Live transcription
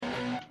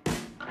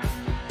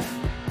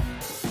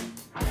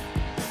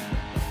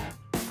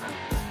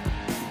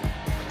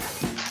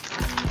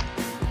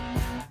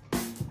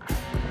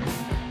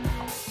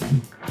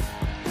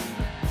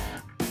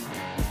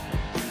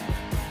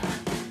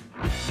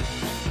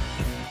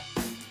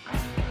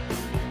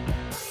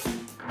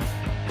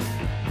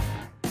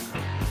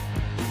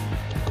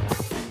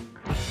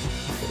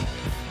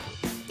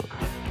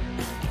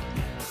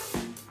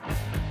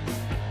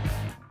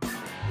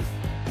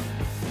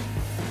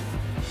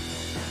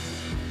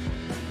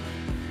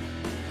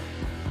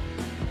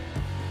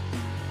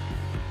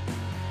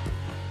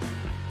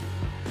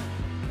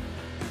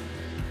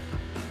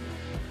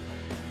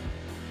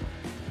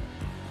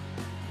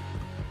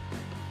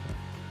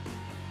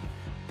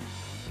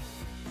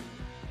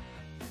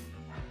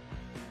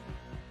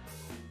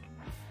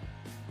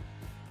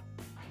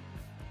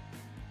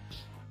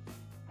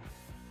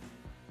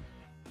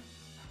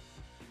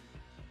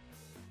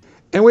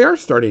And we are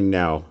starting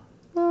now.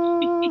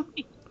 Let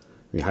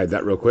me hide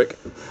that real quick.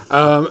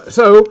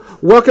 So,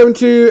 welcome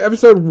to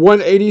episode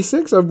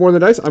 186 of More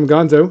Than Dice. I'm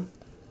Gonzo.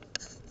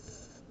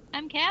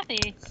 I'm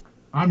Kathy.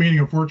 I'm eating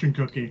a fortune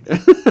cookie.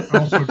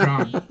 Also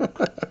John.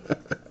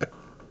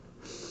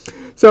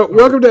 So,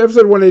 welcome to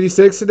episode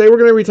 186. Today we're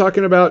going to be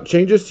talking about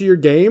changes to your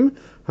game.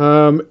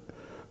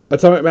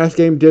 Atomic Mass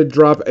Game did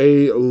drop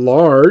a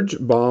large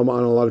bomb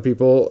on a lot of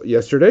people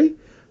yesterday,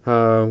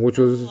 which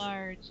was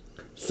Large.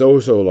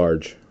 so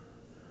large.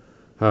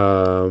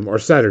 Or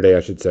Saturday, I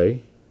should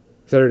say.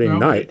 Saturday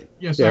night.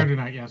 Yeah, Saturday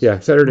night, yes. Yeah,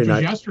 Saturday Which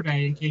night. was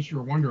yesterday, in case you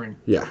were wondering.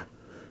 Yeah.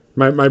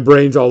 My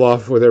brain's all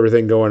off with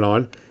everything going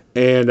on.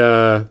 And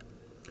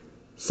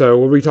so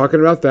we'll be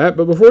talking about that.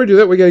 But before we do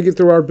that, we got to get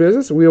through our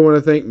business. We want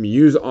to thank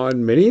Muse on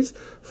Minis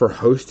for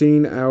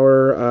hosting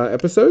our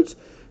episodes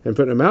and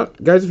putting them out.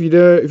 Guys,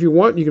 if you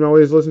want, you can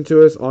always listen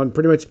to us on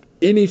pretty much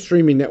any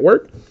streaming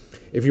network.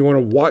 If you want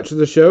to watch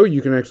the show,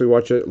 you can actually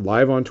watch it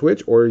live on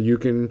Twitch, or you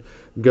can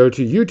go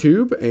to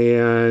YouTube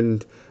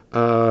and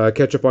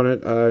catch up on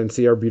it and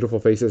see our beautiful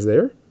faces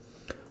there.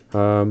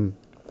 Other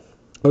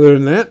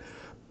than that,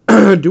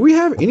 do we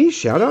have any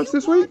shout-outs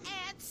this week?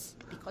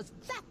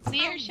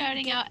 We are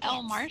shouting out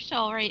El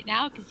Marshall right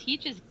now because he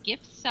just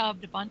gift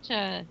subbed a bunch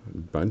of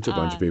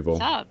people.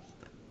 Subs.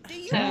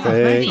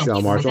 Thanks,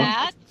 El Marshall.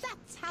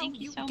 Thank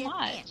you so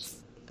much.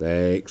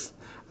 Thanks.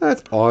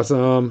 That's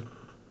awesome.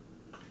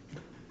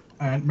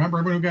 And remember,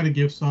 everyone who got a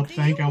gift sub,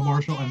 thank Al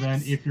Marshall. And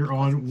then if you're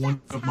on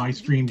one of my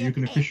streams, you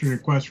can officially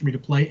request for me to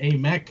play a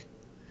mech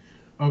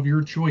of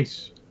your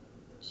choice.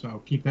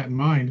 So keep that in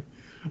mind.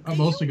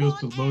 Mostly goes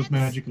to those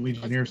Magic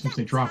Legionnaires since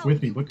they drop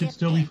with me, but could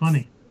still be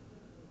funny.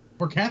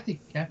 Or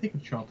Kathy. Kathy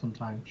could show up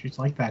sometime. She's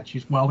like that.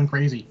 She's wild and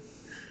crazy.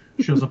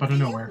 Shows up out of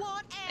nowhere.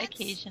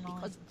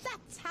 Occasionally.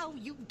 That's how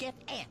you get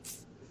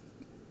ants.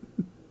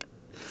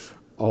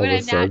 When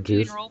I'm not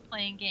doing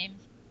role-playing games.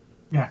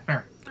 Yeah,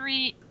 fair.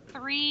 Three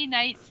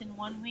nights in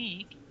 1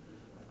 week.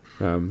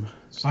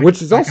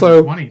 Which is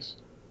also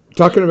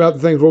talking about the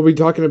things we'll be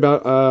talking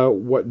about.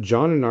 What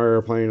John and I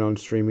are planning on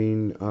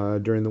streaming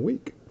during the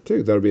week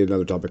too. That'll be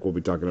another topic we'll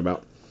be talking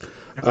about.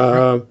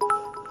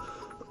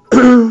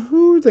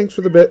 Thanks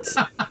for the bits.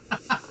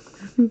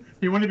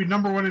 You want to be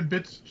number one in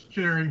bits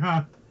sharing,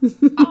 huh?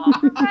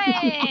 All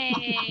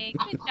right.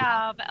 Good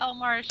job, El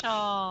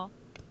Marshall.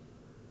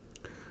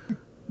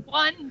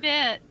 1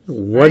 bit.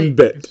 One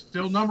bit. It's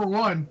still number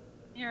one.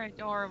 You're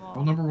adorable.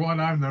 Well, number one,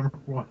 I'm number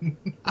one.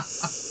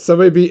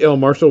 Somebody beat El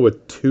Marshall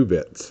with 2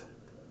 bits.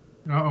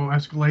 Uh-oh,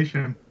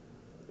 escalation.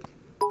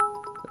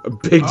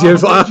 Big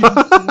Jim's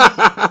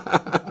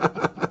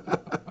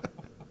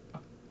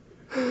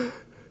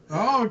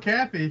Oh,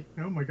 Kathy.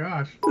 Oh, my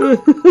gosh.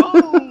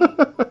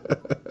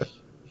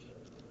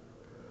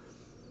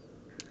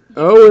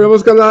 Oh, we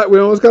almost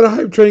got a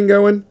hype train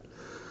going.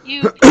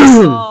 You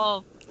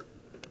people.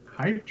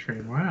 Hype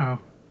train, wow.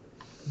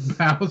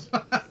 Bows.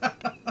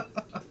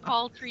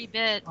 All 3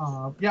 bits.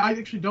 Yeah, I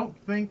actually don't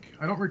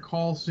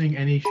recall seeing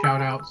any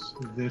shout-outs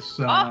this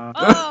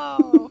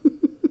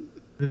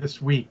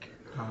this week.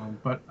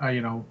 But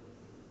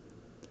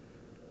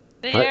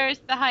There's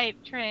the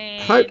hype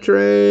train. Hype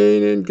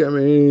train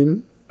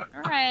incoming.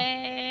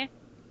 Hooray.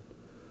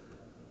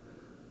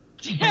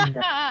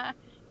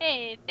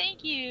 Hey,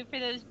 thank you for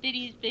those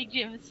biddies, Big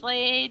Jim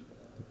Slade.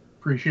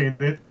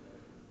 Appreciate it.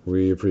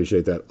 We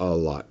appreciate that a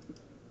lot.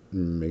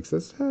 Makes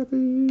us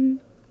happy.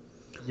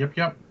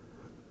 Yep.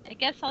 I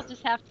guess I'll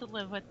just have to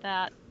live with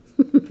that.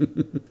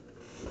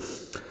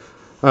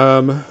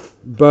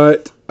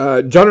 But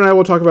John and I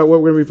will talk about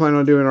what we're going to be planning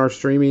on doing our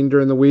streaming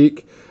during the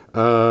week.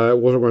 We're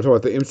going to talk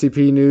about the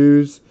MCP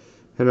news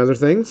and other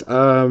things.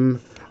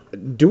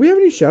 Do we have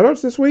any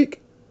shout-outs this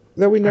week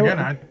that we know?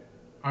 Again,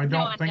 I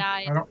don't think...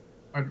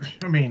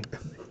 I mean...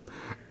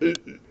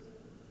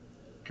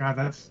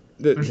 God,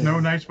 there's no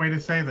nice way to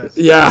say this.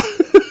 Yeah.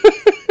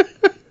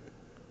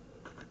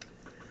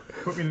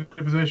 Put me in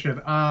a position.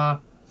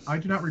 I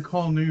do not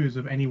recall news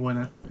of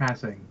anyone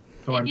passing,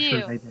 so I'm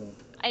sure they do.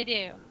 I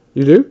do.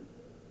 You do?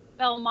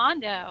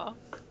 Belmondo,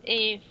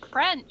 a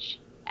French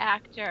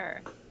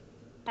actor,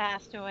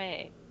 passed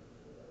away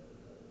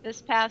this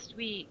past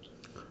week.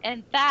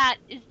 And that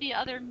is the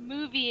other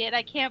movie, and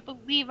I can't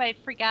believe I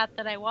forgot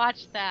that I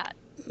watched that.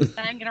 And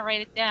I'm going to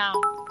write it down.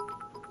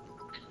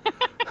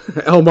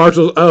 El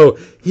Marshall,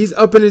 he's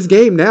up in his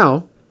game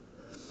now.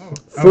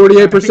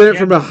 48%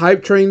 from a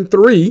Hype Train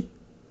 3.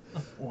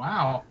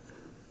 Wow.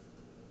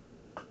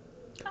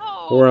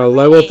 Or a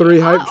level 3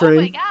 Hype Train.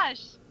 Oh my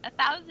gosh,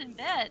 1,000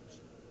 bits.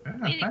 Yeah,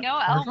 Way to go,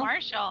 El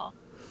Marshall.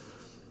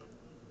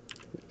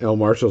 El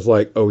Marshall's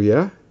like, oh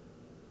yeah?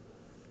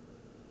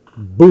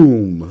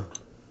 Boom.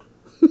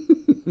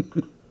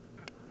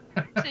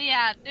 So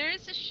yeah,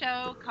 there's a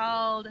show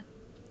called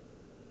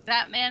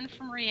Batman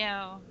from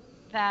Rio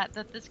that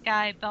this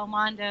guy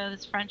Belmondo,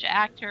 this French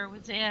actor,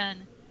 was in,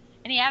 and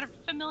he had a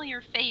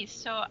familiar face,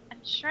 so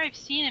I'm sure I've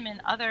seen him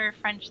in other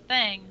French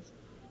things.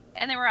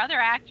 And there were other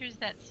actors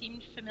that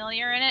seemed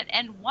familiar in it,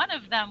 and one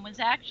of them was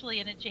actually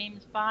in a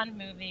James Bond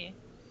movie.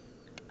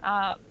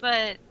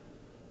 But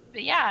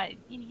But yeah,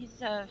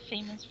 he's a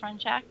famous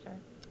French actor.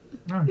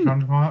 Oh,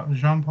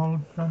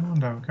 Jean-Paul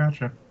Belmondo.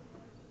 Gotcha.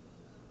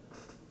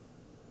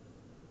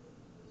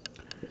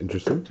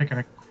 Interesting. Taking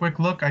a quick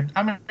look. I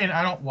mean,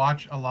 I don't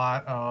watch a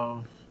lot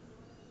of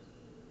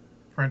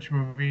French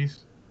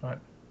movies, but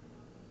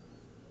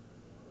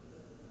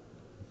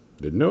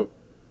Didn't know.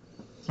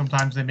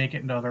 sometimes they make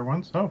it into other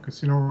ones. Oh,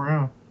 Casino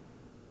Royale.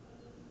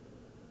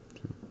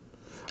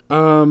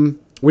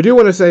 We do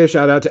want to say a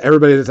shout out to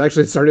everybody that's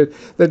actually started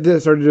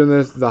doing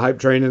this, the hype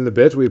train and the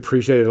bits. We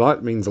appreciate it a lot.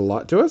 It means a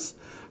lot to us.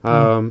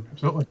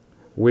 Absolutely.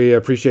 We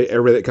appreciate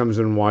everybody that comes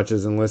and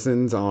watches and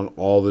listens on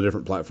all the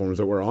different platforms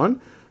that we're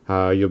on.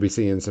 You'll be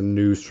seeing some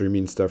new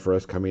streaming stuff for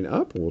us coming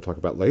up. We'll talk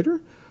about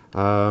later.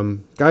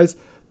 Guys,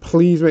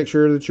 please make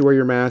sure that you wear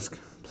your mask.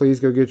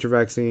 Please go get your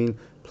vaccine.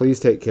 Please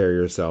take care of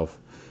yourself.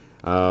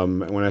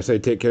 When I say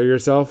take care of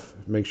yourself,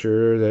 make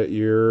sure that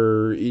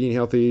you're eating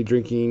healthy,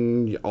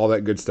 drinking, all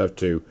that good stuff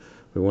too.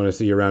 We want to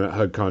see you around at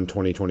HUGCon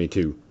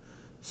 2022.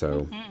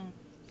 So,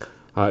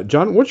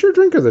 John, what's your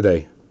drink of the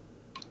day?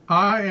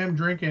 I am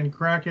drinking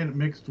Kraken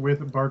mixed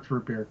with Barks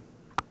root beer.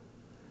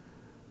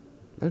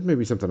 That may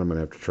be something I'm going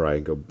to have to try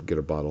and go get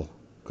a bottle,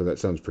 because that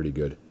sounds pretty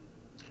good.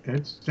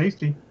 It's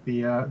tasty.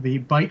 The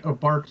bite of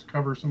Barks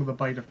covers some of the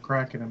bite of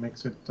Kraken and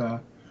makes it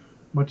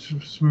much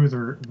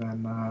smoother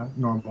than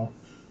normal.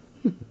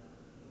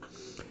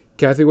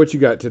 Kathy, what you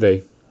got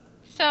today?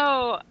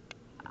 So,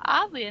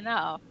 oddly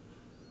enough,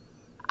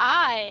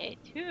 I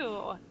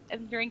too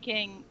am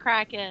drinking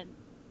Kraken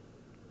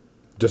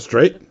Just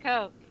straight? with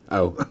Coke.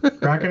 Oh.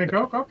 Kraken and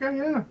Coke? Okay,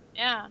 yeah.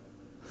 Yeah.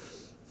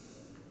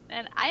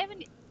 And I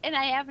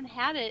haven't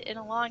had it in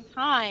a long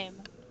time.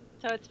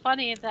 So it's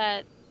funny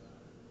that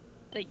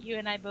you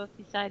and I both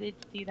decided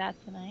to do that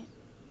tonight.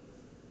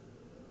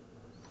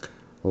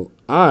 Well,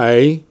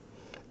 I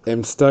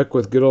am stuck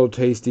with good old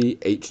tasty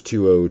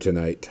H2O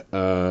tonight.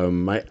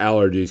 My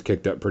allergies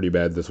kicked up pretty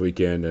bad this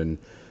weekend, and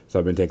so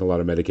I've been taking a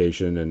lot of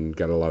medication and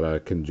got a lot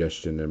of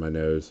congestion in my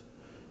nose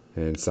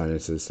and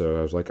sinuses. So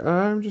I was like,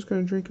 I'm just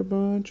going to drink a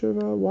bunch of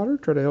water,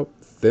 try to help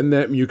thin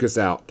that mucus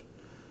out.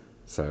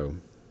 So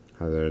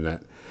other than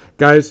that,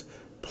 guys,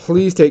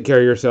 please take care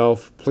of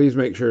yourself. Please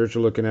make sure that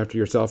you're looking after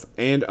yourself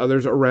and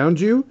others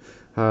around you.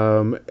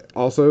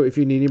 Also, if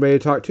you need anybody to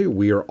talk to,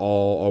 we are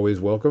all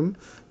always welcome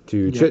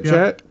to chit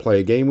chat,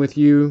 play a game with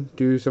you,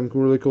 do some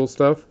really cool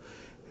stuff,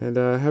 and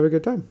have a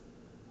good time.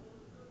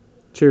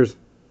 Cheers.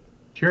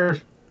 Cheers.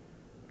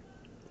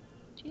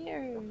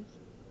 Cheers.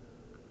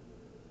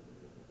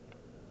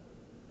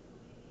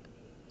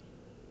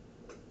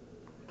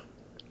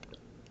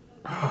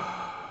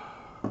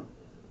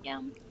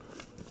 Yum.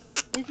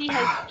 Izzy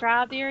has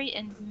strawberry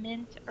and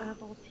mint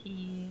herbal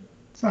tea.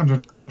 Sounds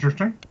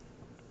interesting.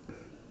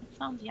 It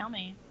sounds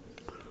yummy.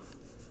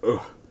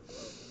 Ugh.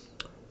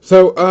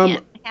 So, I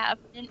can't have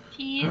mint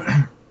teas,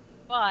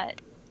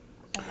 but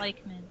I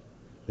like mint.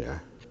 yeah,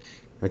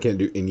 I can't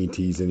do any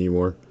teas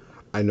anymore.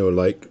 I know,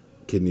 like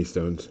kidney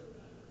stones.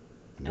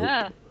 Nope.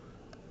 Ugh,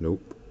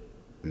 Nope.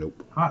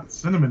 Nope. Hot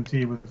cinnamon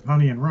tea with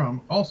honey and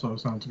rum also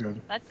sounds good.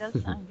 that does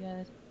sound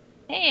good.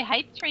 Hey,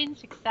 hype train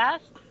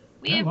success.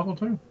 We Yeah, have level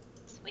 2.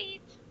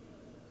 sweet.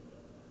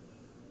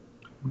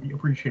 We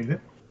appreciate it.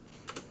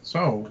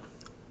 So,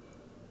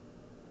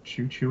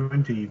 choo-choo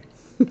indeed.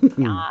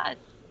 Yes.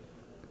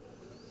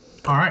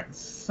 All right,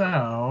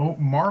 so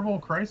Marvel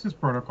Crisis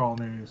Protocol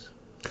news.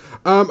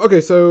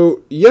 Okay,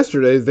 so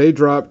yesterday they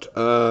dropped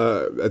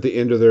at the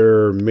end of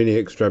their mini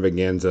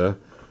extravaganza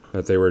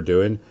that they were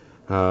doing.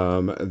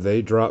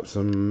 They dropped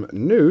some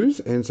news,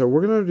 and so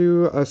we're gonna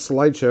do a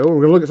slideshow.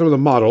 We're gonna look at some of the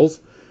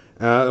models,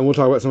 and we'll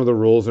talk about some of the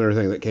rules and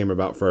everything that came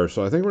about first.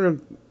 So I think we're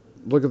gonna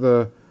look at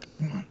the.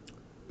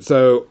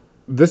 So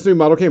this new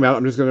model came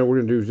out. We're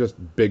gonna do just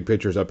big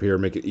pictures up here,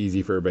 make it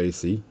easy for everybody to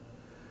see.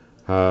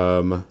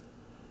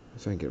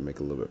 So I can make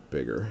it a little bit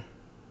bigger.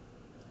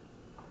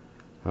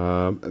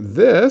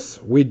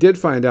 This, we did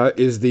find out,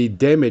 is the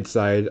damage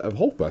side of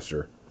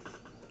Hulkbuster.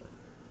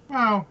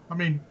 Well, I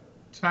mean,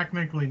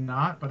 technically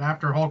not, but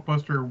after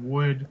Hulkbuster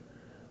would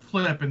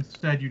flip,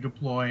 instead you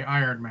deploy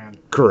Iron Man.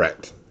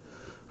 Correct.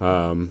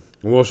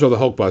 We'll show the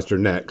Hulkbuster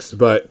next,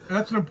 but And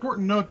that's an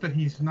important note that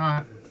he's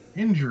not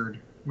injured,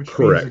 which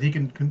Correct.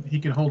 means that he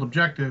can hold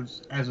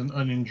objectives as an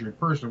uninjured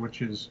person,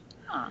 which is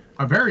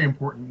a very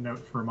important note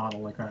for a model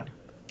like that.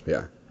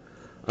 yeah.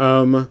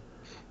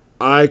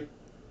 I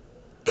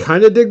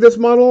kind of dig this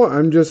model.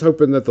 I'm just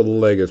hoping that the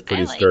leg is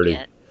pretty I like sturdy.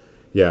 it.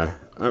 Yeah,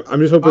 I'm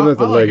just hoping that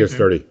the I like leg it is too.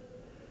 sturdy.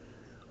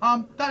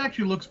 That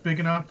actually looks big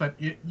enough that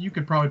you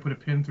could probably put a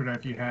pin through that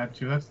if you had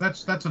to.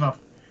 That's enough.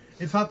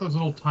 It's not those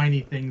little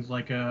tiny things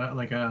like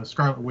a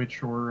Scarlet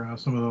Witch or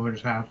some of the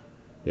others have.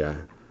 Yeah.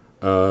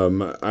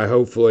 I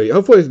hopefully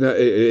it's not,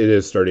 it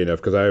is sturdy enough,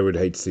 because I would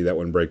hate to see that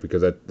one break,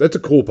 because that's a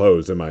cool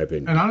pose in my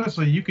opinion. And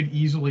honestly, you could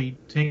easily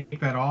take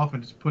that off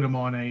and just put him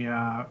on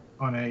a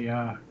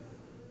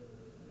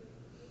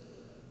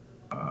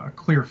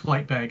clear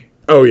flight bag.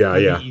 Oh yeah,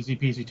 That'd yeah. be easy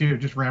peasy too.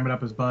 Just ram it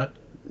up his butt.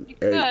 You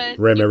could.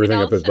 Ram You everything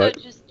could up his also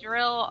butt. just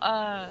drill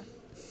a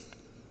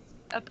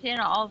pin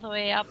all the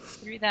way up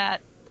through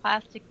that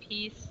plastic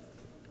piece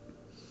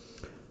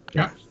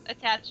Yeah.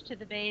 attached to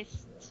the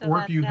base. So Or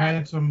that, if you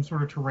had some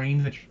sort of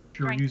terrain that you're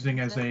Strength using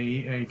as it.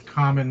 a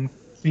common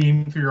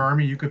theme for your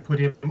army, you could put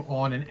him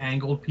on an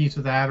angled piece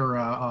of that,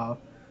 or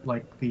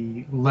like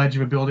the ledge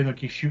of a building, like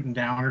he's shooting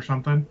down or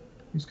something.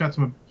 He's got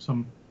some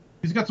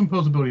he's got some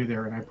posability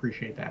there, and I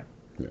appreciate that.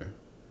 Yeah.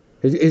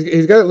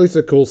 He's got at least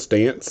a cool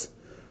stance.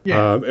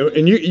 Yeah.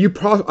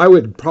 And I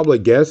would probably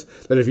guess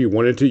that if you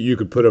wanted to, you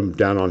could put him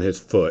down on his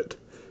foot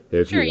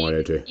if Sure, you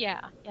wanted to,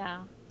 Yeah.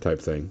 type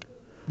thing.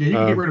 Yeah, you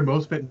can get rid of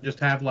most of it and just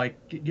have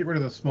get rid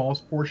of the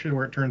smallest portion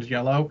where it turns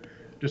yellow.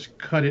 Just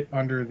cut it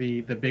under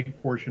the big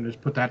portion.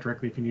 Just put that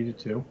directly if you needed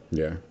to.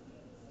 Yeah.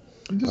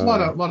 There's a lot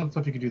of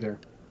stuff you could do there.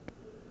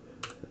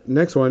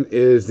 Next one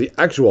is the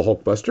actual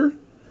Hulkbuster.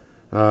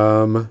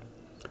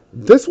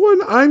 This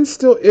one I'm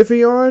still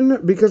iffy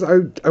on because I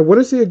want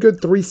to see a good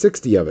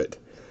 360 of it.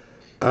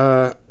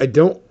 I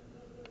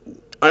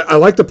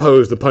like the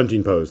pose, the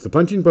punching pose. The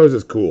punching pose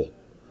is cool.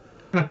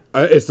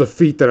 It's the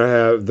feet that I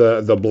have,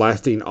 the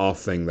blasting off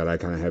thing that I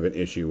kind of have an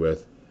issue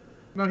with.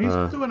 No, he's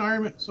doing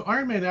Iron Man. So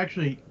Iron Man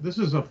actually, this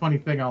is a funny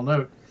thing I'll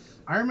note.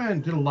 Iron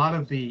Man did a lot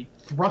of the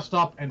thrust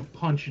up and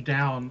punch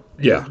down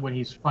when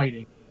he's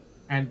fighting.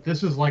 And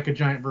this is like a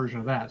giant version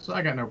of that. So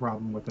I got no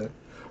problem with it.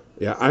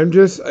 Yeah, I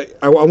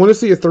want to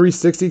see a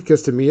 360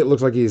 because to me it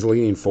looks like he's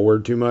leaning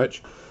forward too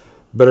much.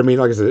 But I mean,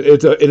 like I said,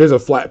 it is a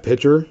flat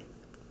picture.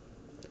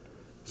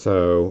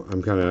 So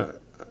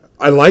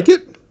I like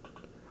it.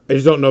 I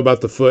just don't know about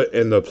the foot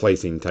and the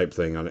placing type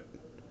thing on it.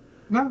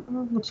 No,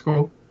 looks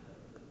cool.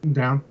 I'm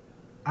down.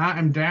 I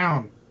am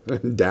down.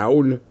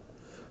 Down.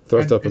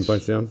 Thrust up and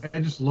punch down.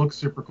 It just looks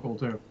super cool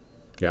too.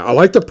 Yeah, I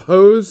like the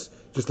pose.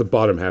 Just the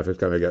bottom half has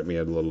kind of got me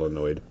a little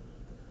annoyed.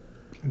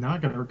 And now I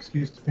got an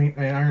excuse to paint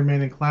Iron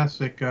Man in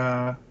classic,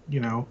 red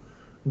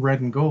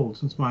and gold,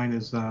 since mine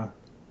is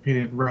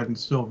painted red and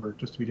silver,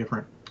 just to be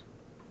different.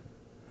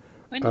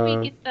 When do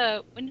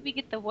we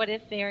get the what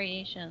if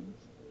variations?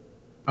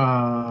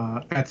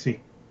 Etsy.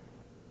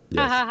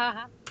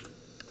 Yes.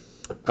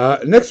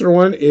 Next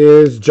one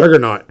is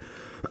Juggernaut.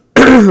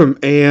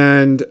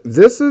 And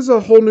this is a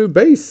whole new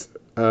base.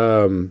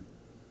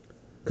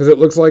 Because it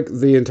looks like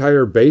the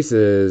entire base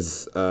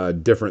is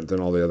different than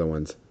all the other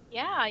ones.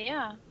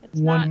 Yeah.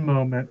 One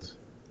moment.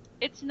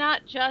 It's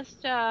not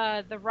just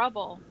the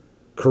rubble.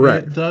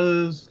 Correct. It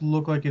does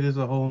look like it is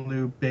a whole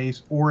new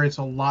base, or it's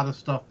a lot of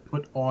stuff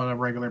put on a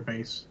regular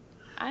base.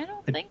 I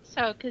don't think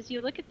so, because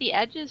you look at the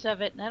edges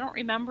of it, and I don't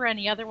remember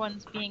any other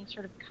ones being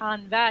sort of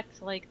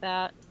convex like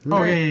that.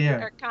 Oh,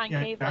 yeah. Or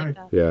concave like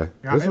that. Yeah.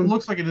 It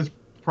looks like it is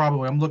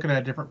probably. I'm looking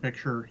at a different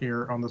picture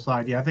here on the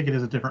side. Yeah, I think it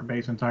is a different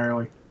base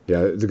entirely.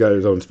 Yeah, it's got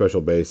its own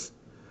special base.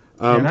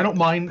 And I don't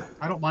mind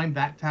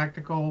that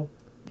tactical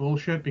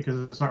bullshit because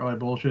it's not really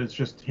bullshit. It's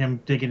just him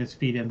digging his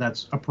feet in.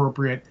 That's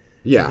appropriate.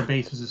 Yeah. The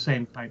base is the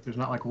same type. There's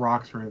not like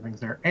rocks or anything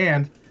there.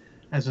 And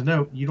as a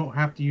note, you don't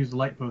have to use the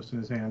light post in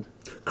his hand.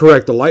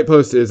 Correct. The light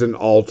post is an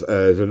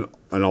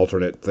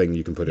alternate thing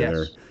you can put in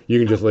there. You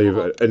can just leave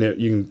it, and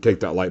you can take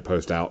that light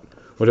post out,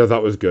 which I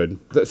thought was good.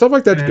 Stuff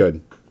like that's good.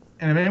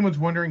 And if anyone's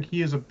wondering,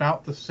 he is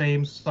about the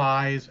same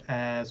size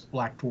as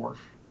Black Dwarf.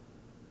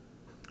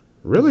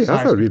 Really? I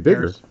thought it would be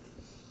bigger.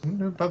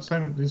 About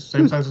the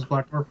same size as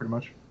Black Dwarf, pretty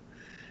much.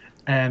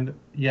 And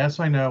yes,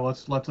 I know.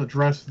 Let's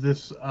address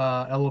this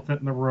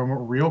elephant in the room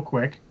real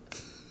quick.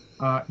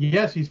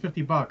 Yes, he's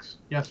 $50.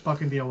 Yes,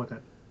 fucking deal with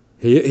it.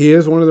 He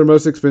is one of their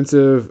most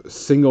expensive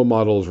single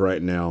models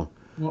right now.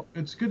 Well,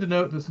 it's good to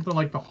note that something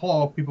like the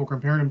Hulk, people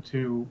comparing him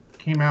to,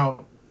 came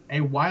out a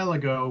while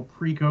ago,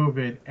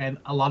 pre-COVID, and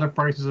a lot of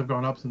prices have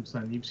gone up since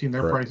then. You've seen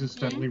their prices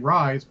steadily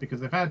rise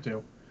because they've had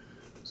to.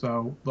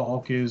 So the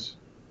Hulk is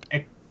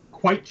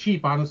quite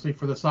cheap, honestly,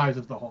 for the size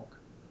of the Hulk.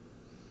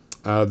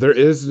 There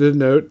is a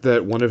note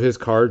that one of his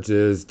cards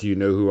is, "Do you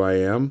know who I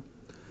am?"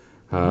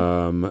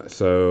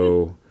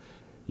 So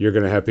you're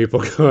going to have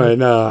people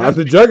going, "I'm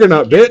the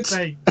Juggernaut,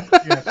 bitch."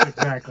 Yes,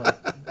 exactly.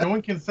 No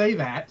one can say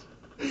that,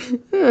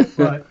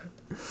 but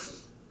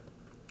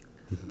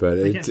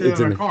they can't say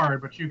that on a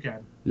card, but you can.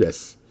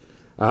 Yes.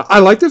 I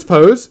like this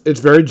pose. It's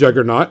very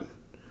Juggernaut.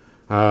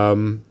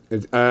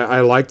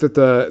 I like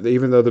that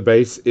even though the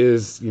base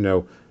is,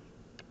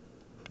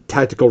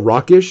 tactical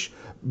rockish,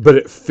 but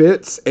it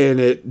fits and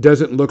it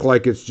doesn't look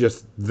like it's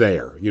just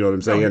there. You know what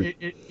I'm saying?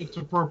 No, it's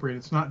appropriate.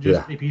 It's not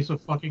just a piece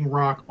of fucking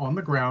rock on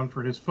the ground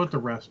for his foot to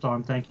rest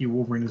on. Thank you,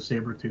 Wolverine and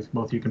Sabretooth.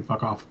 Both you can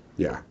fuck off.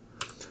 Yeah.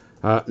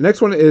 Next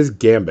one is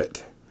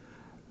Gambit.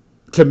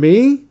 To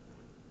me,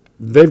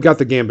 they've got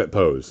the Gambit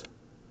pose.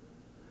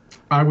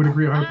 I would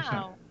agree 100%.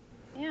 Wow.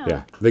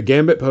 Yeah. The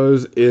Gambit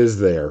pose is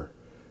there.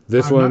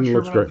 This I'm one not sure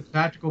looks about great. the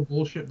tactical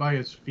bullshit by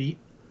his feet,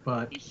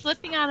 but He's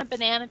slipping on a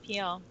banana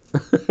peel.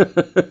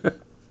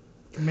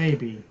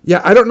 maybe.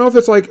 Yeah, I don't know if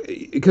it's like,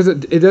 because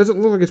it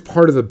doesn't look like it's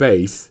part of the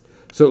base.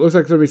 So it looks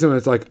like it's going to be something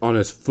that's like on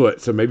his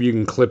foot. So maybe you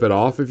can clip it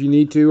off if you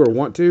need to or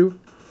want to.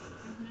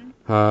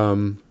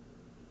 Mm-hmm.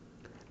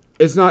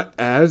 It's not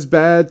as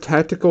bad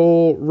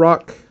tactical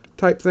rock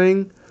type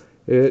thing.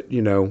 It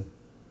looks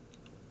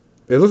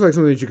like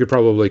something that you could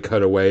probably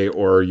cut away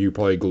or you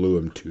probably glue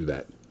him to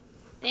that.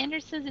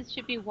 Xander says it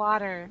should be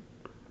water.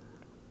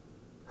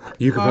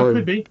 You could probably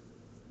Could be.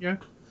 Yeah.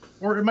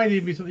 Or it might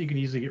even be something you can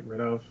easily get rid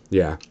of.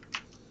 Yeah.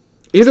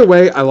 Either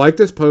way, I like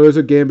this pose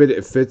of Gambit.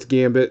 It fits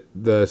Gambit,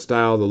 the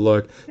style, the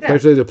look. Yeah,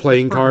 Especially the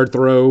playing it's card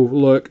throw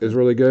look is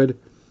really good.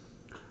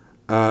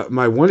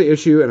 My one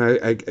issue, and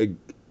I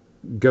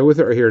go with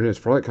it right here, and it's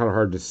probably kind of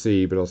hard to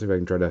see, but I'll see if I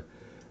can try to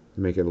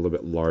make it a little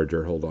bit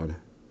larger. Hold on.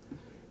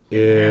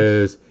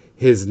 Is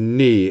his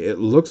knee. It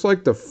looks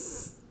like the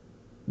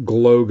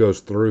glow goes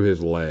through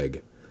his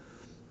leg.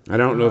 I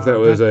don't know if that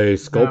was a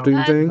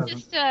sculpting thing.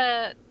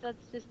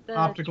 That's just the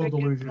Optical trick of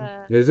delusion.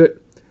 Is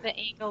it? the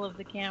angle of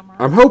the camera.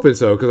 I'm hoping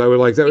so, because I would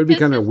like that would be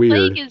kind of his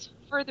weird. leg is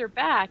further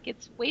back.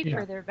 It's way Yeah.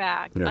 further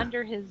back, Yeah.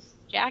 under his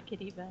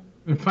jacket even.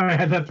 If I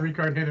had that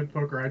 3-card handed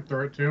poker, I'd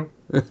throw it too.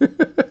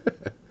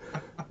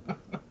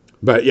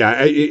 But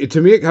yeah, to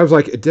me, I was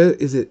like,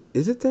 is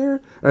it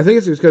there? I think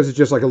it's just because it's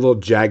just like a little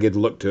jagged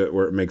look to it,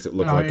 where it makes it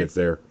look No, like it's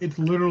there. It's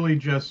literally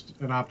just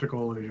an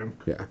optical illusion.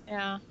 Yeah.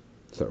 Yeah.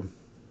 So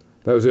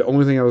that was the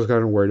only thing I was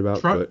kind of worried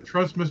about. But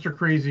Trust Mr.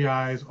 Crazy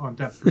Eyes on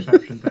depth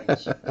perception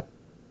things.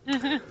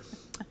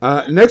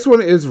 next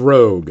one is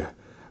Rogue.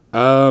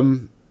 I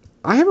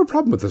have a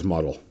problem with this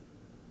model.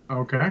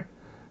 Okay.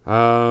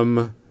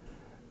 And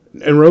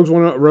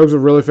Rogue's a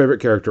really favorite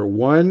character.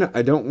 One,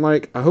 I don't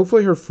like.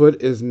 Hopefully, her foot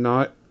is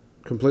not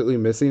completely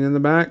missing in the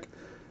back.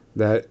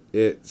 That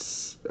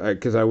it's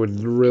because I would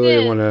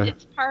really want to.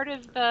 It's part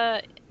of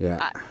the.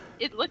 Yeah.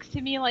 It looks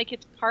to me like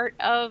it's part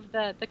of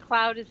the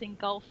cloud is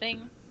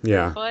engulfing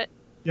Yeah. her foot.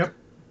 Yep.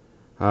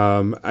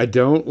 I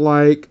don't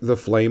like the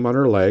flame on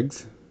her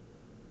legs.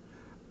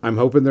 I'm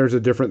hoping there's a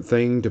different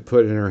thing to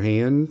put in her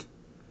hand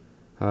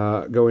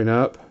going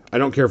up. I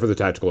don't care for the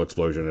tactical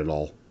explosion at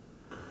all.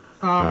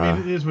 I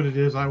mean, it is what it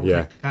is. I will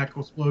yeah. take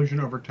Tactical Explosion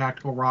over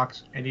Tactical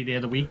Rocks any day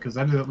of the week because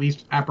that is at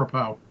least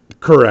apropos.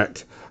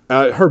 Correct.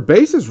 Her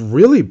base is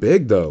really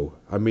big, though.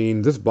 I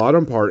mean, this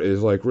bottom part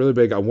is like really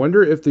big. I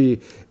wonder if the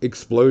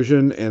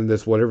explosion and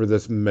this whatever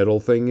this metal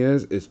thing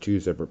is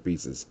two separate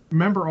pieces.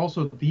 Remember,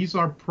 also these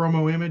are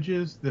promo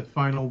images. The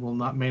final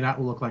may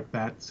not look like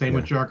that. Same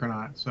with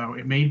Juggernaut. So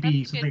it may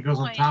be That's a something that good goes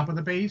on point. top of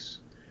the base.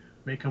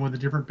 May come with a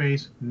different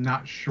base.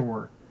 Not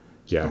sure.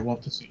 Yeah. So we'll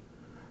have to see.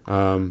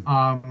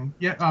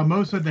 Yeah.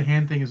 Mo said the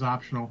hand thing is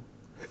optional.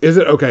 Is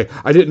it okay?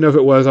 I didn't know if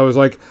it was. I was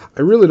like,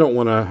 I really don't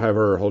want to have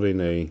her holding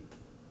a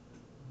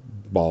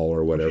ball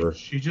or whatever.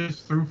 She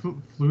just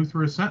flew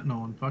through a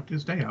sentinel and fucked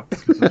his day up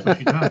because that's what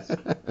she does.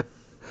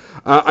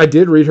 I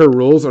did read her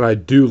rules, and I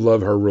do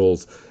love her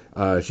rules.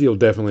 She'll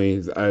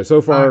definitely.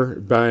 So far,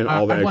 buying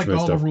all the I've liked X-Men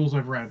all stuff. the rules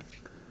I've read,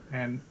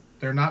 and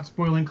they're not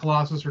spoiling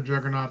Colossus or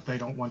Juggernaut. They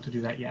don't want to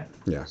do that yet.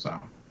 Yeah. So.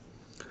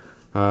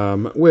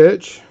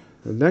 Which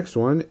the next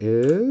one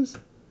is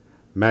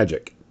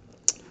Magic.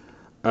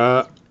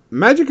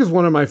 Magic is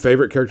one of my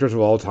favorite characters of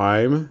all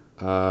time.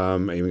 I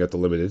even got the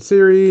limited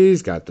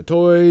series, got the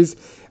toys,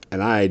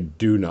 and I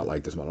do not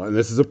like this model. And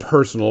this is a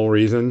personal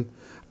reason.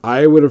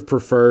 I would have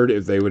preferred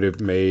if they would have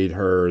made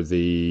her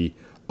the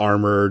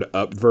armored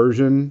up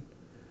version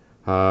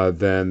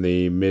than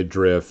the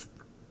midriff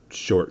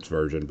shorts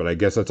version. But I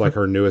guess that's like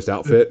her newest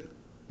outfit.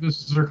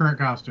 This is her current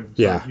costume.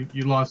 So Yeah.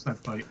 You lost that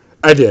fight.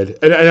 I did.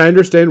 And I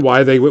understand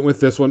why they went with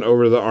this one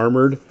over the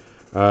armored.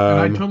 And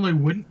I totally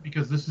wouldn't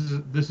because this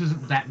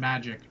isn't that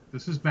Magic.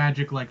 This is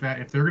Magic like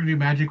that. If they're going to do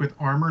Magic with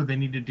armor, they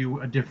need to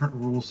do a different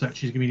rule set.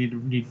 She's going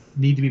to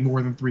need to be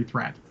more than 3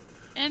 threat.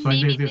 And So I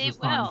maybe think this they is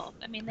fun. will.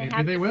 I mean, they Maybe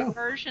have they different will.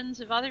 versions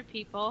of other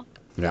people.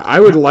 Yeah,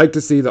 I would like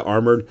to see the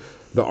armored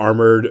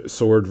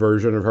sword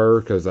version of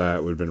her because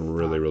that would have been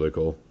really, really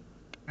cool.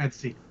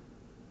 Etsy.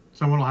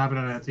 Someone will have it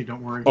on Etsy.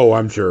 Don't worry. Oh,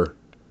 I'm sure.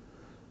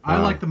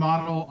 I like the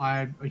model.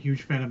 I'm a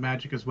huge fan of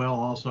Magic as well.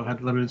 Also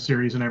had limited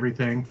series and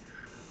everything.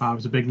 I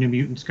was a big New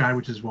Mutants guy,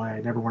 which is why I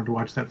never wanted to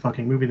watch that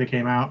fucking movie that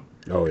came out.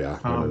 Oh yeah,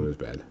 that movie was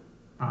bad.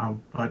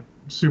 But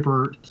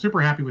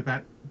super happy with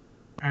that.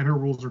 And her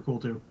rules are cool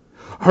too.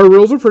 Her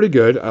rules are pretty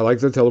good. I like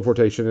the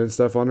teleportation and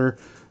stuff on her.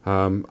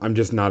 I'm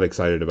just not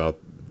excited about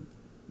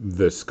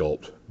this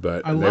sculpt,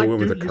 but I they like went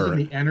with the using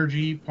current. the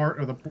energy part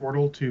of the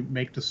portal to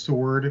make the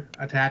sword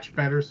attach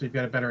better, so you've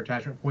got a better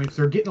attachment points.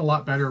 They're getting a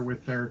lot better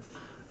with their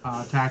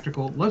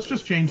tactical. Let's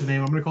just change the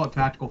name. I'm going to call it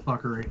Tactical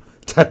Fuckery.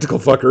 Tactical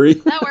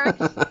fuckery. That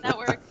works. That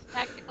works.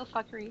 Tactical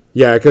fuckery.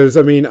 Yeah, because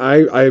I mean,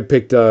 I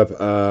picked up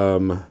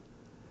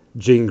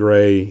Jean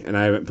Grey and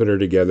I haven't put her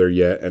together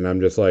yet, and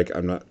I'm just like,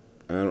 I don't know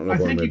I if I'm going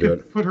think to you do could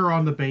it. put her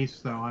on the base,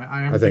 though. I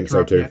haven't I think picked her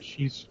so, up too. yet.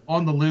 She's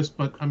on the list,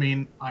 but I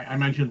mean, I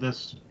mentioned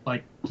this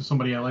like to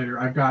somebody later.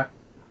 I've got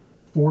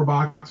 4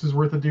 boxes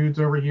worth of dudes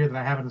over here that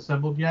I haven't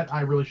assembled yet.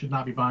 I really should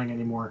not be buying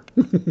anymore.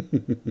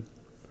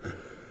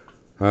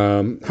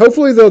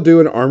 Hopefully they'll do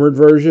an armored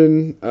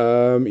version.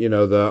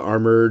 The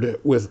armored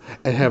with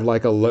and have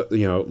like a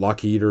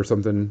Lockheed or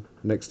something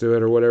next to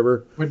it or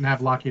whatever. Wouldn't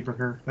have Lockheed for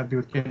her. That'd be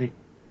with Kitty.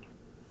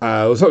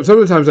 Some of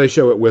the times they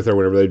show it with her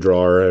whenever they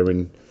draw her. I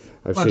mean,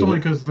 I've That's seen only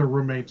it. because they're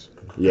roommates.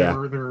 Yeah.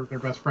 They're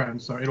best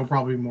friends, so it'll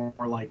probably be more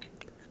like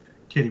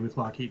Kitty with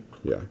Lockheed.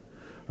 Yeah.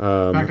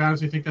 In fact, I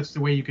honestly think that's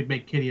the way you could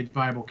make Kitty a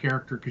viable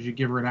character, because you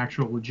give her an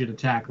actual legit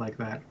attack like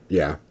that.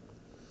 Yeah.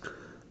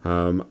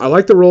 I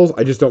like the rules.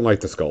 I just don't like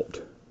the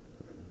sculpt.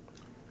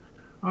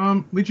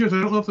 Leechers,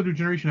 I don't know if they'll do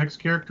Generation X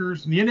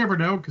characters. And you never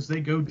know, because they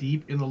go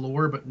deep in the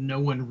lore, but no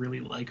one really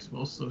likes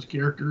most of those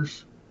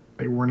characters.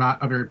 They were not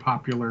a very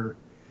popular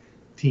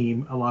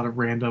team. A lot of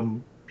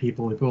random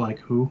people who like,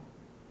 who?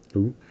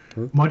 Who?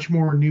 Huh? Much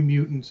more New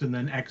Mutants and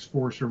then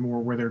X-Force are more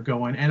where they're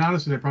going. And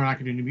honestly, they're probably not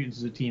going to do New Mutants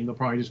as a team. They'll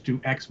probably just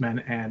do X-Men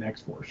and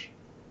X-Force.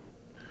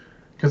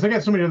 Because they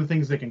got so many other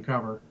things they can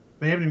cover.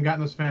 They haven't even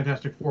gotten this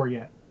Fantastic Four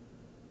yet.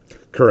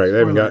 Correct. They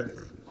haven't got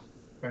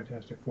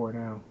Fantastic Four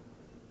now.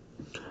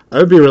 I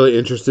would be really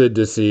interested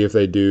to see if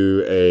they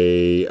do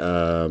a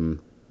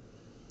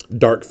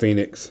Dark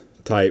Phoenix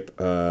type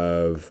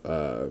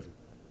of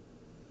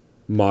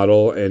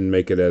model and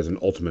make it as an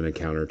Ultimate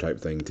Encounter type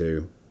thing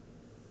too.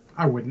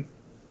 I wouldn't.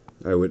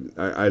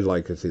 I'd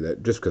like to see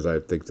that just because I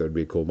think that would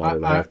be a cool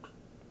model to have.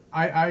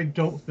 I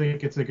don't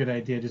think it's a good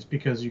idea just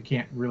because you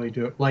can't really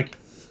do it. Like,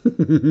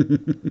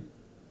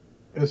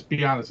 let's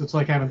be honest. It's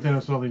like having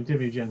Thanos with all the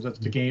Infinity Gems. That's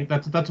the game.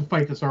 That's a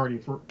fight that's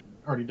already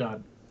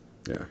done.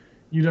 Yeah.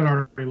 You done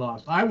already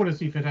lost. I want to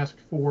see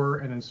Fantastic Four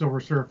and then Silver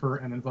Surfer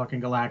and then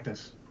fucking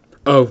Galactus.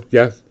 Oh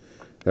yeah,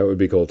 that would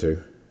be cool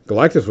too.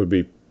 Galactus would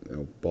be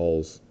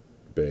balls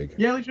big.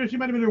 Yeah, like, she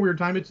might have been a weird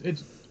time. It's.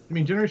 I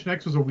mean, Generation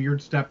X was a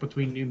weird step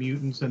between New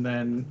Mutants and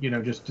then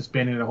just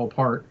disbanding the whole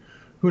part.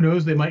 Who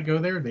knows? They might go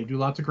there. They do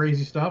lots of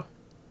crazy stuff.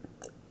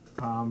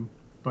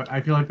 But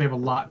I feel like they have a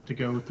lot to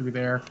go through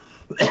there.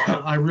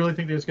 I really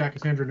think they just got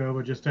Cassandra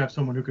Nova just to have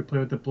someone who could play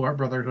with the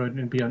Brotherhood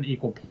and be on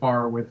equal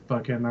par with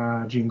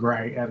fucking Jean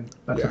Grey, and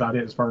that's about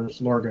it as far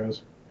as lore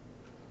goes.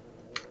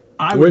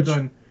 I would have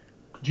done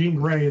Jean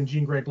Grey and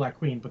Jean Grey Black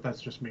Queen, but that's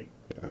just me.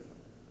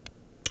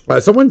 Yeah.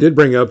 Someone did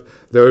bring up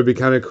that it would be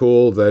kind of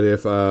cool that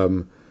if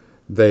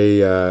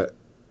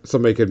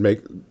somebody could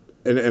make,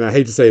 and I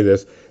hate to say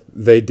this,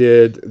 they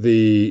did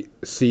the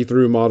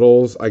see-through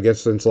models, I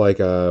guess, since like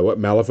what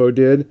Malifaux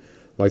did.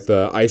 Like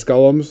the ice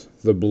golems,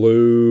 the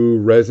blue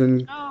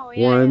resin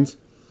ones,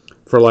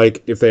 for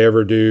like if they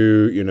ever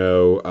do,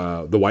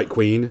 the White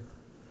Queen,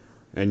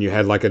 and you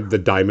had like the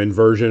diamond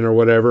version or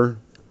whatever,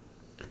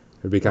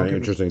 it'd be kind of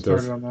interesting.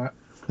 Started on that.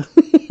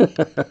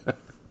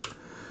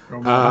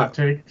 Hot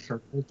takes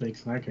or cold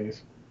takes in that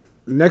case.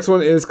 Next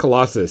one is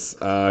Colossus.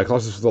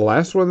 Colossus was the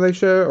last one they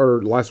show,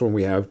 or last one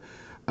we have.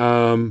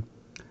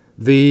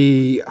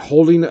 The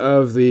holding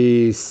of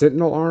the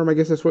Sentinel arm, I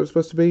guess that's what it's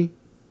supposed to be.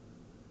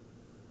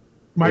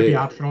 Might be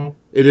optional.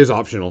 It is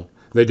optional.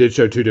 They did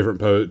show two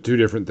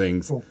different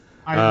things. Cool.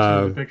 I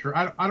haven't seen the picture.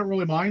 I don't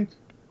really mind.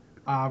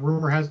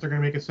 Rumor has they're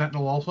going to make a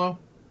Sentinel also.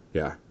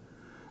 Yeah.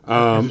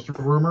 It's just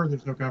a rumor.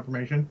 There's no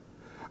confirmation.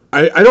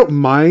 I don't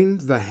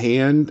mind the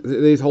hand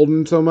that he's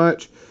holding so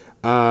much,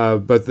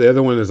 but the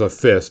other one is a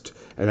fist,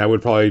 and I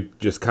would probably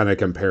just kind of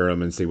compare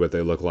them and see what they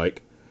look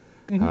like.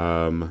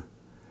 Mm-hmm.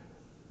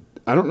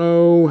 I don't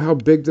know how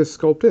big this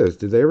sculpt is.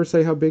 Did they ever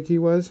say how big he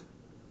was?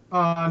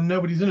 No,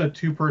 but he's in a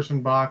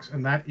 2-person box,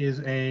 and that is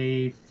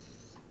a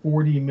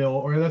 40 mil,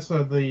 or that's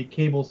the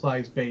cable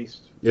size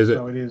base. Is it?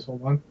 So it is.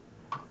 Hold on.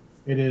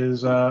 It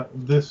is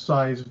this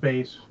size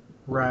base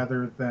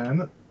rather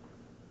than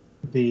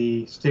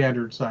the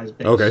standard size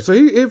base. Okay, so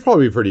he'd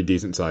probably be pretty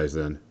decent size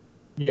then.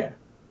 Yeah.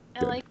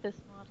 I like this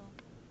model.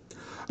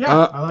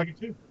 Yeah, I like it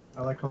too.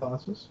 I like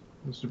Colossus.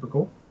 It's super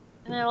cool.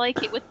 And I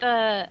like it with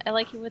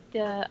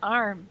the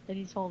arm that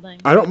he's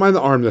holding. I don't mind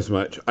the arm this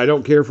much. I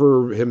don't care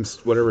for him,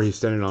 whatever he's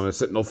standing on, a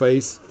sentinel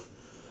face.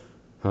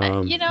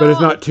 But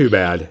it's not too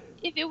bad.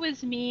 If it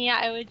was me,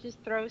 I would just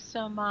throw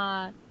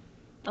a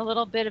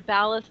little bit of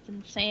ballast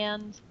and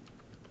sand,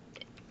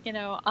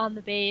 on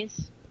the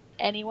base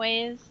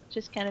anyways.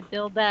 Just kind of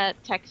build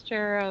that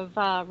texture of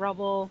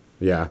rubble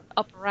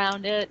up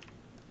around it.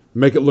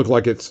 Make it look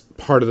like it's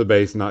part of the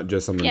base, not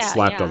just something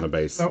slapped on the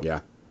base. Oh. Yeah.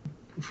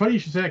 Funny you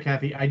should say that,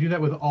 Kathy. I do that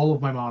with all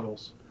of my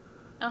models.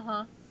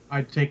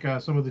 I take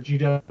some of the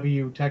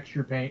GW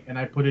texture paint and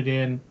I put it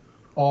in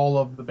all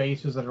of the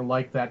bases that are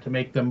like that to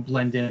make them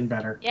blend in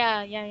better.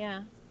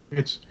 Yeah.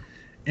 It's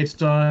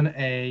done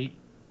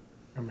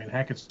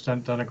it's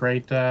done a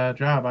great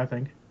job, I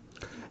think.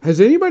 Do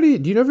you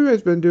know if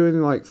anybody's been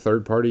doing like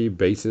third-party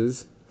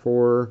bases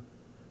for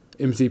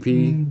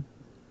MCP?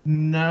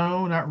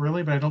 No, not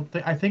really, but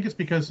I think it's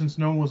because since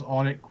no one was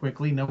on it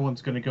quickly, no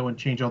one's going to go and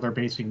change all their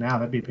basing now.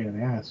 That'd be a pain in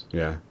the ass.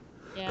 Yeah.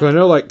 Because I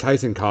know like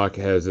Tyson Cock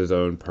has his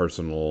own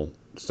personal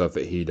stuff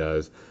that he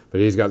does, but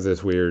he's got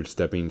this weird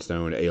stepping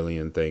stone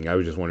alien thing. I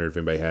was just wondering if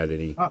anybody had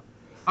any.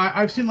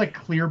 I've seen like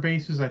clear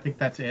bases. I think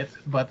that's it,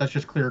 but that's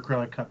just clear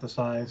acrylic cut the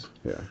size.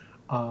 Yeah.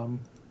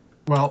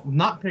 Well,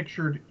 not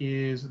pictured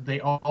is they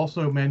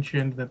also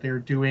mentioned that they're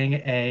doing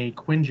a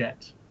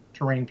Quinjet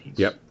terrain piece.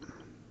 Yep.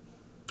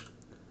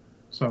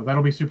 So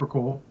that'll be super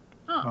cool.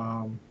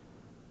 Huh.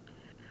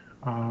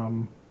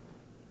 I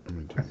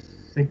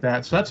think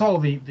so that's all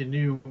the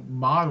new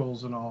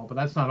models and all, but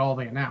that's not all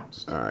they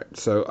announced. All right,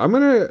 so I'm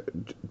gonna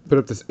put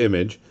up this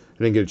image. I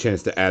didn't get a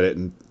chance to add it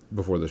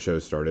before the show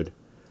started.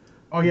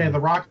 Oh yeah, the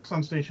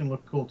Roxxon station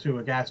looked cool too.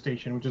 A gas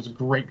station, which is a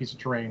great piece of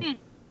terrain.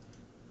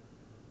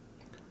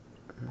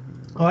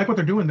 I like what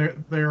they're doing.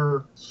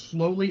 They're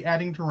slowly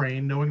adding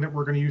terrain, knowing that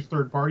we're going to use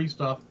third-party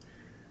stuff,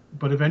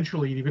 but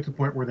eventually you get to the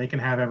point where they can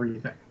have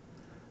everything.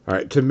 All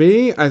right. To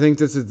me, I think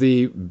this is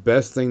the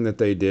best thing that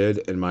they did,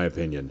 in my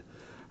opinion.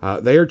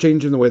 They are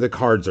changing the way the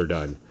cards are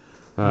done.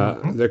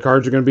 The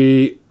cards are going to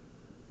be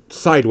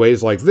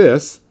sideways like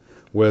this,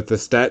 with the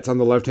stats on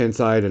the left-hand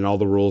side and all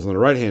the rules on the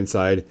right-hand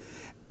side,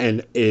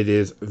 and it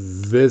is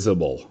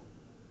visible.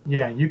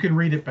 Yeah, you can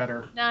read it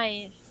better.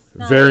 Nice.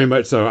 Very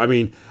much so. I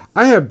mean,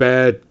 I have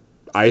bad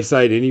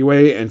eyesight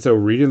anyway, and so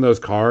reading those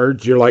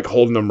cards, you're like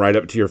holding them right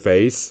up to your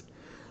face.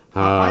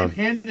 I've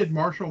handed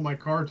Marshall my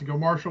card to go,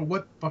 Marshall,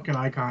 what fucking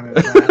icon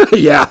is that?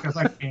 Yeah. Because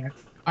I can't.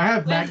 I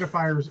have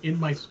magnifiers in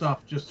my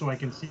stuff just so I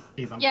can see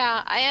them.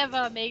 Yeah, I have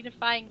a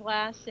magnifying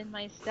glass in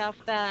my stuff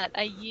that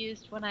I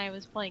used when I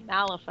was playing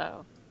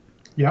Malifaux.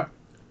 Yep.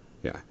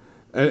 Yeah.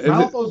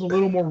 Malifaux's a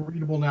little more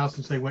readable now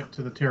since they went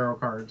to the tarot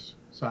cards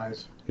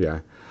size. Yeah.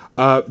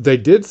 They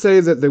did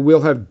say that they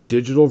will have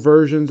digital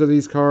versions of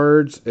these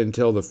cards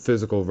until the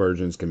physical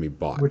versions can be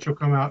bought. Which will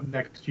come out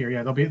next year.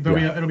 Yeah, it'll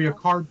be a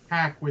card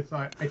pack with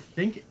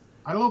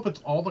I don't know if it's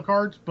all the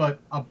cards, but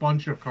a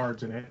bunch of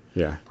cards in it.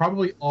 Yeah.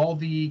 Probably all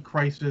the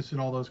Crisis and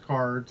all those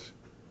cards.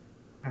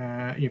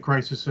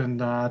 Crisis and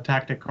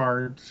Tactic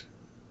cards.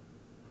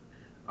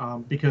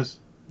 Because,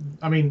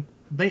 I mean,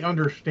 they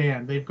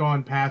understand. They've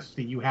gone past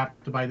the you have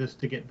to buy this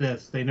to get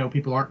this. They know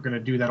people aren't going to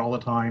do that all the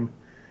time.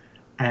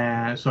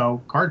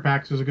 So card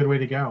packs is a good way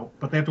to go.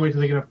 But they have to wait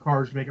till they get enough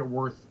cards to make it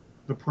worth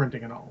the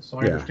printing and all. So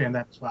I understand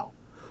that as well.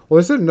 Well,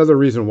 this is another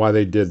reason why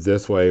they did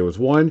this way. Was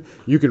one,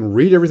 you can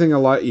read everything a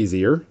lot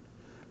easier.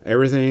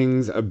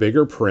 Everything's a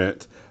bigger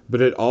print.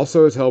 But it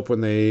also has helped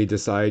when they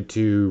decide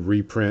to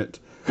reprint,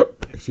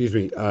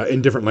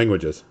 in different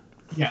languages.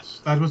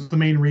 Yes, that was the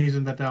main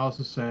reason that Dallas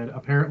has said.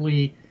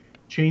 Apparently,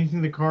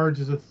 changing the cards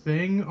is a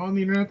thing on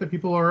the internet that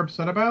people are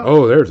upset about.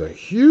 Oh, there's a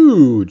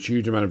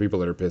huge amount of people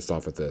that are pissed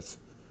off at this.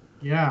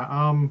 Yeah,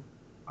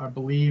 I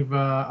believe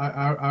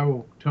I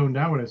will tone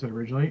down what I said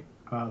originally.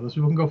 Those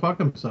people can go fuck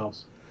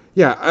themselves.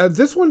 Yeah,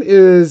 this one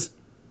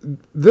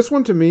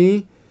to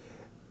me,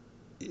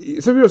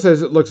 some people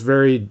says it looks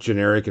very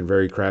generic and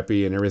very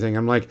crappy and everything.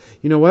 I'm like,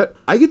 you know what?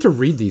 I get to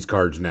read these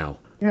cards now.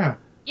 Yeah.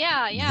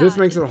 Yeah. This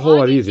makes it a whole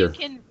lot easier. You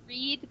can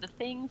read the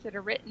things that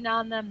are written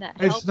on them that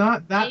help. It's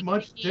not that make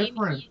much the game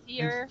different.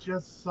 Easier. It's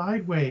just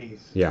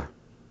sideways. Yeah.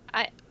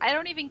 I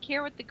don't even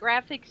care what the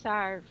graphics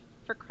are.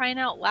 For crying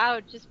out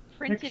loud, just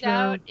print it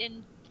out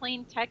in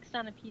plain text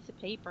on a piece of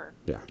paper.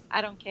 Yeah.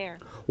 I don't care.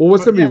 Well,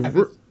 what's going to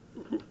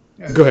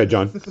be... Go ahead,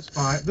 John. This is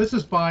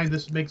fine.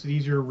 This makes it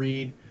easier to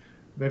read.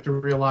 They have to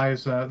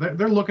realize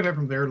they're looking at it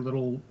from their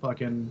little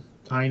fucking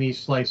tiny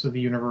slice of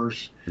the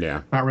universe.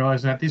 Yeah. Not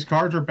realizing that these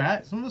cards are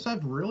bad. Some of us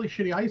have really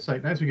shitty eyesight,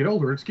 and as we get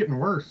older, it's getting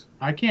worse.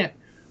 I can't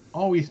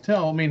always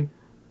tell. I mean,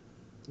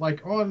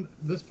 like on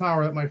this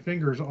power that my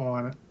finger's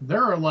on,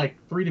 there are like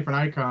 4 different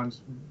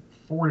icons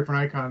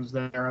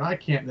there, and I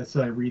can't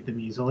necessarily read them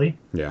easily.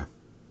 Yeah.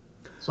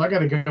 So I got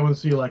to go and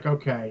see, like,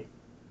 okay.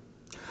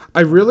 I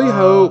really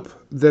hope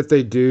that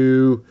they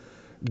do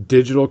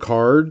digital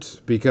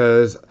cards,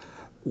 because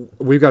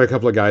we've got a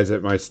couple of guys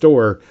at my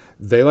store.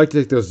 They like to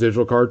take those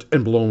digital cards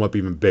and blow them up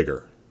even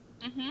bigger.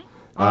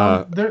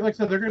 Mm-hmm. They're, like I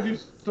said, they're going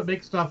to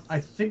make stuff. I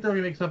think they're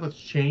going to make stuff that's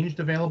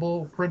changed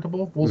available,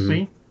 printable. We'll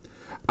see.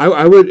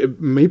 I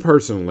would, me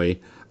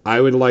personally,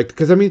 I would like,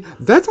 because I mean,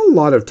 that's a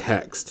lot of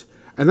text.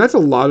 And that's a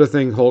lot of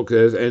thing Hulk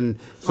is, and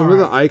some of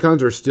the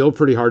icons are still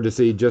pretty hard to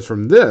see just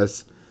from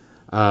this.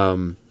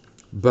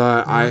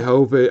 But I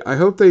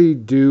hope they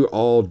do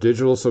all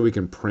digital so we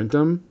can print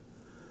them.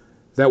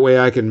 That way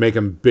I can make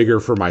them bigger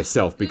for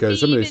myself, because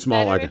some of these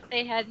small icons. If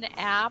they had an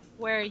app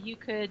where you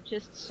could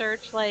just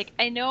search, like,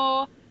 I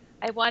know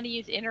I want to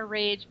use Inner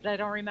Rage, but I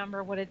don't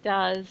remember what it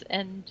does,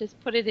 and just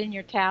put it in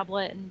your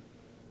tablet, and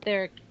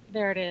there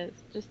it is.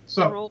 Just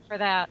roll for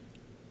that.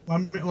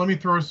 Let me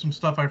throw some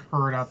stuff I've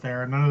heard out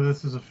there. None of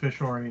this is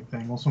official or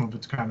anything. Well, some of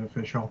it's kind of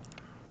official.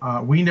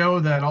 We know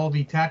that all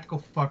the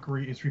tactical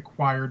fuckery is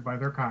required by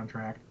their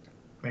contract.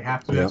 They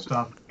have to do that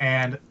stuff.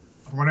 And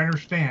from what I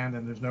understand,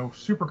 and there's no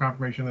super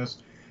confirmation of this,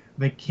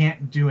 they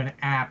can't do an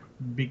app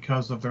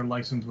because of their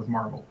license with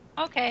Marvel.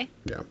 Okay.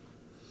 Yeah.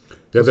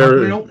 So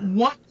they don't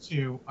want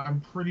to.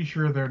 I'm pretty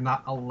sure they're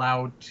not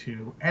allowed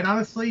to. And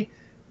honestly,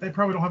 they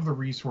probably don't have the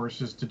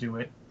resources to do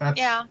it.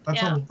 That's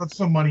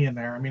some money in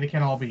there. I mean, it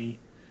can't all be...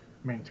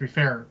 I mean, to be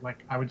fair,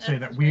 like, I would say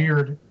that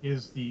Weird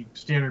is the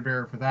standard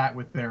bearer for that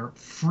with their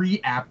free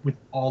app with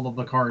all of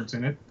the cards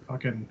in it.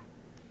 Fucking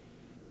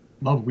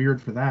love Weird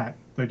for that.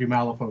 They do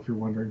Malifaux, if you're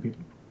wondering,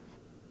 people.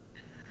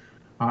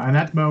 And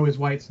that, Mo, is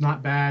why it's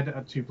not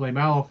bad to play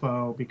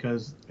Malifaux,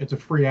 because it's a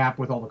free app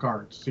with all the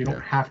cards. So you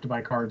don't have to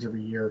buy cards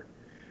every year.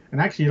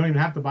 And actually, you don't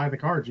even have to buy the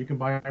cards. You can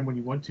buy them when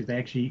you want to. They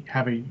actually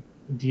have a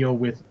deal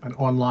with an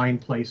online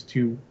place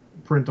to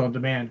print on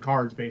demand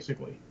cards,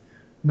 basically.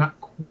 Not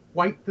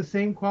quite the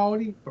same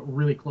quality, but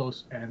really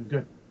close and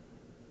good.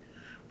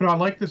 But I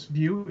like this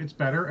view. It's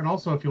better. And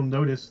also, if you'll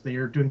notice, they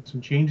are doing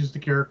some changes to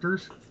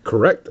characters.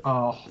 Correct.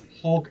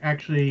 Hulk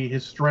actually,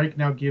 his strike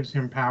now gives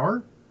him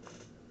power,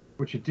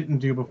 which it didn't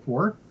do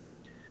before.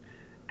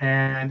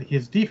 And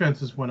his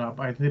defenses went up.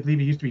 I believe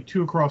it used to be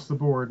 2 across the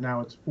board.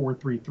 Now it's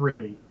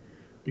 4-3-3.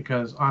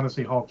 Because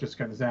honestly, Hulk just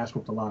got his ass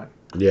whooped a lot.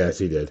 Yes,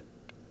 he did.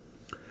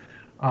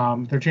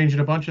 They're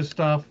changing a bunch of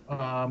stuff.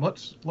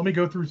 Let me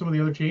go through some of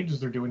the other changes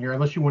they're doing here.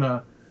 Unless you want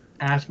to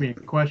ask me a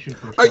question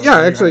first.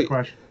 Yeah, actually,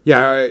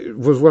 I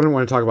was wondering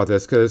when to talk about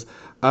this because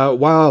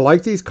while I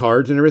like these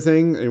cards and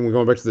everything, and we're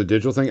going back to the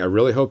digital thing, I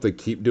really hope they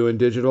keep doing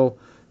digital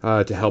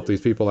to help these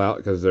people out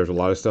because there's a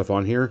lot of stuff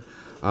on here.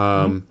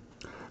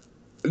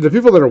 The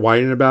people that are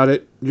whining about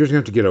it, you're just gonna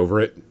have to get over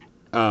it.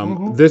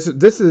 This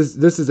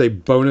is a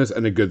bonus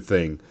and a good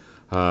thing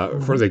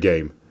for the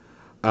game.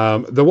 I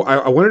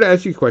wanted to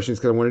ask you questions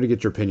because I wanted to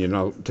get your opinion.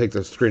 I'll take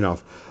the screen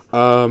off.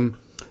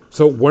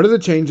 So one of the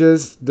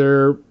changes,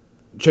 they're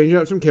changing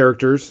up some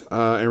characters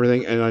and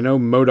everything, and I know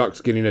MODOK's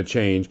getting a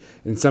change,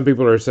 and some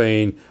people are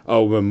saying,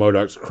 oh, well,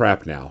 MODOK's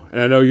crap now. And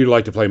I know you'd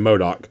like to play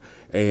MODOK,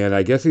 and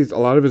I guess a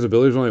lot of his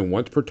abilities only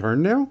once per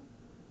turn now?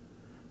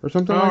 Or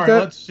something like that?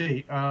 Let's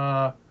see.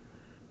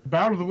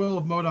 Battle of the Will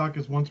of MODOK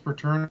is once per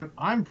turn.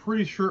 I'm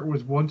pretty sure it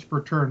was once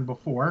per turn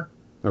before.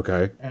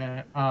 Okay.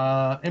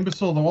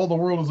 Imbecile, All the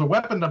World is a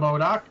Weapon to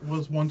MODOK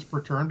was once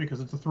per turn because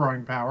it's a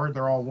throwing power.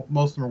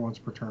 Most of them are once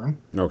per turn.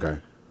 Okay.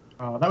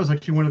 That was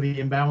actually one of the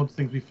imbalanced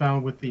things we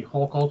found with the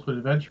Hulk Ultimate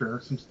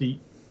Adventurer. Since the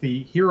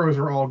heroes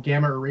are all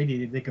gamma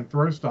irradiated, they can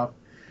throw stuff,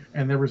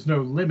 and there was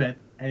no limit.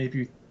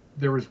 And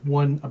there was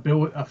one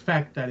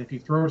effect that if you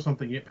throw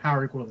something, you get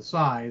power equal to the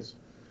size.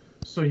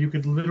 So you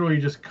could literally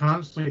just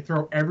constantly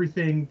throw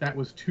everything that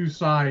was 2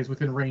 size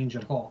within range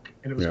at Hulk,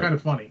 and it was kind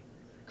of funny.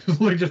 Because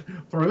literally just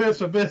throw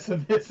this and this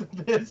and this and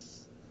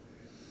this.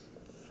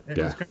 It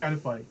was kind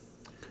of funny.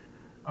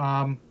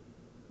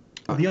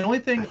 The only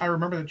thing I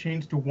remember that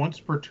changed to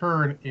once per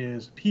turn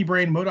is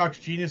P-Brain MODOK's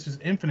Genius is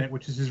Infinite,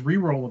 which is his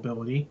reroll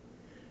ability.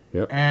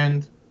 Yep.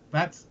 And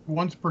that's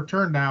once per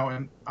turn now,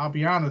 and I'll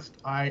be honest,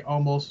 I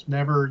almost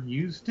never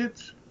used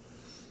it.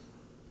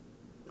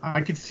 I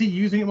could see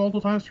using it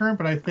multiple times per turn,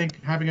 but I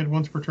think having it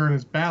once per turn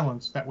is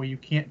balanced. That way you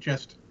can't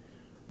just...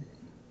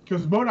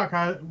 Because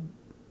MODOK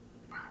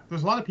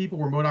there's a lot of people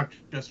where MODOK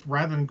just,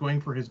 rather than going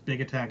for his big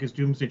attack, his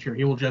Doomsday Chair,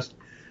 he will just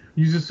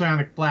use a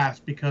Sonic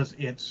Blast because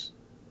it's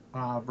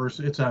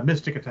a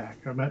mystic attack,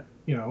 a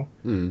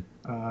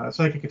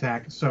psychic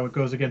attack, so it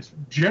goes against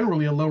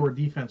generally a lower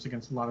defense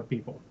against a lot of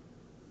people.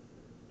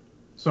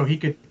 So he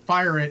could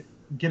fire it,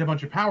 get a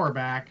bunch of power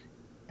back,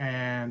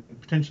 and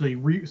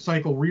potentially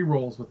cycle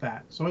rerolls with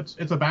that. So it's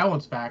a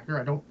balance factor.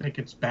 I don't think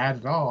it's bad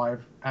at all. I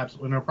have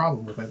absolutely no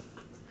problem with it.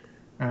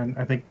 And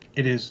I think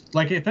it is,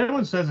 like, if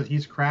anyone says that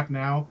he's crap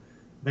now,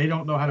 they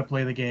don't know how to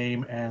play the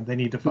game, and they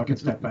need to fucking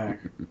step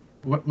back.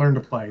 Learn to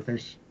play.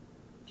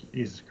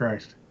 Jesus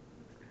Christ.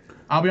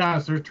 I'll be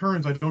honest, there's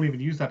turns I don't even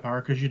use that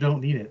power because you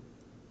don't need it.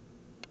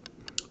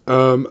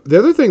 The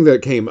other thing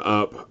that came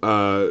up,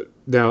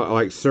 now,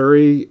 like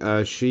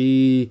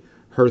Suri,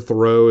 her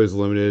throw is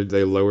limited.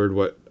 They lowered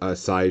what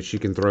size she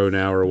can throw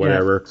now or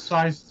whatever. Yeah,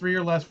 size 3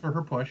 or less for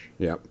her push.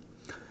 Yep.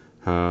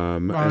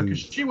 Because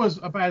she was,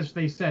 as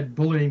they said,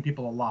 bullying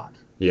people a lot.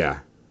 Yeah.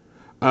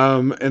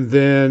 And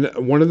then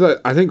one of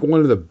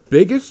the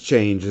biggest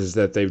changes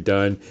that they've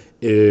done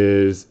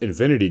is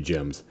Infinity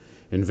Gems.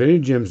 Infinity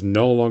Gems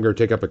no longer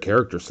take up a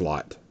character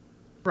slot.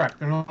 Correct.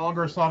 They're no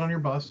longer a slot on your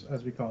bus,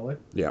 as we call it.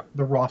 Yeah.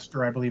 The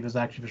roster, I believe, is the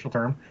actual official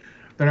term.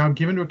 They're now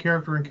given to a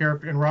character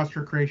in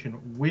roster creation,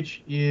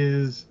 which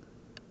is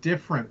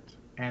different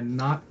and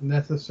not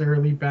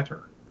necessarily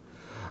better.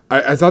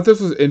 I thought this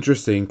was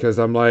interesting because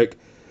I'm like,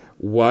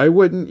 why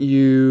wouldn't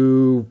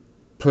you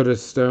put a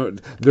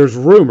stone... There's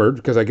rumored,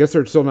 because I guess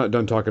they're still not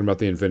done talking about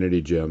the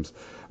Infinity Gems,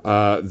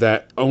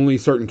 that only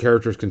certain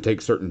characters can take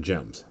certain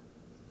gems.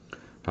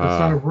 That's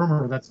not a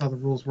rumor. That's how the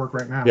rules work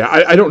right now. Yeah,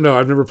 I don't know.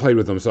 I've never played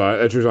with them, so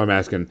that's the reason I'm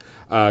asking.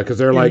 Because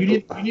they're like...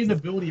 You need an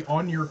ability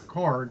on your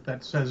card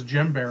that says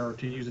Gem Bearer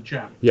to use a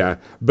gem. Yeah,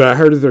 but I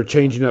heard that they're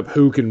changing up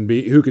who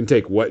can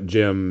take what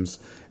gems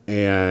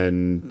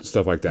and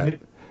stuff like that.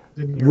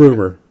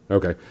 Rumor.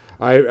 Okay.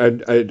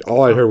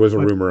 All I heard was a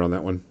rumor on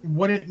that one.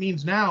 What it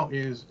means now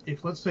is,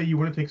 if let's say you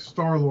want to take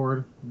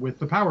Star-Lord with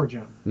the Power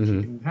Gem, which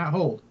you can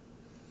hold,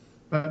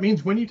 that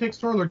means when you take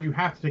Star-Lord, you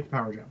have to take the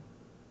Power Gem.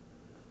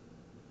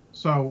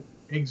 So,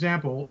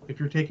 example, if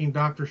you're taking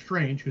Doctor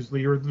Strange, who's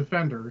leader of the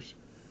Defenders,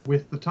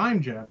 with the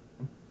Time Gem,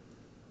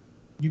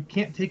 you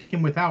can't take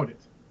him without it,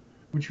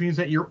 which means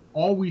that you're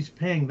always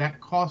paying that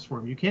cost for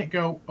him. You can't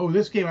go, oh,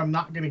 this game I'm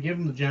not going to give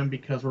him the gem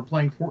because we're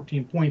playing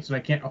 14 points and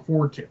I can't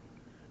afford to.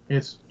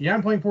 It's,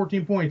 I'm playing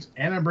 14 points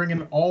and I'm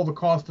bringing all the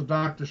cost of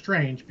Doctor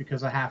Strange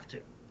because I have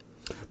to.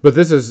 But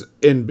this is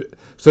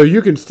so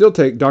you can still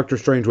take Doctor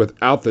Strange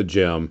without the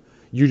gem.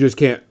 You just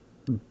can't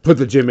put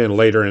the gem in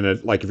later in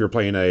it, like if you're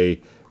playing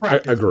a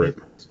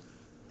group.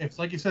 It's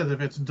like you said,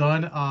 if it's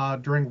done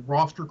during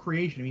roster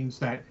creation, it means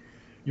that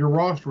your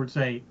roster would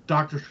say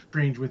Doctor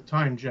Strange with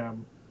Time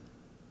Gem,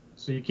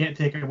 So you can't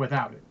take it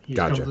without it. He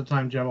Gotcha. comes with a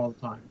time gem all the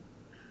time.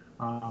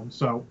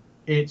 So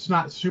it's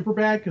not super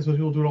bad because those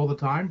people do it all the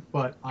time.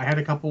 But I had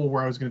a couple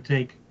where I was going to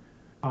take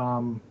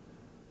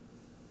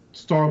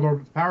Star-Lord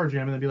with the power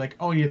gem and then be like,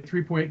 oh, you need a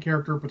 3-point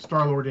character, put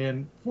Star-Lord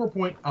in.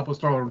 4-point, I'll put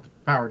Star-Lord with the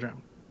power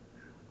gem.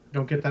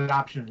 Don't get that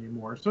option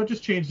anymore. So it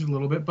just changes a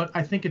little bit. But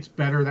I think it's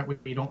better that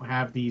we don't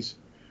have these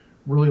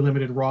really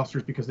limited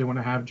rosters because they want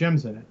to have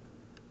gems in it.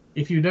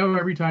 If you know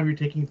every time you're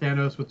taking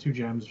Thanos with 2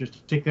 gems,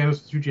 just take Thanos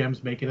with 2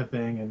 gems, make it a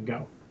thing, and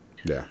go.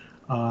 Yeah.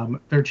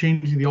 They're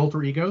changing the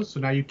alter egos, so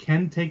now you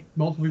can take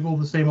multiple people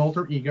with the same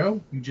alter ego.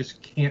 You just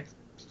can't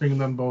string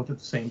them both at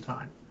the same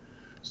time.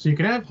 So you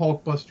can have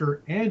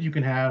Hulkbuster and you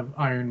can have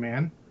Iron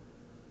Man.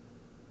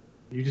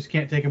 You just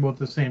can't take them both at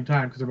the same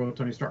time because they're both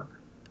Tony Stark.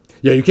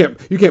 Yeah, you can't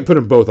put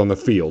them both on the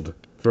field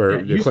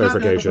for You used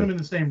clarification. not be able to put them in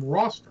the same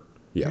roster.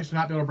 Yeah. You used to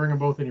not be able to bring them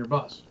both in your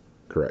bus.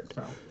 Correct.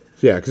 So.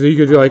 Yeah, because you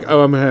could do like,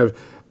 oh, I'm going to have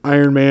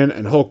Iron Man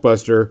and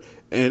Hulkbuster,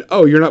 and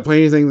oh, you're not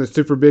playing anything that's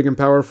super big and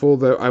powerful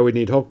that I would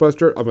need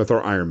Hulkbuster. I'm going to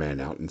throw Iron Man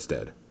out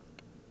instead.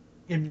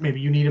 And maybe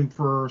you need him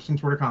for some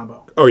sort of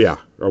combo. Oh, yeah,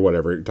 or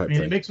whatever type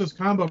thing. It makes those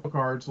combo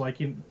cards,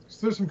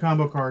 there's some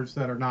combo cards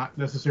that are not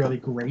necessarily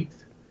great,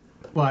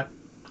 but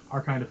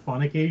are kind of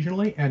fun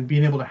occasionally, and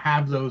being able to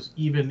have those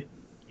even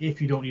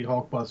if you don't need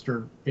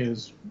Hulkbuster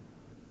is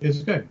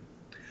good.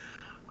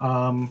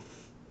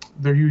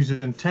 They're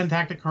using 10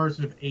 tactic cards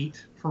instead of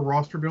 8 for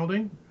roster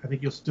building. I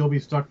think you'll still be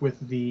stuck with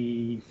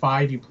the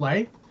 5 you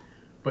play,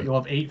 but you'll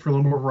have 8 for a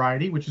little more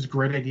variety, which is a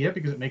great idea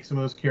because it makes some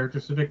of those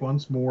character-specific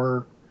ones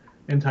more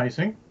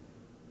enticing.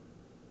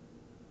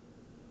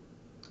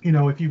 You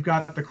know, if you've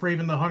got the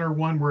Kraven the Hunter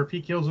one where if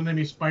he kills an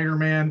enemy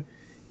Spider-Man,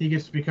 he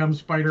gets to become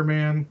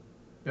Spider-Man,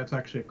 that's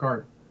actually a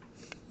card.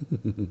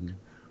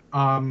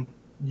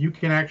 You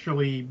can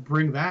actually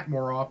bring that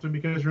more often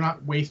because you're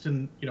not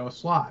wasting, a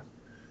slot.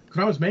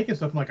 Because I was making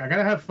stuff, I'm like, I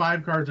gotta have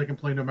 5 cards I can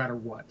play no matter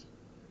what.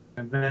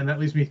 And then that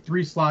leaves me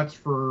 3 slots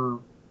for,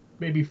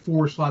 maybe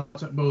 4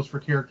 slots at most for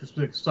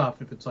character-specific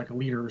stuff if it's like a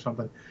leader or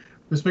something.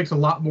 This makes a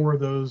lot more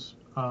of those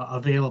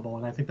available,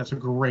 and I think that's a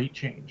great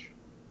change.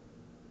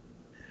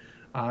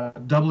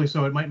 Doubly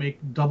so, it might make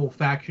double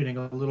factioning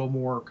a little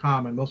more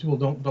common. Most people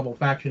don't double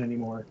faction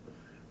anymore.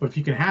 But if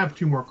you can have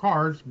 2 more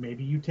cards,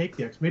 maybe you take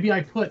the X. Maybe I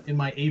put in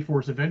my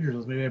A-Force Avengers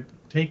list, maybe I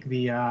take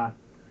the,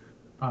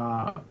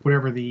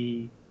 whatever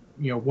the,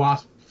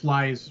 Wasp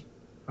flies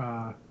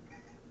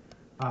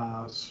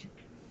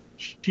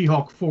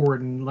She-Hulk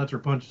forward and lets her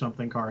punch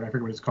something card. I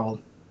forget what it's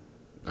called.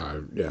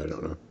 Yeah, I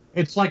don't know.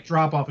 It's like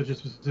Drop-Off is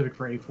just specific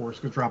for A-Force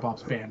because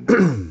Drop-Off's banned.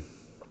 Go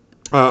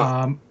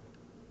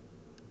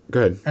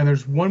ahead. And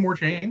there's one more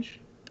change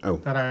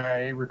that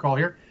I recall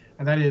here,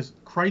 and that is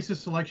crisis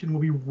selection will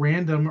be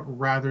random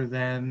rather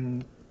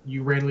than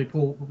your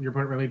opponent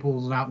randomly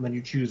pulls it out and then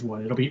you choose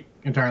one. It'll be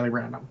entirely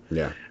random.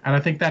 Yeah. And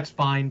I think that's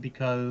fine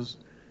because,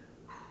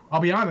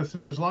 I'll be honest,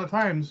 there's a lot of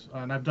times,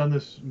 and I've done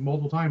this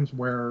multiple times,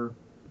 where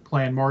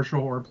playing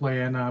Marshall or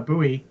playing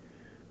Bowie,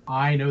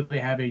 I know they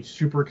have a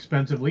super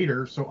expensive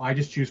leader, so I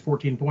just choose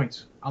 14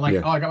 points. I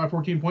got my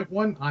 14-point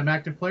one, I'm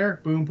active player,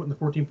 boom, putting the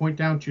 14-point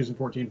down, choosing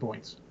 14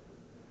 points.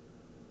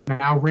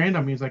 Now,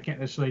 random means I can't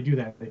necessarily do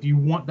that. If you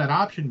want that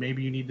option,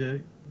 maybe you need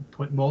to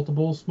put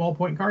multiple small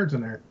point cards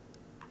in there.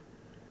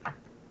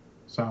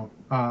 So,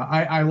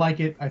 I like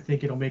it. I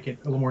think it'll make it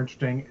a little more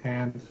interesting.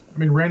 And,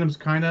 random's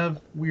kind of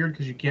weird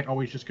because you can't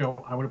always just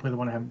go, I want to play the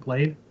one I haven't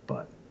played,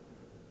 but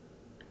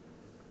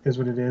it is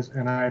what it is,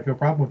 and I have no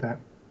problem with that.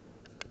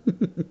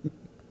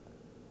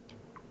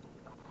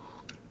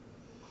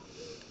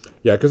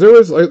 Yeah, because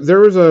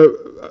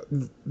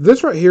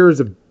this right here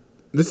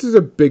this is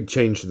a big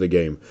change to the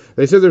game.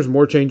 They said there's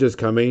more changes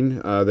coming.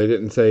 They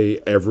didn't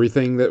say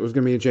everything that was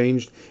going to be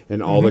changed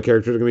and all the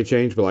characters are going to be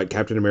changed, but like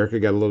Captain America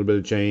got a little bit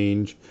of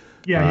change.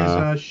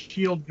 Yeah, his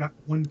shield got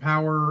 1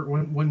 power,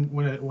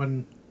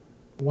 one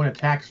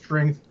attack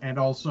strength, and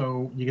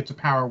also he gets a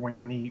power when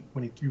he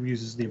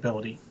uses the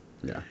ability.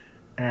 Yeah.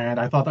 And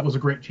I thought that was a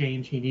great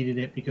change. He needed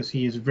it because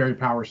he is very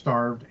power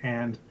starved,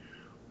 and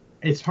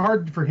it's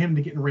hard for him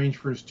to get in range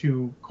for his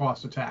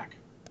 2-cost attack.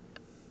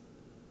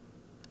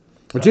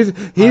 Which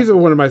he's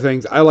one of my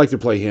things. I like to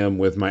play him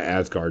with my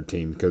Asgard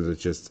team because they're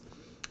just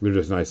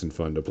nice and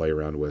fun to play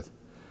around with.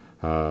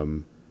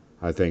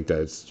 I think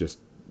that's just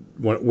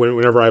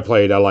whenever I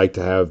played, I like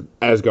to have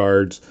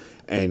Asgards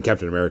and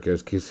Captain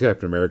America's because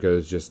Captain America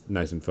is just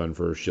nice and fun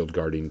for shield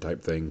guarding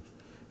type thing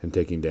and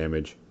taking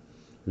damage.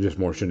 Just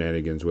more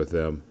shenanigans with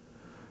them.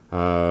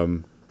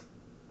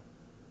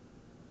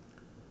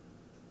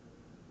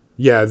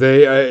 Yeah, I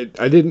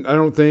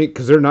don't think,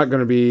 because they're not going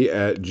to be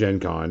at Gen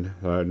Con.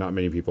 Not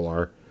many people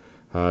are.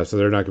 So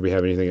they're not going to be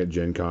having anything at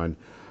Gen Con.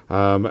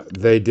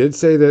 They did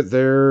say that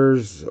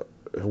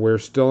we're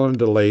still on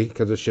delay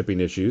because of shipping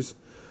issues.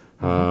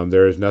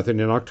 There is nothing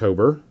in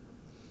October.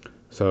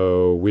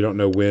 So we don't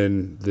know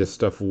when this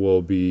stuff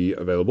will be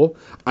available.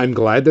 I'm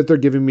glad that they're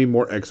giving me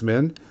more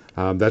X-Men.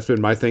 That's been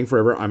my thing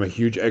forever. I'm a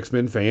huge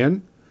X-Men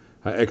fan.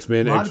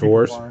 X-Men, A lot of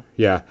people X-Force. are.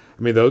 Yeah,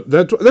 I mean,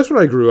 that's what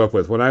I grew up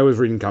with. When I was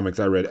reading comics,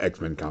 I read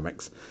X-Men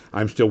comics.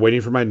 I'm still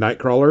waiting for my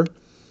Nightcrawler.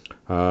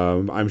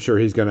 I'm sure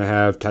he's going to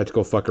have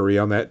tactical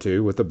fuckery on that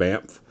too with the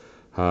Bamf.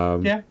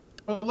 Yeah.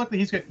 But luckily,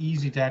 he's got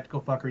easy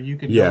tactical fucker. You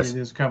can know Yes. what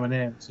it is coming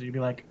in, so you'd be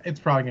like, it's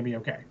probably gonna be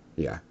okay.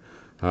 Yeah,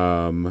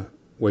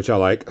 which I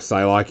like.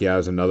 Psylocke, yeah,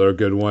 is another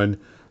good one.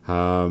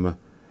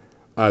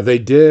 They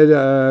did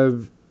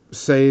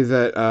say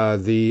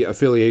that the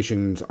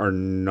affiliations are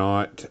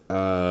not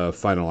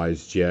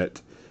finalized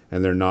yet,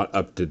 and they're not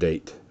up to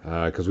date.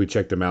 Because we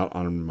checked them out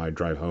on my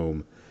drive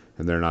home,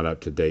 and they're not up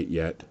to date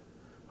yet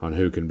on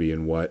who can be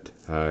in what.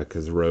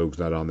 Because Rogue's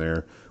not on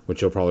there,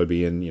 which he'll probably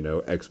be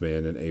in,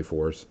 X-Men and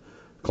A-Force.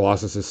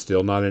 Colossus is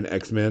still not in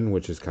X-Men,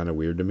 which is kind of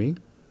weird to me.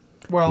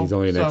 Well, He's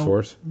only in so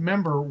X-Force.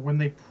 remember when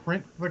they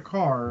print the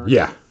card,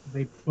 Yeah,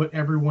 they put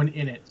everyone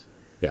in it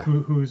Yeah.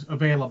 who's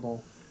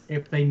available.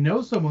 If they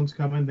know someone's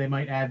coming, they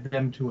might add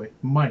them to it.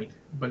 Might,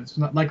 but it's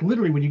not like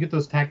literally when you get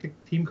those tactic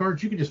team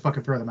cards, you can just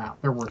fucking throw them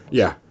out. They're worthless.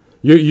 yeah.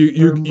 You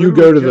They're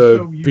go to literally the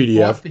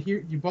just so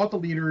PDF. you bought the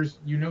leaders.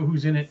 You know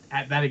who's in it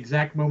at that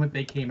exact moment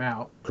they came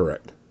out.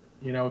 Correct.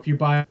 If you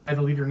buy the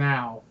leader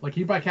now, like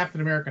you buy Captain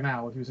America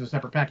now, if he was in a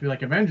separate pack, you'd be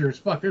like Avengers.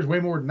 Fuck, there's way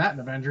more than that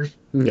in Avengers.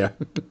 Yeah.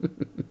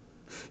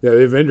 Yeah,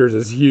 the Avengers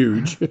is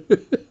huge.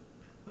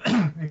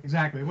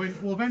 Exactly. Well,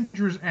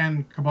 Avengers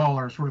and Cabal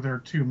are sort of their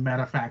two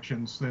meta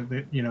factions.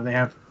 They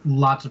have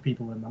lots of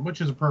people in them, which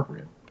is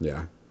appropriate.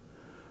 Yeah.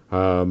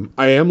 I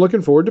am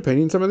looking forward to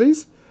painting some of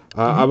these.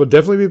 I will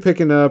definitely be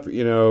picking up,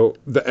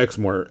 the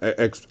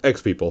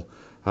X people.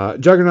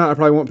 Juggernaut I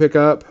probably won't pick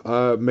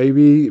up.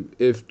 Maybe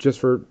if just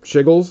for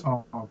shiggles.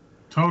 Oh,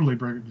 totally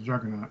bring the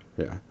Juggernaut.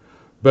 Yeah.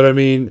 But I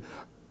mean,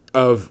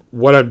 of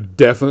what I'm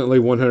definitely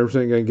 100%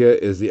 going to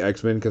get is the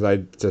X-Men, because I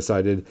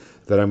decided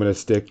that I'm going to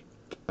stick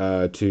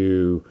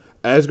to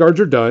Asgards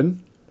are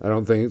done. I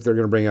don't think they're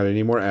going to bring out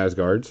any more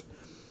Asgards.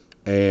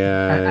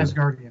 And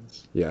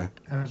Asgardians. Yeah.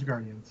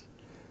 Asgardians.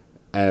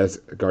 As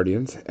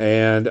Guardians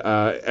and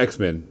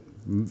X-Men.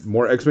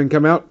 More X-Men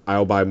come out,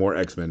 I'll buy more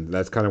X-Men.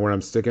 That's kind of where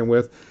I'm sticking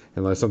with,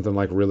 unless something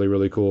like really,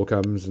 really cool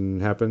comes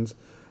and happens.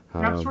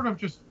 I'm sort of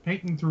just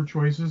painting through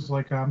choices.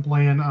 Like I'm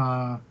playing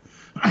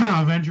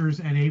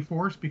Avengers and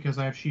A-Force because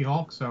I have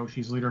She-Hulk, so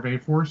she's leader of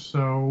A-Force.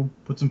 So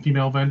put some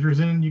female Avengers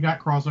in, you got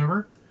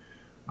crossover.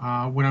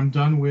 When I'm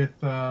done with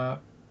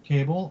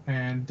Cable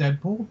and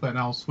Deadpool, then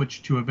I'll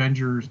switch to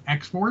Avengers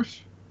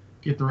X-Force,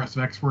 get the rest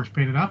of X-Force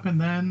painted up, and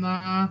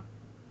then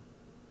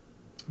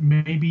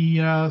maybe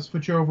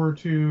switch over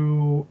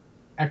to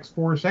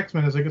X-Force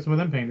X-Men as I get some of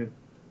them painted,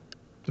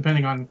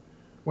 depending on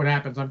what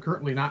happens. I'm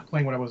currently not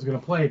playing what I was going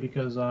to play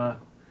because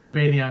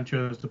Badian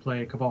chose to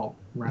play Cabal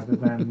rather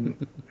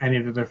than any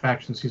of the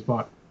factions he's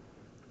bought.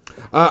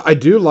 I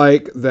do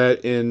like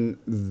that in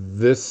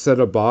this set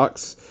of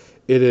box,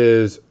 it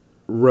is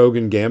Rogue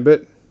and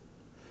Gambit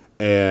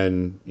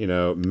and,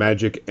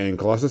 Magic and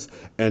Colossus,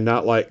 and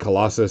not like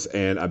Colossus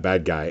and a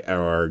bad guy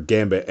or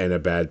Gambit and a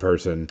bad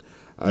person.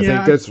 I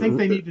think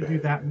they need to do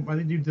that. I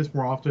think they do this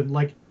more often.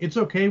 Like, it's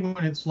okay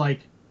when it's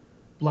like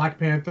Black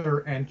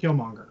Panther and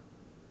Killmonger.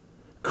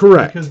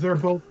 Correct. Because they're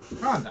both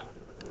Wakanda.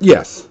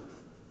 Yes.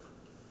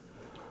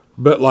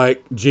 But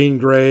like Jean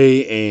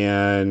Grey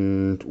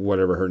and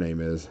whatever her name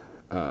is,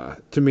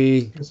 to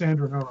me,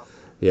 Cassandra Nova.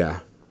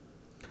 Yeah.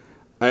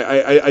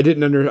 I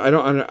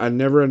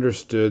never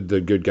understood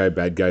the good guy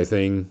bad guy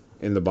thing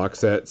in the box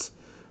sets,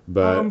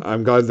 but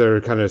I'm glad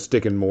they're kind of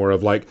sticking more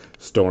of like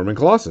Storm and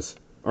Colossus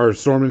or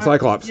Storm and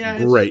Cyclops.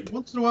 Great.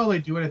 Once in a while they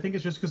do it. I think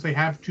it's just because they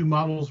have two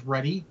models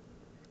ready,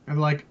 and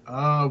they're like,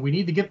 we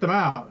need to get them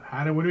out.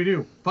 What do we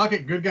do? Fuck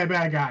it, good guy,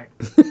 bad guy.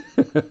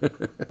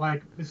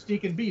 Like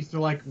Mystique and Beast, they're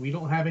like, we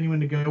don't have anyone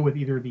to go with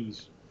either of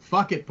these.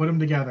 Fuck it, put them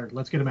together.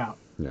 Let's get them out.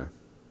 Yeah.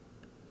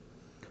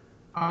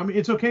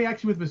 It's okay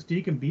actually with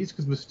Mystique and Beast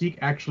because Mystique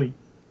actually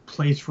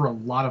plays for a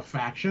lot of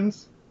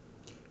factions.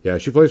 Yeah,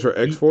 she plays for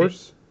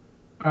X-Force.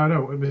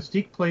 No,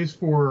 Mystique plays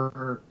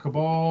for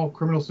Cabal,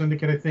 Criminal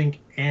Syndicate, I think,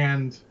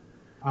 and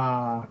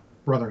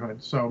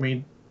Brotherhood. So I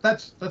mean,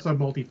 that's a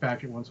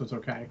multi-faction one, so it's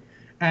okay.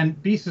 And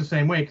Beast is the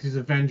same way because he's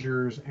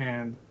Avengers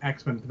and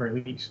X-Men at the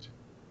very least.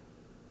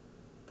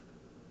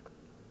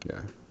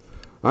 Yeah,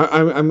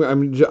 I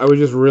was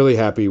just really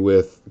happy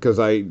with, because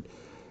I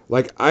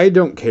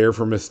don't care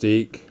for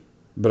Mystique,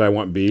 but I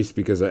want Beast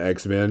because of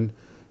X-Men.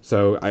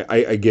 So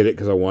I get it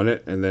because I want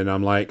it, and then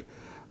I'm like,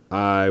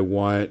 I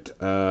want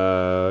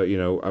I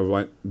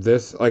want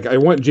this. Like, I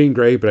want Jean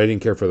Grey, but I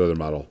didn't care for the other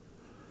model.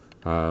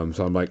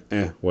 So I'm like,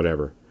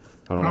 whatever.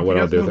 I don't know what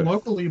I'll do with it.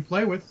 Locally you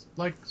play with,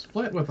 like,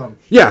 split with them.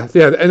 Yeah,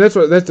 and that's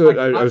what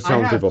I was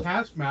telling people. I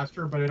have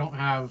Taskmaster, but I don't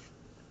have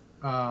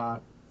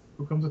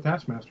who comes with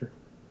Taskmaster?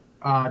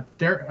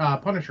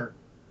 Punisher,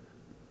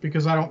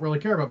 because I don't really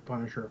care about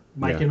Punisher.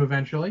 Might get him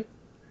eventually.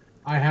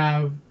 I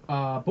have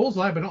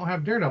Bullseye, but I don't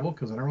have Daredevil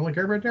because I don't really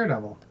care about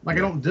Daredevil. Like,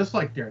 I don't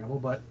dislike Daredevil,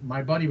 but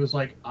my buddy was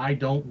like, I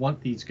don't want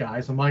these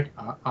guys. I'm like,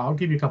 I'll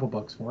give you a couple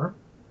bucks for them.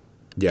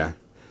 Yeah.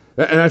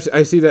 And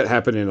I see that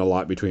happening a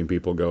lot between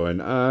people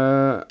going,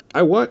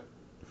 I want,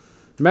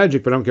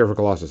 Magic, but I don't care for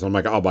Colossus. I'm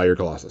like, I'll buy your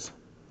Colossus.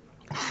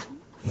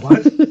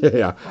 What?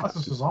 Yeah.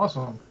 Colossus is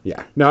awesome.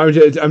 Yeah. No,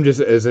 I'm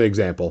just as an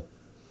example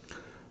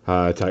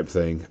type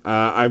thing.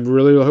 I'm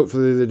really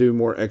hopefully they do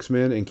more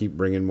X-Men and keep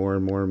bringing more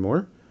and more and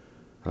more.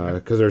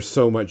 Because there's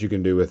so much you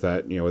can do with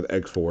that, with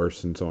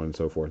X-Force and so on and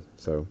so forth.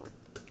 So.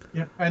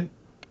 Yeah, and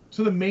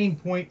so the main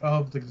point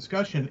of the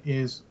discussion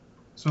is,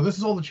 so this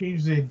is all the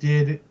changes they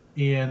did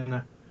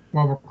in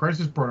Marvel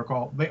Crisis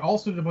Protocol. They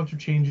also did a bunch of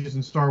changes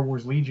in Star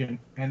Wars Legion,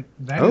 and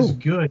that is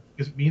good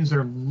because it means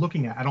they're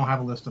looking at. I don't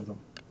have a list of them.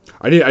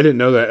 I didn't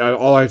know that.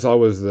 All I saw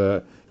was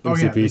the MCP oh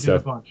yeah, they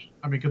stuff. did a bunch.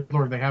 I mean, good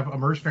lord, they have a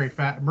mercenary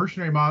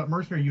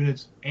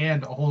units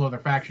and a whole other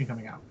faction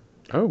coming out.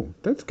 Oh,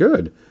 that's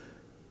good.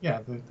 Yeah,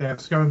 they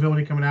have Scum and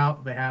Villainy coming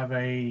out.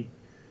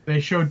 They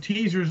showed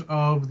teasers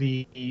of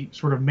the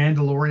sort of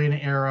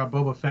Mandalorian era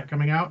Boba Fett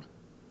coming out.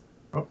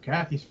 Oh,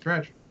 Kathy,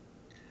 stretch.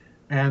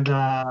 And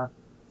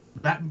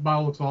that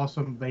model looks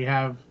awesome. They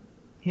have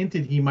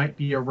hinted he might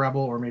be a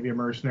rebel or maybe a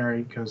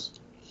mercenary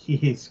because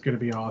he's going to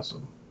be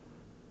awesome.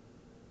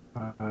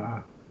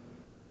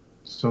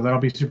 So that'll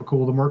be super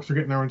cool. The Mercs are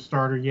getting their own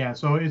starter. Yeah,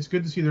 so it's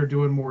good to see they're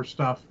doing more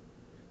stuff.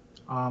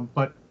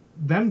 But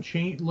them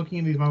looking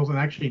at these models and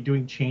actually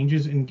doing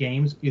changes in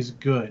games is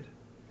good.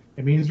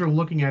 It means they're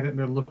looking at it and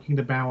they're looking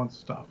to balance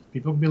stuff.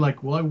 People can be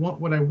like, well, I want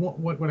what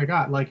I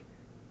got. Like,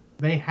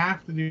 they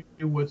have to do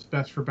what's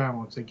best for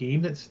balance. A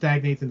game that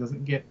stagnates and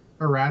doesn't get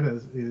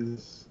erratas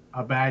is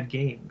a bad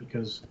game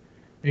because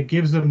it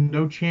gives them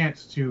no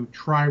chance to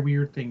try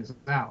weird things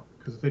out.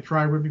 Because if they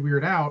try really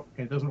weird out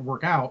and it doesn't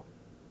work out,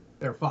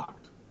 they're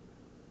fucked.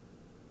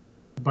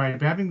 By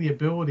having the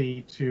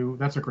ability to,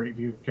 that's a great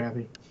view,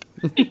 Kathy.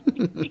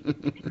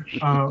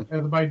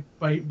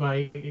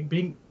 By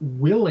being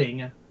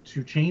willing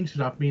to change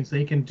stuff means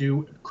they can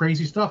do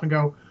crazy stuff and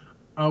go,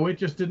 oh, it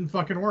just didn't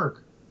fucking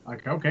work.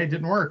 Like, okay, it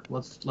didn't work.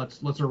 Let's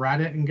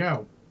errata it and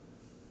go.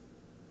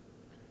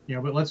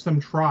 But lets them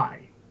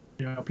try.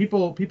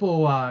 People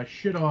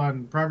shit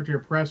on Privateer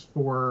Press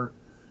for,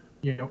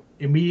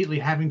 immediately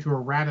having to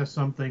errata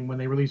something when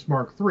they release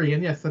Mark III.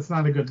 And yes, that's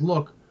not a good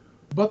look.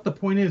 But the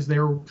point is, they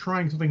were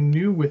trying something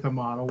new with a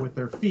model with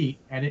their feet,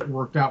 and it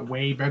worked out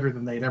way better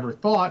than they'd ever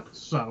thought.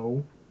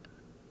 So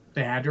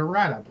they had to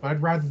errata. But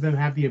I'd rather them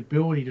have the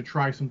ability to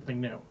try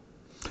something new.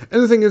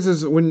 And the thing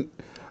is when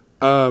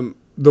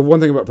the one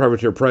thing about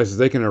Privateer Press is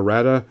they can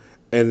errata,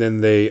 and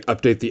then they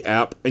update the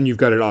app, and you've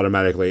got it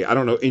automatically. I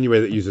don't know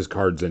anybody that uses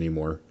cards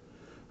anymore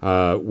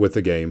with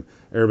the game.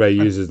 Everybody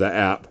uses the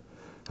app.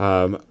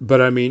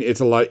 But I mean,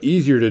 it's a lot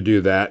easier to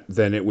do that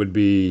than it would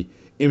be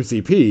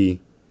MCP,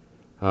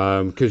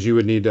 because you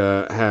would need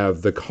to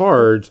have the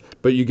cards,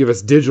 but you give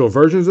us digital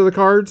versions of the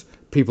cards,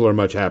 people are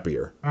much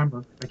happier.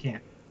 Remember, they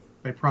can't.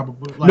 They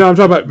probably... no, I'm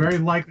talking about... Very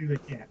likely they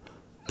can't.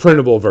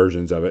 Printable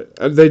versions of it.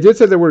 They did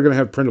say they were going to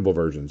have printable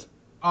versions.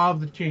 Of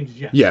the changes,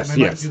 yes. Yes,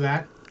 they might do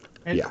that.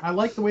 And yeah. I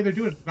like the way they're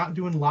doing it. Not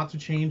doing lots of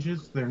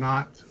changes. They're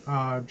not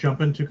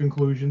jumping to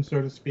conclusions,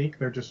 so to speak.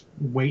 They're just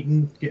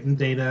waiting, getting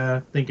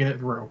data, thinking it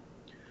through.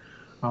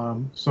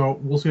 So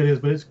we'll see what it is,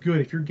 but it's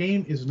good. If your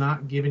game is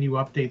not giving you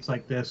updates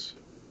like this,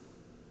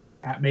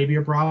 that may be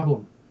a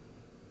problem.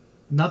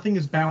 Nothing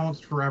is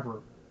balanced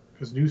forever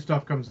because new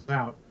stuff comes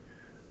out.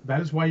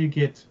 That is why you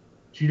get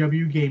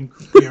GW game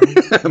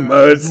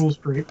rules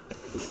creep.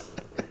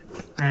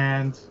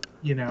 And,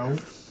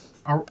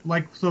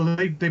 so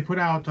they put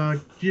out,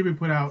 GW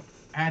put out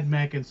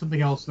AdMech and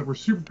something else that were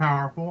super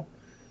powerful.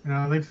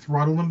 They've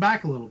throttled them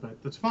back a little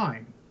bit. That's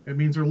fine. It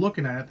means they're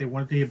looking at it. They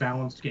want it to be a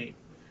balanced game.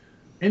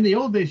 In the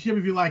old days, GW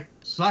would be like,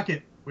 suck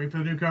it. Wait for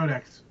the new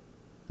codex.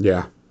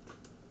 Yeah.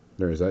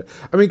 There is that.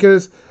 I mean,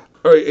 because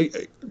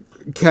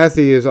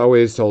Kathy has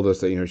always told us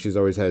that, she's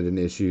always had an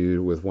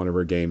issue with one of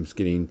her games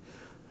getting,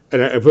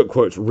 and I put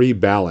quotes,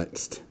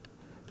 rebalanced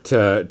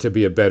to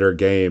be a better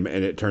game,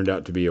 and it turned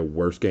out to be a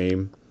worse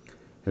game.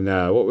 And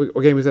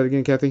what game was that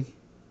again, Kathy?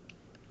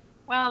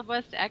 Wild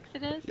West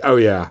Exodus. Oh,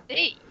 yeah.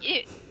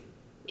 It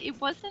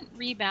wasn't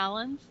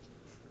rebalanced.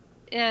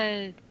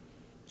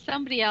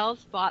 Somebody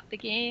else bought the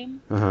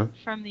game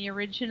from the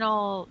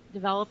original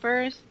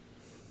developers,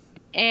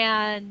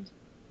 and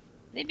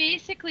they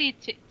basically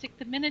took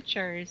the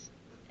miniatures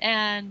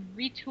and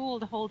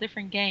retooled a whole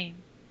different game.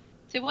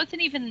 So it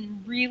wasn't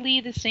even really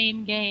the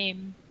same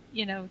game.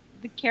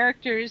 The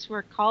characters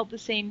were called the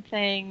same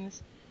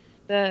things.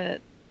 The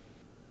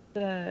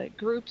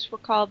groups were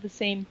called the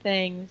same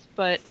things,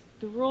 but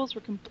the rules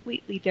were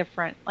completely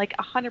different, like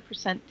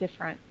 100%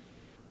 different.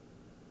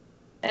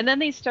 And then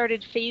they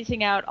started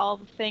phasing out all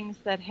the things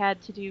that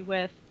had to do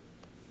with,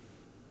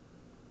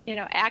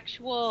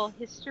 actual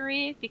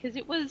history, because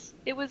it was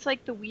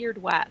like the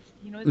Weird West,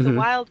 it's the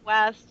Wild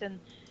West,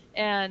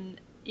 and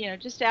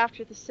just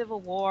after the Civil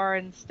War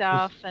and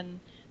stuff, and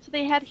so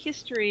they had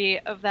history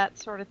of that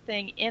sort of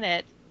thing in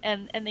it,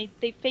 and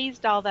they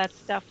phased all that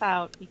stuff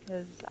out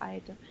because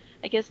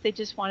I guess they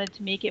just wanted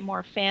to make it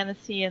more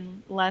fantasy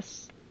and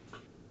less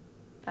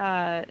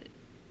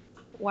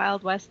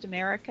Wild West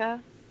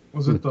America.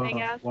 Was it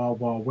the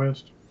Wild Wild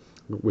West?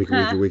 Wiki,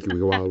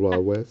 Wild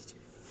Wild West.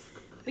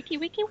 Wiki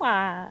wiki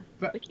wah.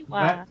 That, Wiki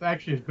wah. that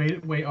actually has made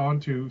its way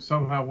onto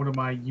somehow one of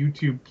my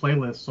YouTube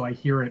playlists, so I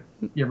hear it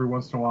every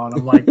once in a while, and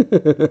I'm like,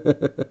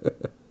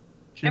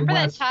 Jim Remember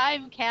that West.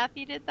 time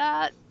Kathy did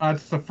that?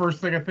 That's the first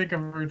thing I think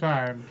of every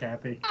time,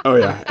 Kathy. Oh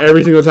yeah,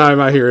 every single time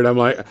I hear it, I'm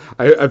like,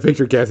 I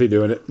picture Kathy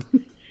doing it.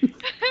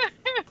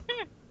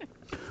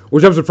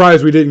 Which I'm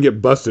surprised we didn't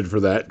get busted for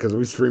that because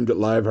we streamed it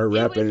live, her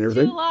rapping and It was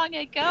everything. too long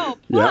ago.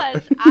 Yeah.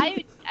 Plus,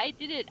 I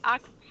did it a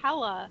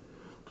cappella.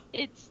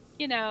 It's,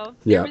 there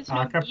Yeah. was no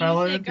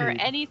Acapella music or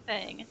indeed.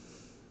 anything.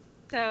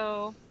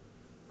 So,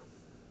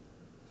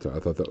 So I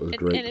thought that was and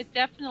great. it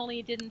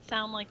definitely didn't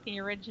sound like the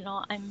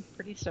original, I'm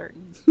pretty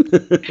certain.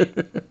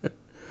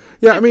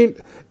 Yeah, I mean,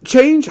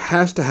 change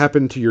has to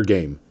happen to your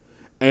game.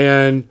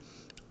 And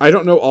I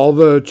don't know all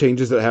the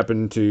changes that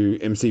happen to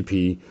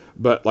MCP,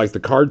 but like the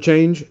card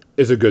change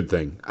is a good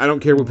thing. I don't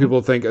care what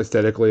people think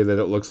aesthetically that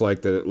it looks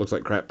like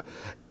crap.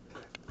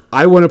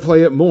 I want to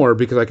play it more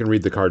because I can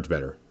read the cards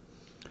better.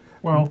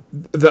 Well,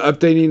 The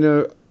updating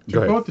to go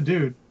ahead. quote the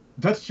dude,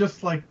 that's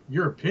just like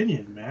your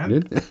opinion,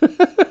 man.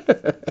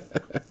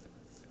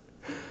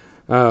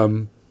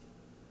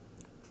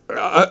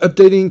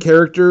 Updating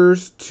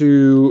characters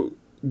to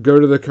go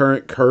to the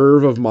current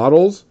curve of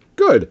models,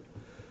 good.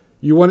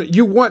 You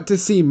want to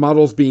see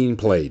models being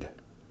played.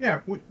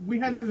 Yeah, we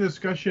had a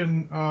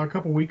discussion a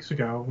couple weeks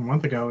ago, a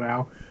month ago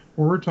now,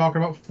 where we're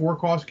talking about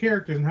 4-cost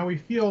characters and how we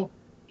feel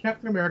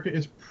Captain America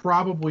is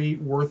probably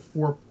worth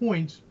 4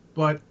 points,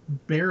 but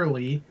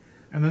barely.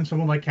 And then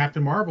someone like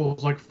Captain Marvel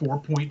is like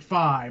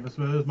 4.5.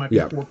 So those might be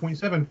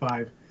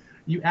 4.75.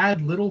 You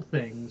add little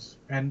things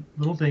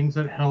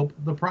that help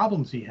the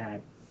problems he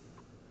had,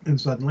 and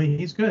suddenly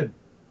he's good.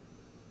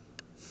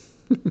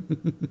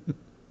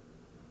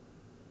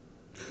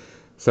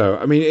 So,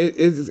 I mean,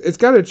 it's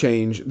got to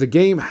change. The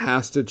game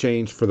has to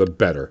change for the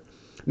better.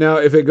 Now,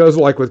 if it goes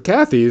like with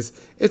Kathy's,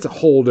 it's a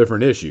whole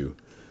different issue.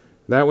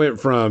 That went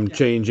from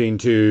changing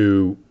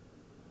to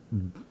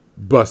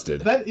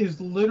busted. That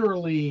is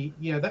literally,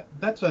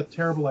 that's a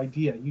terrible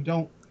idea. You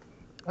don't,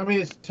 I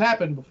mean, it's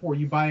happened before.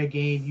 You buy a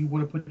game, you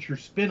want to put your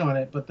spin on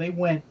it, but they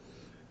went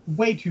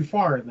way too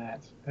far in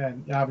that.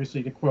 And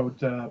obviously, to quote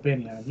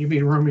Benny, you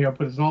mean Romeo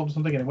put his arm to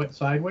something and it went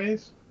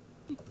sideways?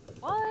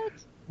 What?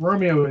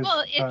 Romeo is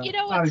Well, if you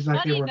know not what's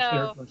exactly funny, a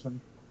fair though,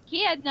 person.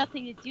 he had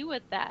nothing to do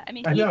with that. I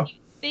mean, I know.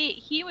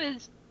 he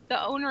was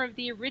the owner of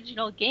the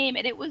original game,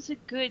 and it was a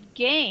good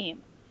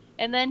game.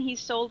 And then he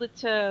sold it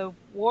to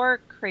War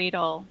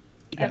Cradle,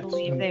 I Yes.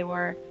 believe they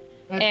were,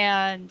 And-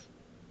 and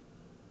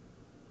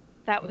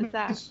that was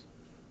that.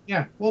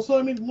 Yeah, well, so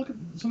I mean, look,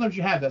 sometimes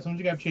you have that.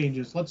 Sometimes you have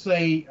changes. Let's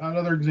say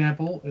another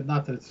example, and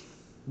not that it's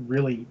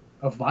really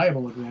a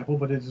viable example,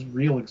 but it's a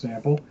real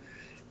example,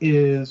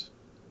 is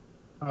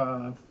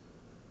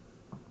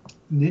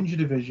Ninja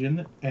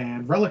Division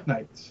and Relic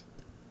Knights.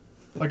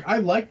 Like, I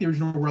like the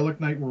original Relic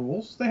Knight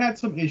rules. They had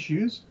some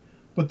issues,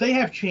 but they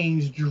have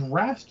changed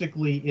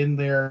drastically in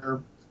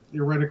their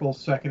theoretical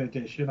second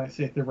edition. I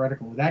say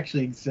theoretical. It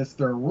actually exists.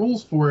 There are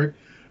rules for it,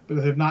 but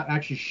they have not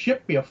actually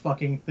shipped me a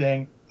fucking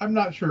thing. I'm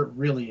not sure it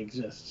really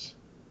exists.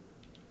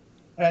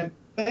 And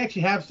they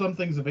actually have some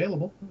things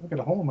available. Look at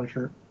a hole in my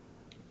shirt.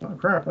 Oh,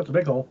 crap. That's a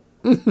big hole.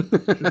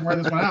 Shouldn't wear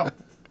this one out.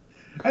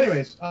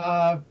 Anyways,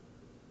 I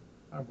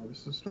brought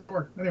this to the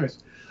store. Anyways,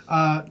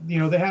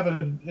 they have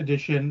an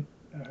edition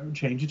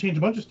change. You change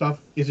a bunch of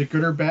stuff. Is it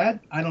good or bad?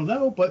 I don't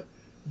know, but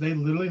they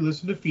literally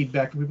listened to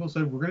feedback, and people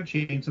said, we're going to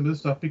change some of this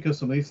stuff because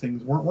some of these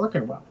things weren't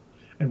working well.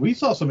 And we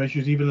saw some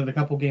issues even in a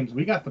couple games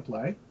we got to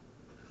play.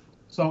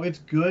 So it's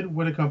good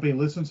when a company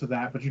listens to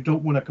that, but you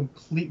don't want to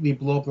completely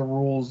blow up the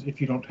rules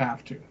if you don't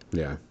have to.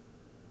 Yeah.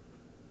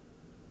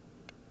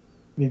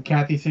 Need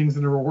Kathy sings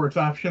in the rewards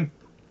option?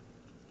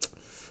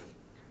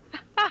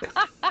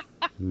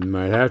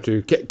 Might have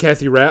to.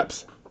 Kathy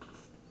raps.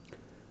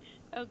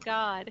 Oh,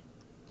 God.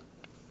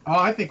 Oh,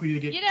 I think we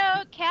need to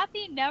get...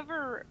 Kathy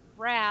never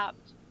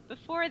rapped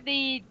before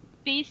they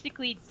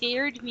basically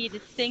dared me to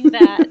sing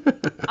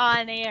that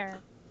on air.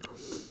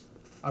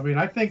 I mean,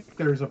 I think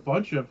there's a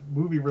bunch of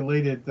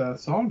movie-related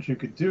songs you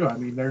could do. I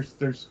mean, there's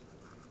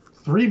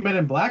 3 Men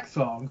in Black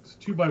songs,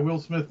 2 by Will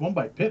Smith, 1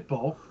 by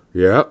Pitbull.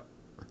 Yep.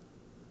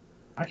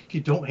 I actually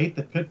don't hate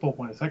the Pitbull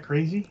one. Is that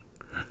crazy?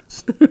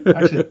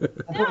 Actually,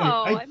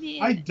 No,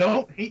 I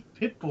don't hate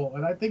Pitbull,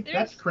 and I think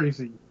that's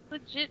crazy.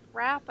 Legit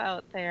rap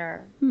out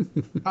there.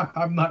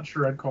 I'm not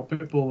sure I'd call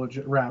Pitbull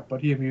legit rap,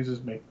 but he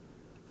amuses me.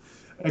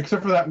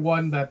 Except for that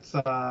one that's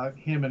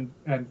him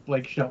and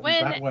Blake Shelton.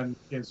 That one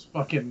is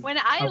fucking. When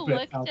I a bit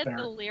looked out at there.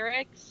 the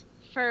lyrics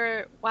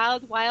for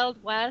Wild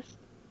Wild West,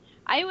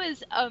 I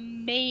was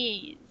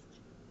amazed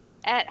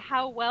at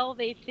how well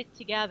they fit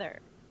together.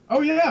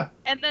 Oh yeah.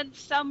 And then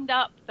summed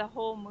up the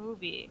whole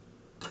movie.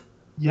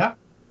 Yeah.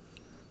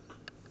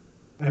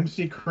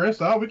 MC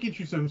Chris. Oh, we could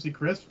use MC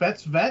Chris.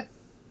 Vet's Vet.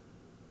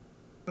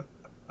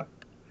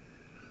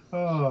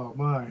 Oh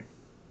my.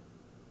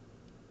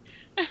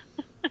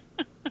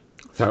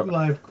 So,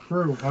 Live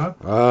crew, huh?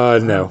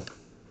 no.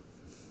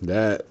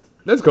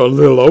 Let's go a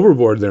little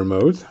overboard there,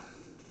 Modes.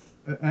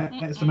 Some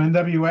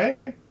NWA?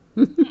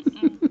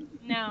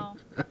 No.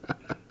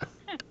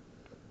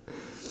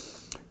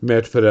 May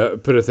have to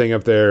put a thing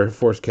up there,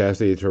 force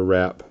Kathy to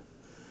rap.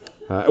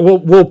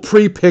 We'll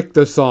pre-pick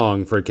the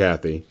song for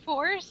Kathy.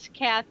 Force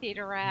Kathy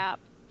to rap.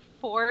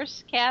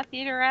 Force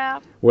Kathy to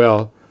rap.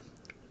 Well,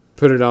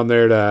 put it on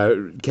there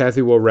to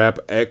Kathy will rap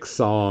X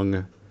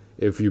song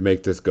if you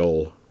make this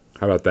goal.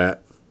 How about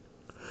that?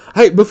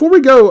 Hey, before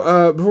we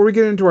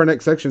get into our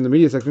next section, the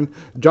media section,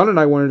 John and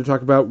I wanted to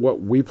talk about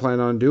what we plan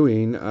on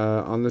doing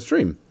on the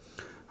stream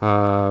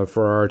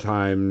for our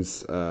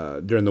times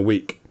during the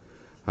week.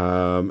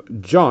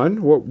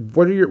 John,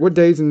 what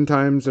days and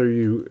times are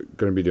you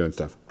going to be doing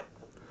stuff?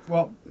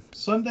 Well,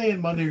 Sunday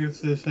and Monday are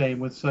the same,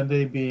 with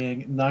Sunday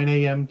being 9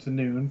 a.m. to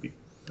noon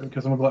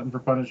because I'm a glutton for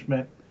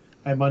punishment,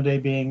 and Monday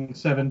being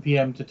 7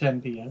 p.m. to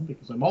 10 p.m.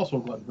 because I'm also a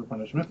glutton for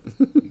punishment.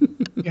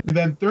 And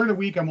then during the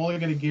week, I'm only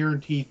going to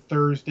guarantee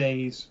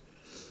Thursdays,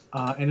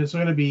 and it's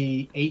going to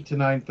be 8 to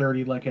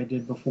 9:30 like I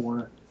did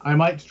before. I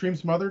might stream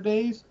some other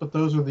days, but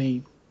those are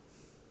the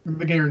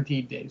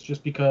guaranteed days,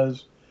 just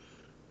because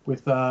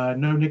with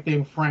no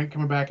nickname Frank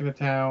coming back into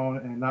town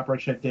and not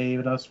Bright Shed Dave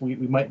and us, we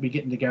might be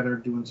getting together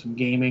doing some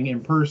gaming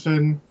in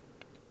person.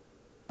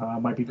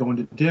 Might be going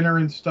to dinner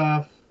and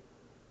stuff.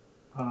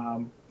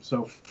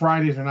 So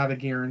Fridays are not a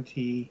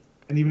guarantee,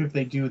 and even if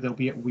they do, they'll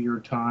be at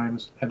weird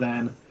times. And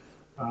then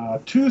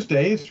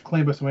Tuesdays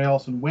claimed by somebody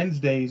else, and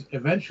Wednesdays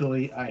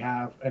eventually I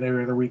have an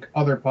every other week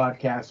other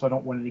podcast, so I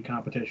don't win any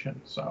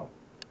competition. So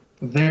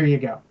there you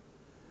go.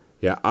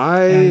 Yeah,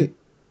 I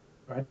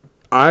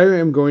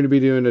am going to be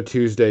doing a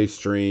Tuesday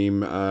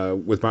stream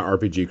with my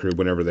RPG crew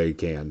whenever they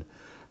can.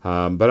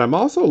 But I'm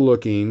also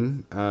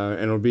looking, and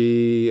it'll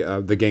be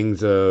the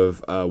Gangs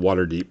of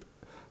Waterdeep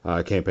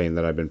campaign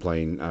that I've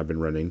been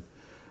running.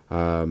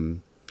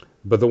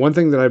 But the one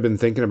thing that I've been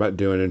thinking about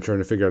doing and trying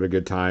to figure out a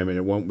good time, and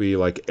it won't be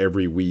like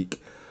every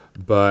week,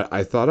 but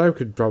I thought I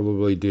could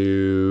probably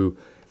do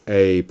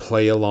a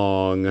play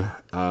along,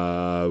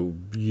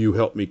 you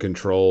help me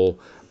control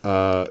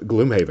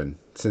Gloomhaven,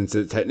 since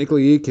it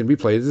technically can be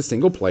played as a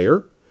single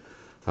player.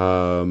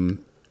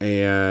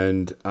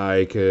 And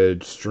I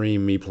could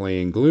stream me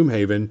playing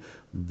Gloomhaven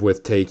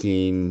with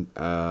taking,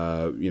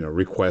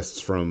 requests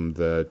from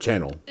the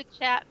channel. The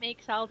chat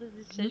makes all the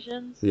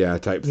decisions. Yeah,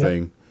 type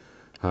thing.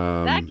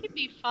 That could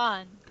be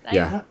fun.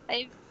 Yeah.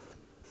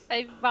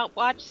 I've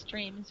watched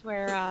streams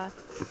where,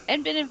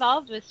 and been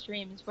involved with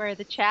streams where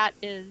the chat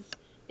is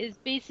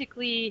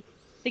basically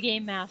the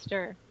game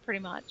master, pretty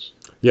much.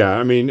 Yeah,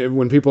 I mean,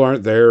 when people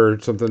aren't there or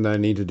something that I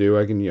need to do,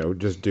 I can,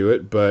 just do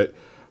it. But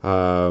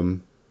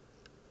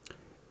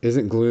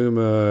isn't Gloom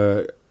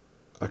a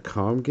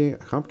comp game?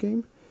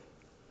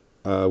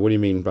 What do you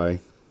mean by?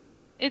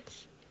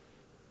 It's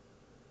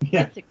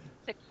a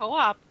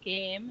co-op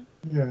game.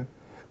 Yeah.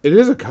 It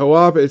is a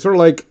co-op. It's sort of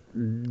like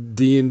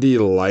D&D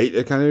Light,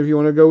 kind of, if you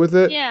want to go with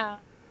it. Yeah.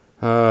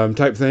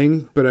 Type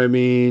thing. But I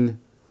mean.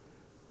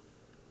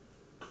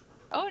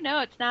 Oh no,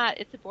 it's not.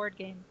 It's a board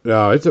game.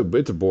 No, it's a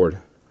board.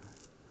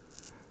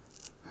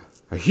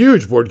 A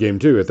huge board game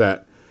too. At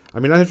that. I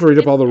mean, I have to read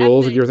up all the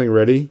rules and get everything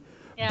ready.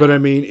 Yeah. But I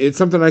mean, it's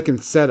something I can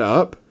set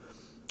up,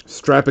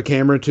 strap a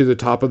camera to the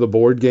top of the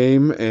board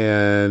game,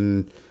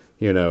 and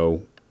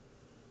go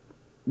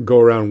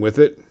around with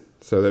it.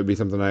 So that'd be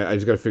something I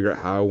just got to figure out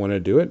how I want to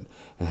do it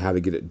and how to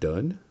get it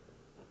done.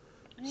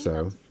 I think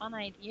that's a fun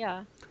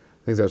idea.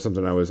 I think that's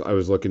something I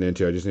was looking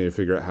into. I just need to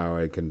figure out how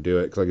I can do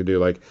it, because I could do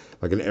like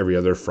an every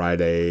other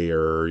Friday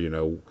or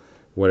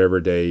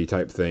whatever day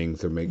type thing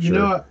to make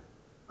sure.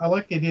 I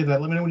like the idea of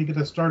that. Let me know when you get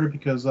that started,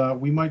 because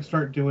we might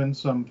start doing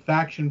some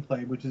faction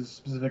play, which is a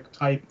specific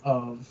type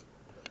of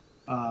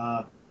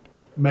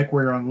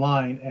MechWarrior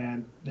Online,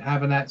 and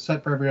having that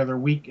set for every other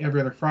week, every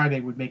other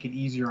Friday would make it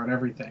easier on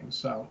everything.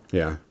 So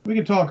yeah, we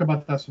can talk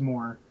about that some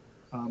more.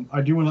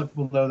 I do want to let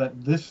people know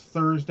that this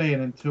Thursday,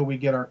 and until we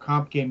get our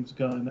comp games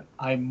going,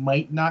 I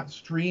might not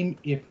stream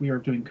if we are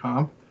doing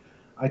comp.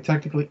 I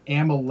technically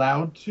am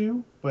allowed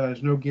to, but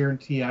there's no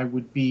guarantee I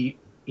would be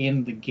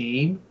in the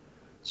game.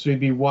 So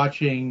you'd be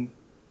watching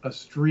a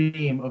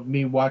stream of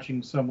me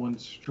watching someone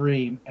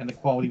stream, and the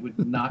quality would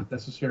not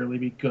necessarily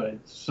be good.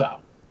 So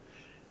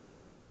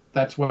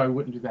that's why I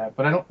wouldn't do that.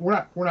 But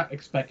we're not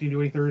expecting to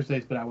do any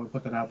Thursdays, but I would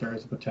put that out there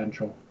as a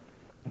potential.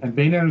 And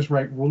Baynet is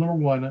right. Rule number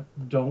 1: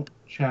 don't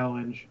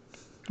challenge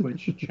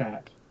Twitch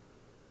chat.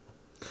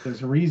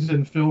 There's a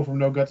reason Phil from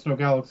No Guts No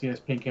Galaxy has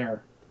pink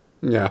hair.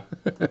 Yeah.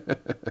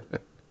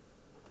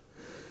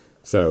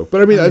 So,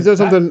 but I mean, that's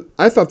something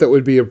I thought that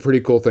would be a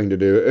pretty cool thing to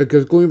do,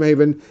 because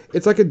Gloomhaven,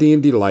 it's like a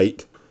D&D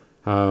Light,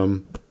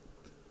 and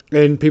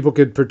people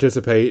could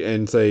participate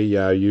and say,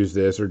 yeah, use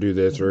this or do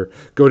this or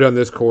go down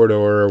this corridor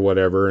or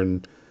whatever,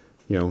 and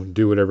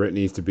do whatever it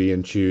needs to be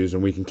and choose,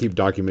 and we can keep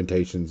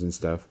documentations and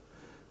stuff.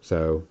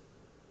 So,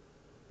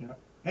 yeah,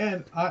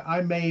 and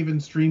I may even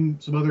stream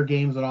some other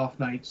games at off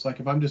nights. Like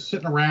if I'm just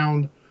sitting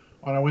around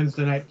on a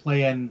Wednesday night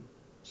playing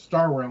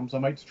Star Realms, I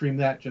might stream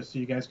that just so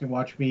you guys can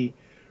watch me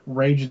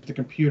rage at the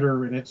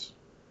computer and its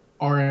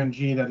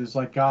RNG that is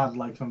like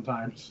godlike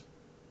sometimes.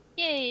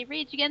 Yay,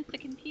 rage against the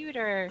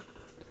computer.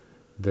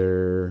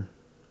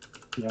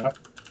 Yeah.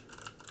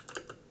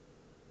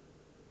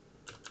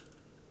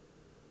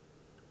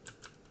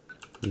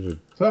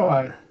 So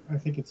I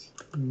think it's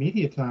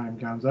media time,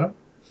 Gonzo.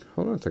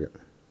 Hold on a second.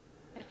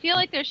 I feel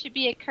like there should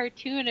be a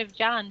cartoon of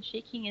John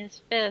shaking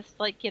his fist,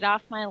 like "Get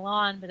off my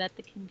lawn," but at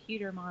the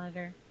computer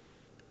monitor.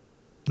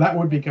 That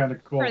would be kind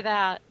of cool. For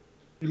that.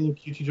 A little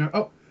cutie John.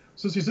 Oh,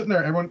 since you're sitting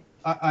there, everyone,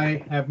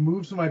 I have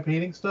moved some of my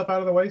painting stuff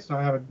out of the way, so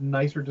I have a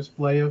nicer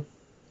display of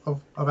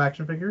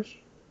action figures.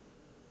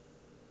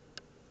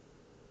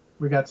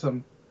 We got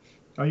some.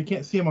 Oh, you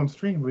can't see them on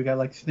stream. We got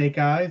like Snake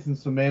Eyes and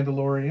some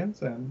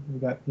Mandalorians, and we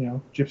got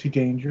Gypsy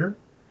Danger.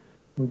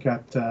 We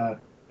got a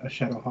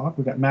Shadowhawk.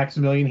 We got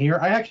Maximilian here.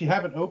 I actually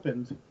haven't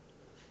opened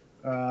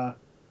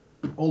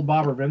Old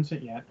Bob or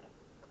Vincent yet.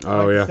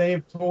 Oh, yeah.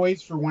 Save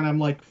toys for when I'm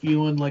like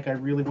feeling like I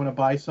really want to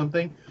buy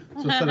something.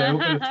 So instead I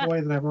open a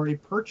toy that I've already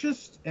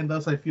purchased, and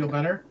thus I feel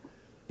better.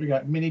 We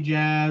got Mini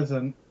Jazz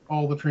and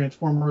all the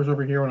Transformers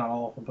over here. Well, not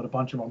all of them, but a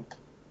bunch of them.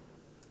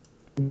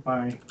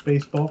 My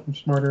baseball from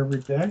Smarter Every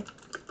Day.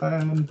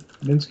 And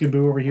Minsky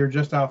Boo over here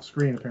just off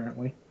screen,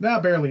 apparently. No,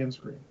 barely in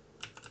screen.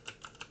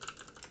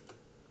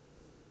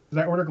 Did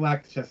I order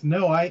Galactus? Yes.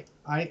 No, I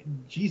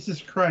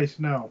Jesus Christ,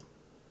 no.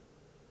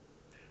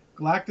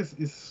 Galactus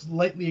is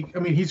slightly, I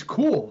mean, he's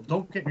cool.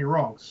 Don't get me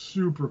wrong.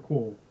 Super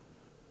cool.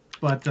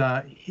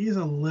 But he's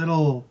a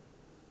little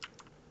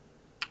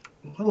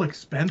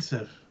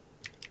expensive.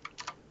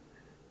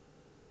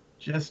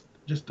 Just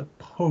a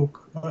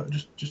poke.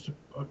 Just a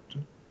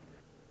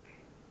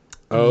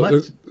Oh,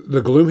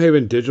 the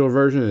Gloomhaven digital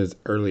version is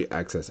early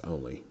access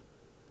only.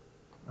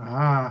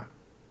 Ah.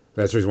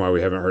 That's the reason why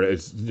we haven't heard it.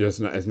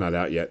 It's not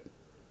out yet.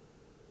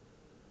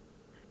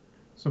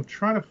 So I'm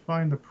trying to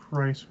find the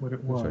price what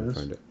it was. I'm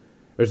find it.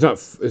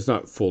 It's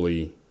not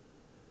fully.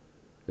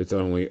 It's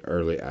only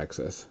early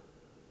access.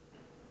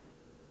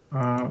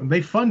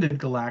 They funded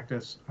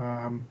Galactus.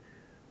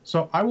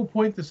 So I will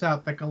point this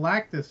out that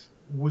Galactus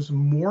was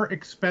more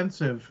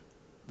expensive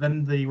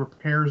than the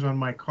repairs on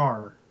my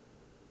car.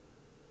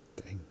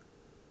 Dang.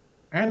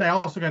 And I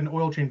also got an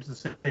oil change at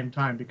the same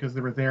time because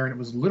they were there and it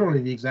was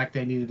literally the exact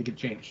day I needed to get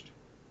changed.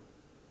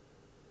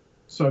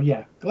 So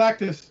yeah,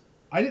 Galactus,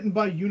 I didn't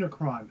buy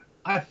Unicron.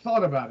 I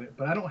thought about it,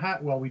 but I don't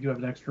have, well, we do have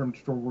an extra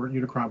store word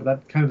Unicron, but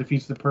that kind of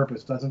defeats the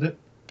purpose, doesn't it?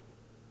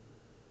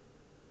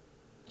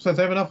 Since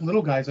I have enough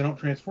little guys, I don't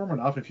transform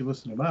enough if you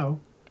listen to Mo.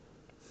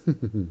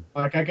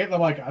 Like, I get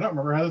them like, I don't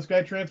remember how this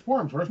guy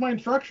transforms. Where's my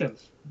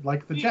instructions?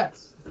 Like the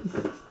Jets.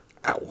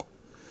 Ow.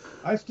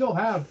 I still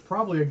have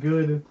probably a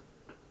good,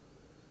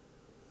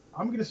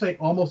 I'm going to say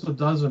almost a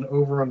dozen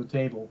over on the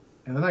table.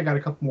 And then I got a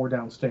couple more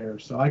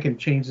downstairs, so I can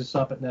change this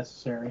up if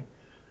necessary.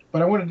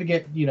 But I wanted to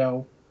get,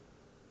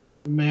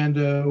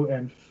 Mando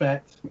and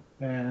Fett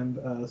and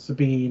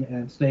Sabine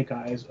and Snake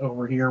Eyes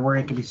over here where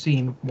it can be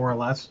seen, more or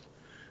less.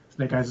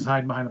 Snake Eyes is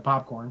hiding behind the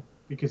popcorn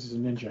because he's a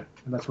ninja,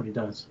 and that's what he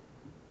does.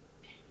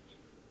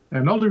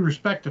 And all due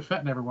respect to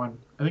Fett and everyone,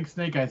 I think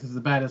Snake Eyes is the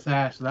baddest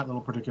ass of that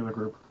little particular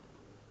group.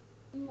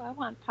 Ooh, I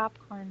want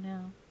popcorn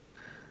now.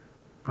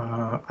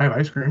 I have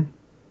ice cream.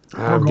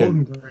 Or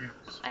golden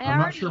grams. I'm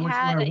not sure which one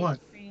I want.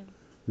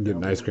 I'm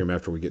getting ice cream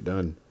after we get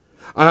done.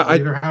 I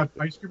either have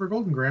ice cream or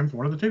golden grams,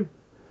 one of the two.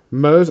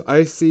 Mose,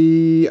 I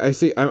see.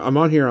 I'm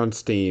on here on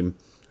Steam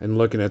and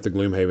looking at the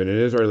Gloomhaven. It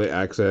is early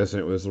access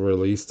and it was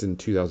released in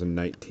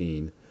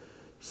 2019.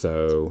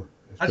 So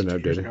it's been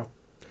updated.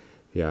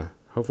 Yeah.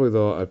 Hopefully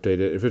they'll update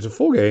it if it's a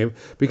full game,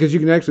 because you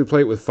can actually play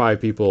it with 5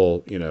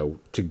 people,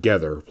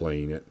 together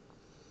playing it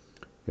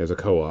as a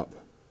co-op,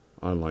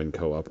 online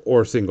co-op,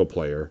 or single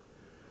player.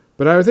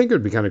 But I think it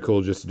would be kind of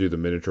cool just to do the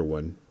miniature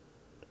one,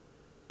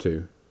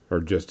 too, or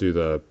just do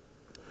the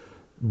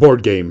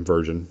board game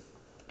version.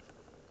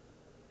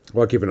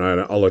 Well, I'll keep an eye on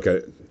it. I'll look at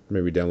it,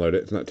 maybe download it.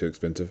 It's not too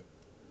expensive,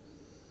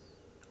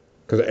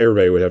 because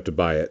everybody would have to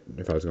buy it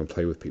if I was going to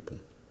play with people,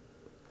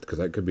 because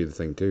that could be the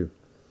thing too.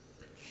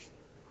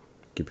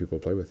 Get people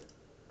to play with.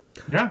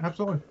 Yeah,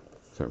 absolutely.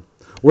 So,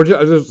 we're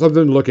just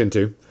something to look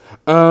into.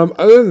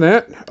 Other than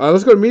that,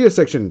 let's go to media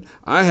section.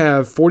 I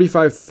have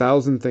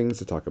 45,000 things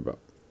to talk about.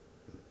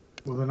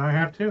 Well, then I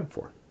have 2.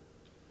 4.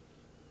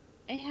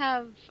 I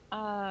have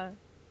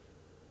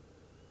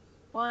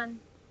 1,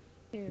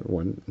 2,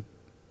 1,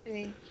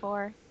 3,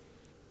 4.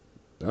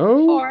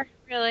 Oh. 4,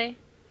 really.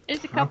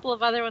 There's a couple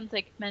of other ones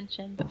I could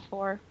mention, but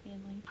 4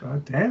 mainly.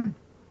 God damn.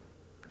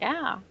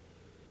 Yeah.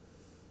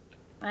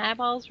 My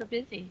eyeballs were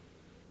busy.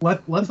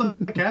 Let's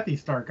let Kathy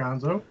start,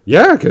 Gonzo.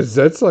 Yeah, because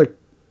that's like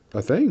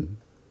a thing.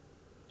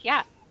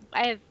 Yeah,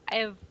 I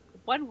have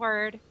one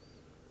word: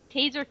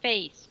 taser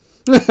face.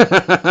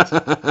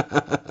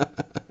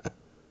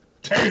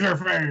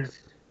 Taser face.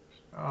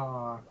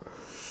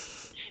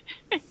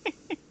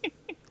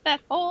 That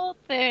whole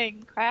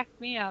thing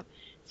cracked me up.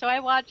 So I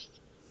watched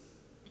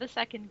the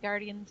second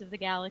Guardians of the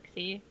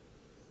Galaxy,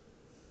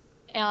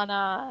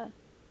 and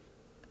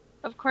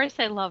of course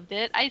I loved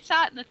it. I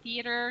saw it in the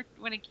theater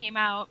when it came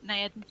out, and I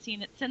hadn't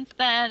seen it since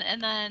then. And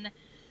then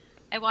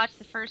I watched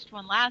the first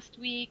one last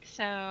week,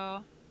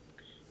 so...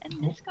 And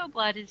Misco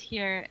Blood is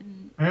here,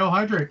 and... Hey, I'll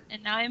hydrate.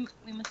 And now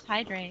we must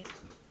hydrate.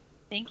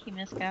 Thank you,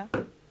 Misco.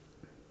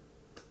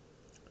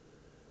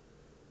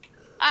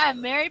 Yeah,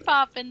 Mary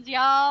Poppins,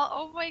 y'all.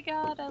 Oh my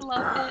god, I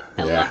loved it.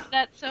 I Yeah. loved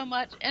that so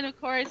much. And of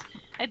course,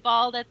 I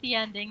bawled at the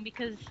ending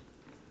because,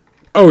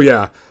 Oh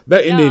yeah,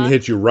 that ending duh.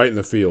 hits you right in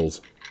the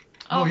feels.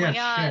 Oh yeah, my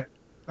god.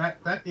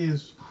 shit. That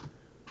is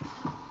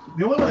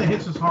the only one that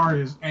hits as hard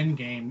is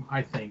Endgame,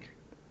 I think.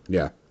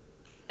 Yeah.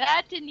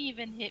 That didn't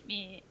even hit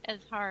me as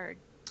hard.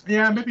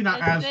 Yeah, maybe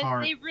not as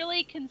hard. They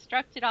really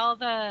constructed all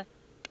the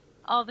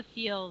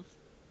feels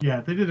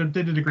Yeah, they did a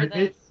for great.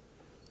 this.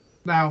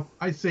 Now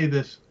I say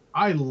this,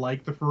 I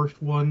like the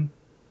first one.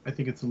 I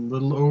think it's a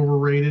little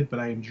overrated, but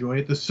I enjoy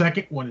it. The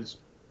second one is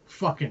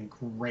fucking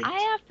great. I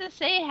have to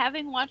say,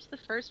 having watched the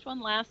first one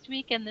last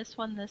week and this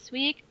one this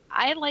week,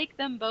 I like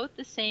them both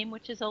the same,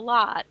 which is a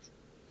lot.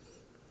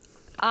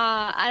 And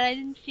I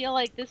didn't feel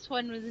like this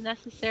one was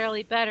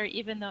necessarily better,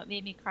 even though it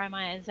made me cry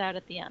my eyes out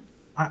at the end.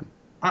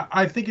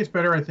 I think it's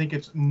better. I think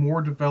it's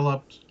more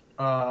developed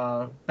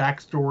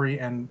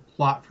backstory and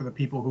plot for the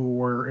people who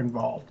were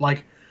involved.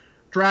 Like,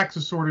 Drax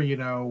is sort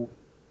of,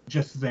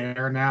 just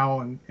there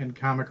now and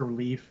comic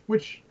relief,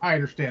 which I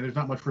understand. There's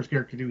not much for his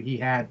character to do. He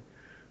had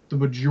the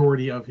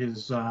majority of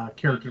his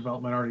character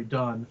development already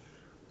done.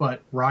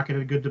 But Rocket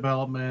had good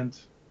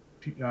development.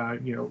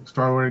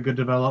 Star-Lord had good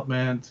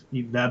development.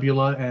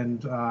 Nebula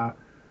and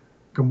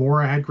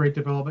Gamora had great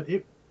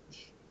development.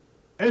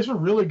 It's a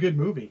really good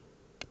movie.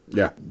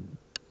 Yeah.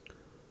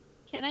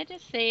 Can I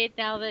just say,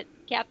 now that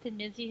Captain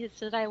Mizzy has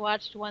said I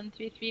watched 1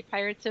 through 3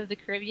 Pirates of the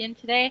Caribbean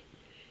today,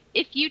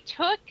 if you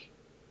took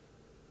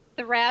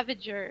the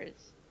Ravagers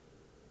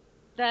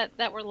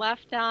that were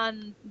left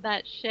on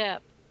that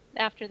ship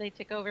after they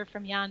took over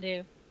from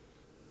Yondu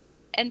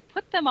and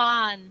put them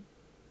on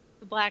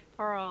the Black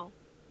Pearl,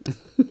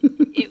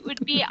 it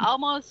would be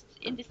almost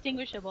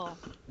indistinguishable.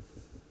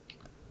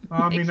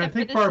 I mean, I Except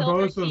think for the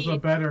silver Barbosa's a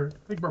teeth. better.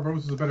 I think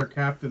Barbosa's a better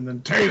captain than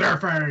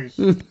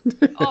Taserface.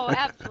 Oh,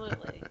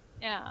 absolutely.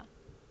 Yeah.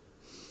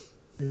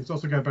 He's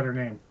also got a better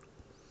name.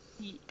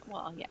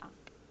 Well, yeah.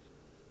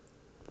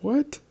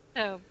 What?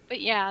 So,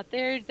 but yeah,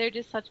 they're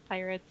just such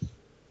pirates.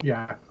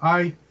 Yeah,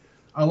 I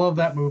love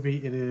that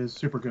movie. It is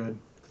super good,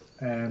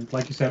 and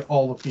like you said,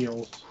 all the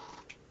feels.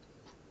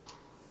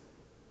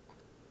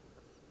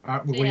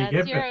 So When yeah,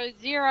 you get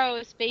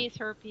zero space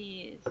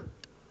herpes.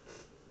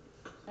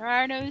 There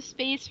are no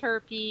space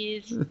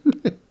herpes In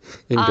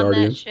on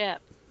Guardians. that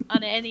ship,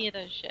 on any of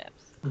those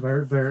ships.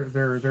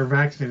 they're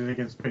vaccinated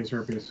against space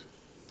herpes.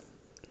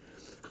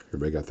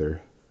 Everybody got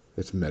there.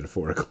 It's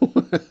metaphorical.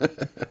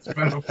 It's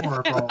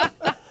metaphorical.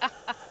 That's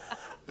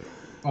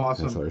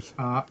Awesome. hilarious.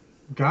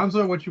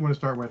 Gonzo, what you want to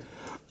start with?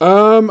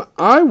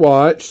 I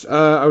watched.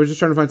 I was just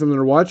trying to find something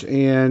to watch,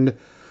 and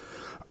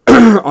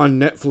on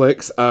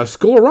Netflix,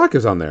 School of Rock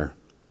is on there,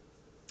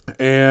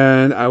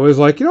 and I was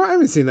like, I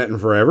haven't seen that in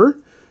forever,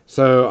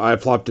 so I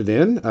plopped it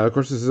in. Of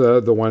course, this is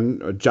the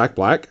one Jack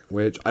Black,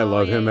 which I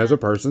love him as a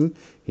person.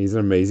 He's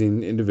an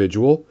amazing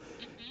individual,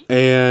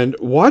 and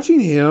watching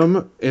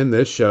him in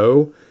this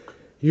show,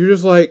 you're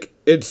just like,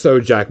 it's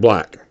so Jack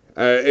Black.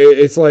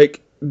 It's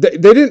like they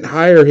didn't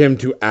hire him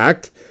to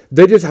act;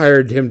 they just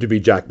hired him to be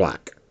Jack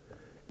Black.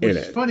 Which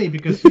is funny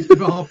because he's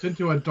developed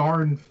into a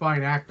darn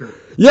fine actor.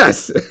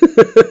 Yes.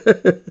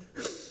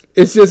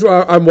 It's just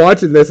I'm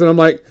watching this and I'm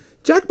like,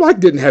 Jack Black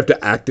didn't have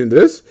to act in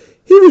this.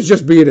 He was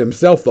just being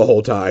himself the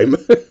whole time.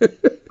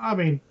 I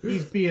mean,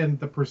 he's being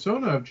the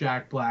persona of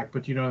Jack Black,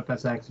 but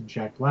that's actually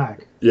Jack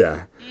Black.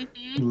 Yeah.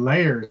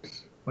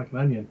 Layers, like an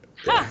onion.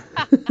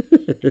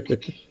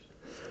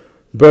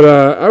 But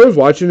I was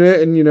watching it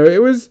and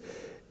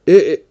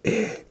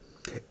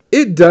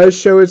it does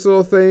show its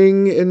little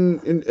thing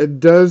and it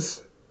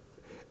does.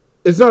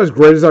 It's not as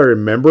great as I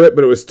remember it,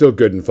 but it was still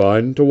good and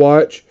fun to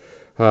watch.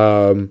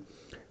 Jack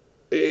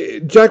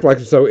Black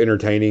is so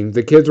entertaining.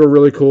 The kids were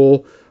really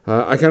cool.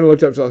 I kind of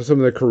looked up some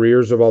of the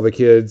careers of all the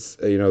kids,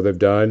 they've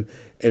done,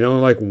 and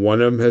only like one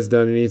of them has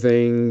done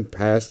anything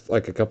past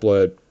like a couple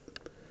of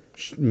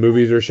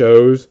movies or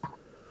shows.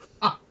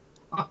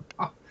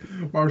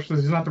 Marshall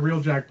says he's not the real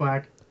Jack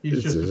Black.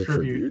 He's just a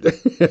tribute.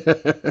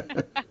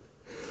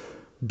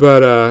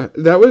 But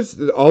that was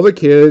all the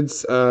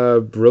kids.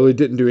 Really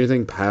didn't do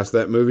anything past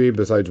that movie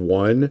besides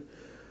one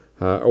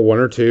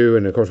or two,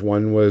 and of course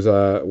one was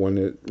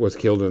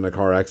killed in a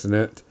car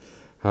accident.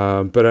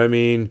 But I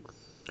mean,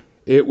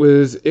 it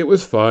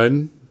was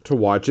fun to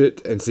watch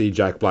it and see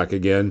Jack Black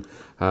again.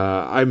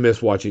 I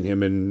miss watching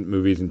him in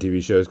movies and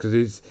TV shows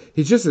because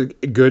he's just a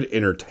good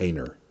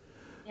entertainer.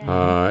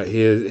 Yeah.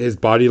 His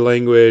body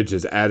language,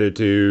 his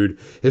attitude,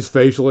 his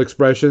facial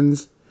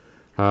expressions,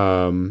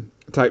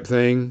 type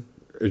thing.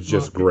 It's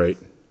just great.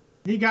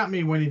 He got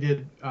me when he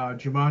did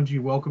Jumanji: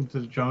 Welcome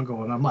to the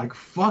Jungle, and I'm like,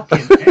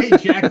 "Fucking hey,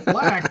 Jack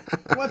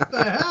Black! What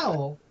the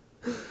hell?"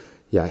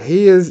 Yeah,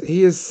 he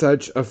is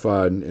such a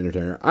fun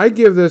entertainer. I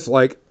give this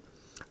like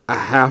a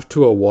half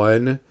to a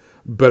 1,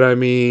 but I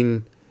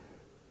mean,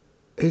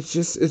 it's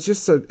just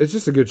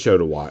a good show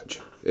to watch.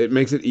 It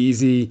makes it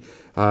easy.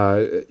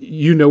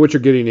 You know what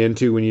you're getting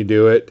into when you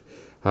do it.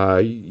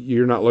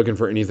 You're not looking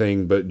for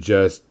anything but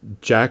just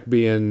Jack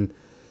being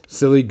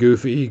silly,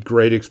 goofy,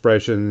 great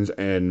expressions,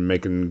 and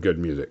making good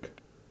music.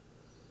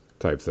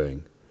 type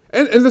thing.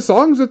 And the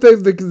songs that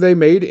they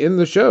made in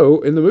the show,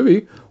 in the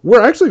movie,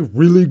 were actually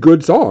really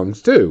good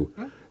songs, too.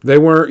 They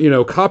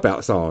weren't,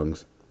 cop-out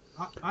songs.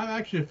 I'm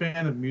actually a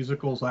fan of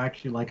musicals. I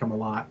actually like them a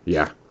lot.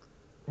 Yeah.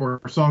 Or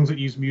songs that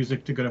use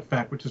music to good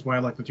effect, which is why I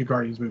like the two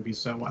Guardians movies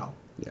so well.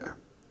 Yeah.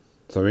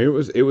 So, I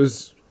mean, it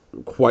was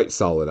quite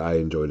solid. I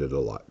enjoyed it a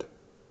lot.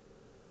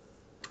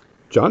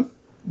 John?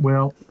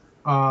 Well,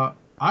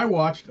 I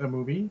watched a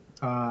movie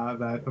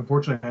that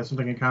unfortunately has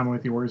something in common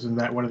with yours, in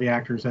that one of the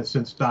actors has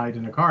since died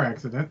in a car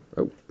accident.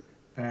 Oh.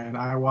 And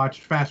I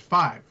watched Fast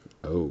Five.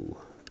 Oh.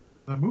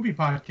 The movie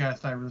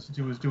podcast I listened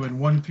to was doing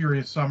One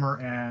Furious Summer,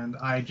 and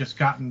I just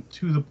gotten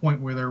to the point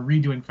where they're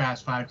redoing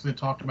Fast Five because they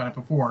talked about it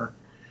before,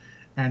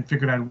 and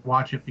figured I'd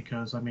watch it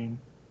because, I mean,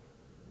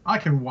 I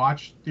can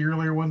watch the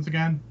earlier ones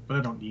again, but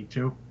I don't need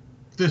to.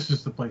 This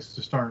is the place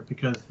to start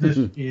because this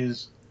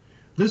is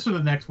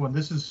the next one.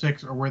 This is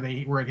 6, or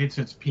where it hits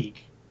its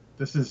peak.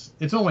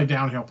 It's only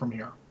downhill from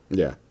here.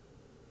 Yeah.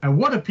 And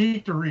what a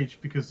peak to reach,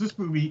 because this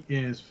movie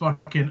is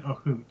fucking a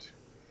hoot.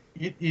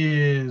 It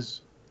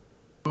is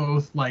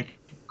both like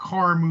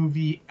car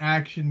movie,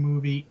 action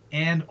movie,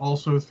 and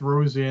also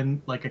throws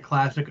in like a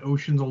classic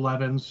Ocean's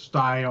 11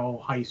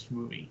 style heist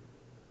movie.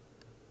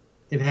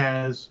 It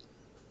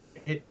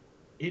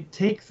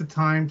takes the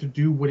time to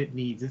do what it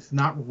needs. It's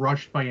not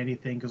rushed by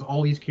anything because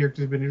all these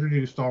characters have been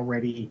introduced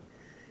already.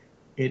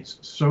 It's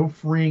so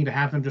freeing to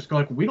have them just go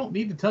like, we don't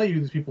need to tell you who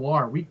these people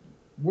are.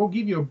 We'll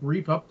give you a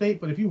brief update,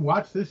 but if you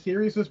watch this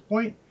series at this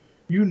point,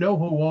 you know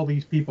who all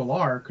these people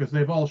are because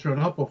they've all shown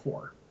up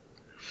before.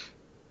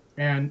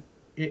 And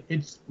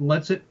it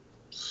lets it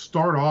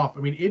start off.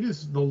 I mean, it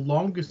is the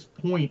longest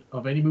point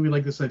of any movie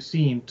like this I've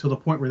seen, to the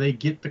point where they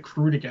get the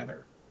crew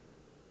together.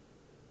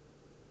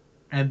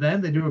 And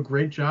then they do a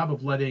great job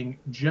of letting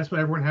just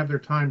when everyone have their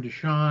time to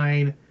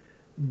shine,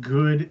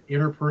 good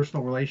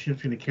interpersonal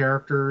relationships between the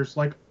characters.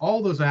 Like,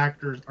 all those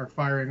actors are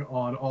firing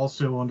on all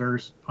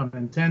cylinders, pun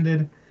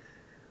intended.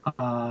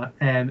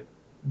 And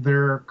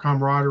their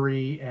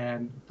camaraderie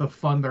and the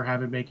fun they're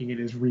having making it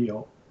is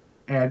real.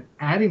 And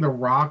adding The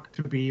Rock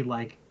to be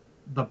like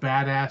the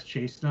badass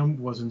chasing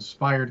them was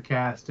inspired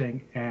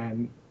casting,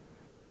 and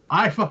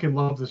I fucking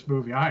love this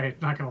movie. I'm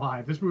not gonna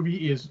lie, this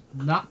movie is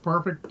not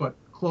perfect, but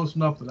close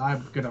enough that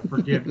I'm gonna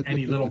forgive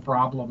any little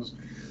problems.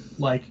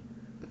 Like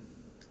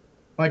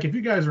if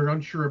you guys are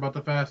unsure about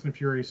the Fast and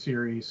Furious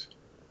series,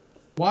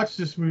 watch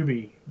this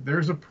movie.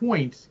 There's a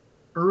point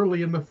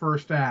early in the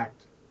first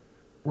act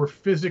where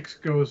physics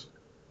goes,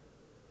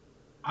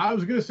 I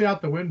was gonna say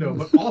out the window,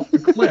 but off the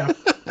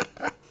cliff.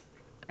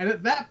 And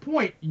at that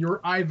point, you're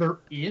either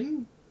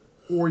in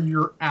or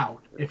you're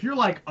out. If you're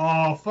like,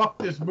 oh, fuck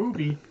this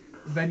movie,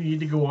 then you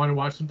need to go on and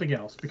watch something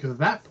else. Because at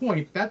that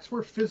point, that's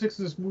where physics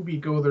in this movie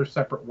go their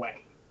separate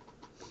way.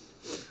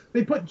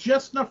 They put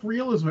just enough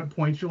realism at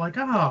points. You're like,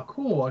 oh,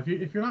 cool.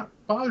 If you're not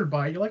bothered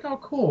by it, you're like, oh,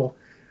 cool.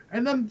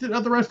 And then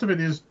the rest of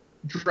it is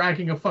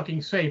dragging a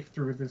fucking safe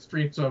through the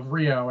streets of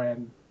Rio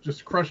and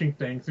just crushing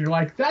things. And you're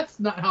like, that's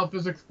not how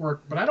physics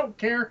work. But I don't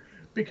care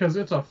because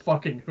it's a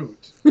fucking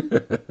hoot.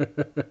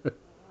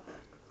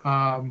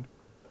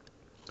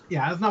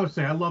 Yeah, that's not what to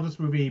say. I love this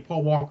movie.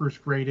 Paul Walker's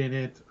great in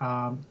it.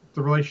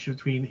 The relationship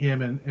between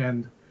him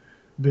and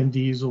Vin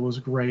Diesel was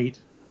great.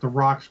 The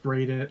Rock's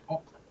great in it.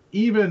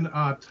 Even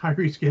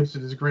Tyrese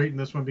Gibson is great in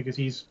this one because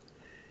he's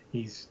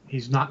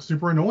not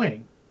super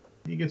annoying.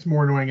 He gets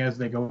more annoying as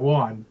they go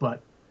on,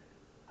 but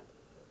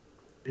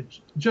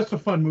it's just a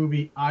fun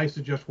movie. I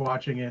suggest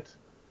watching it.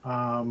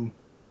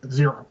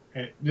 Zero.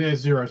 It is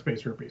 0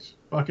 space rupees.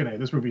 Fucking A.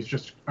 This movie's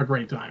just a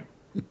great time.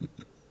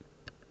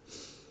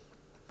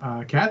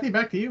 Kathy,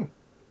 back to you.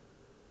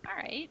 All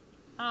right.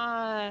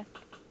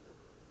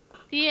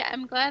 See,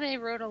 I'm glad I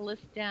wrote a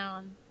list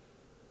down.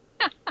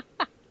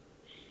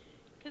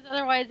 Because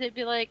otherwise it'd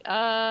be like,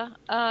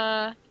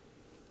 and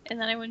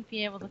then I wouldn't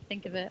be able to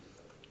think of it.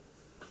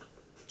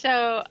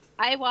 So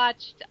I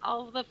watched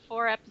all of the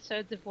 4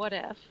 episodes of What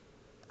If.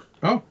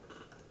 Oh.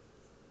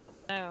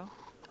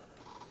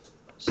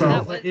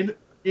 So was...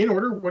 in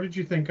order, what did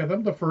you think of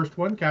them? The first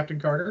one, Captain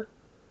Carter.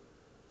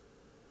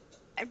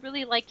 I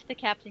really liked the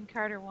Captain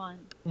Carter one.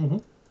 Mm-hmm.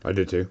 I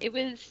did too. It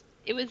was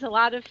a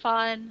lot of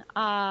fun.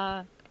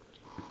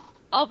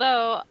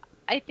 Although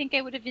I think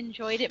I would have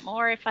enjoyed it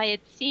more if I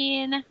had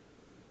seen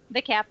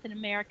the Captain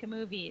America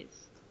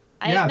movies.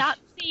 I have not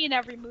seen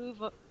every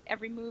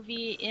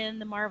movie in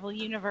the Marvel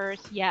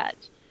Universe yet.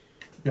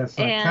 Yes,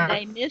 and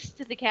I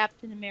missed the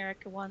Captain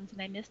America ones,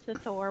 and I missed the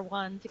Thor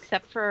ones,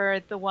 except for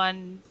the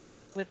one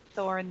with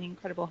Thor and the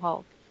Incredible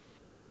Hulk.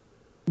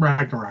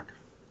 Ragnarok.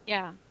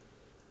 Yeah.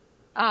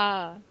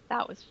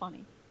 That was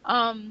funny.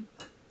 But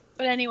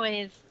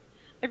anyways,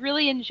 I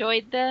really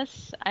enjoyed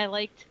this. I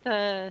liked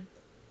the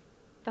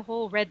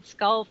whole Red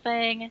Skull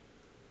thing.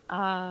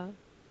 I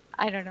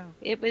don't know.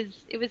 It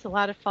was a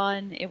lot of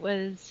fun. It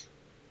was,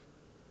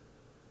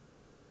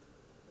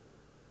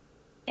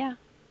 yeah.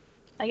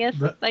 I guess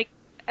I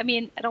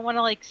don't want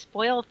to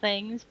spoil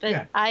things, but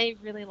yeah. I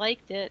really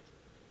liked it.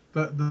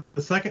 The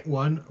second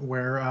one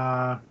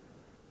where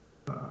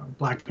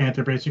Black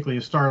Panther basically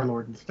is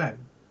Star-Lord instead.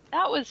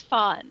 That was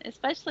fun,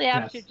 especially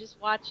after Yes.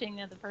 just watching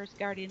the first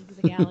Guardians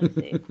of the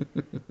Galaxy.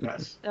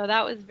 Yes. So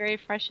that was very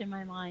fresh in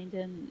my mind,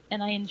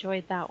 and I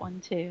enjoyed that one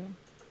too.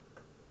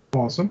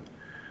 Awesome.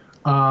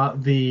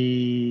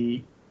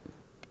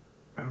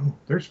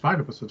 There's 5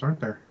 episodes,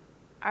 aren't there?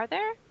 Are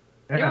there?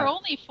 There were Yeah.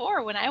 only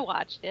 4 when I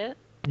watched it.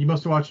 You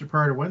must have watched it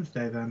prior to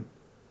Wednesday then,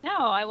 No,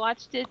 I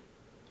watched it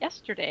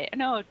yesterday.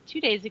 No,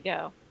 2 days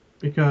ago.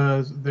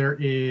 because there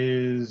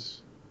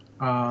is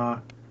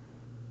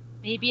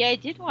Maybe I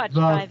did watch the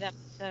 5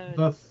 episodes.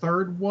 the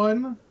third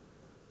one.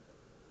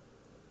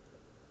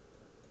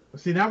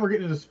 See, now we're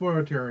getting into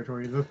spoiler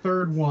territory. The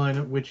third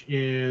one, which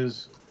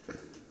is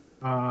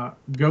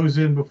goes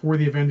in before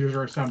the Avengers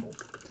are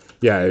assembled.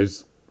 Yeah,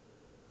 it's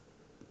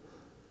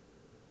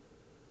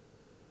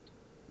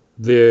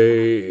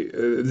the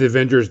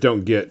Avengers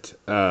don't get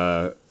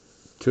to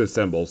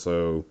assemble.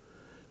 So,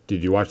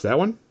 did you watch that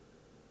one?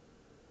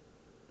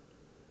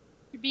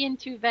 You're being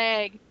too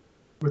vague.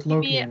 With Give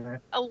Loki me in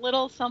it. a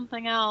little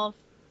something else.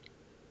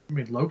 I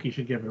mean, Loki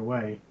should give it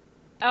away.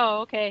 Oh,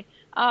 okay.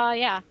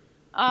 Yeah.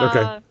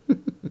 Okay.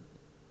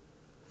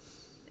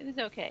 It was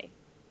okay.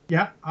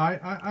 Yeah,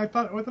 I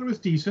thought it was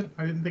decent.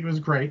 I didn't think it was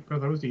great, but I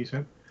thought it was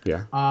decent.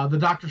 Yeah. The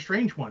Doctor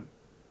Strange one,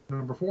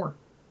 number 4.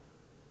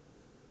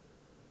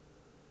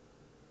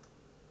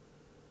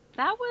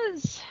 That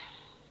was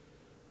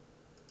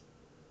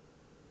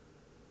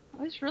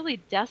really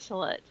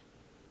desolate.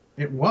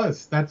 It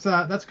was. That's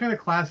kind of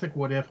classic.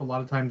 What if? A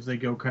lot of times they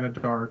go kind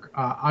of dark.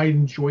 I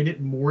enjoyed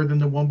it more than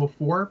the one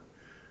before,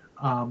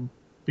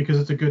 because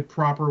it's a good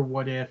proper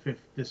what if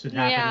this had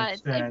happened Yeah,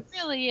 instead. it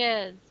really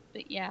is.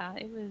 But yeah,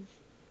 it was.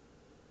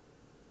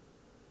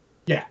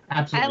 Yeah,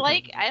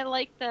 absolutely. I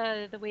like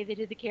the way they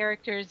did the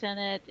characters in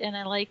it, and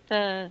I like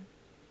the,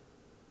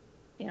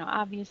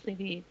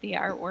 obviously the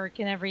artwork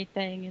and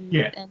everything, and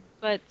Yeah.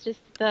 but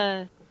just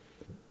the.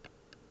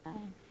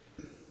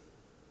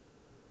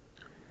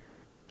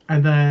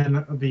 And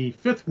then the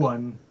 5th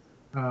one,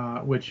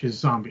 which is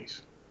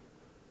zombies.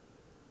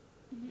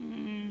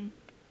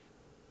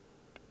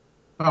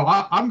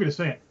 Oh, I'm gonna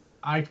say it.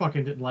 I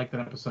fucking didn't like that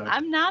episode.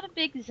 I'm not a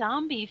big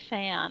zombie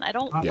fan. I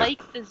don't Yeah.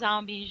 like the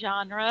zombie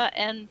genre,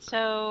 and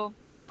so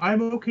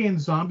I'm okay in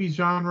zombie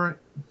genre,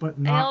 but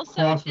I not also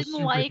cross with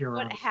didn't like superheroes.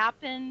 what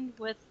happened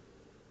with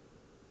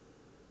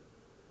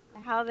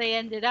how they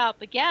ended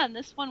up. Again,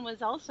 this one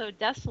was also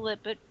desolate,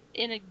 but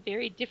in a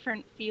very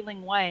different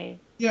feeling way.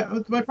 Yeah,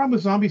 my problem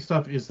with zombie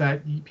stuff is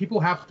that people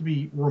have to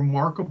be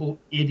remarkable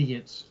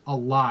idiots a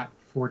lot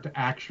for it to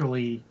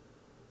actually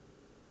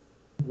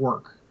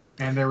work,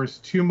 and there was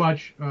too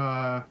much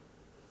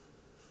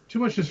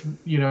just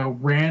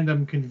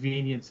random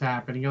convenience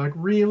happening. You're like,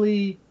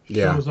 really?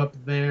 Yeah. Shows up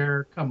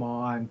there? Come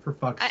on, for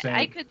fuck's sake!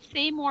 I could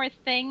say more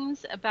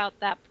things about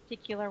that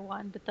particular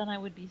one, but then I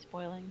would be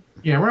spoiling.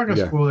 Yeah, we're not gonna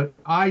Yeah. spoil it.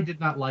 I did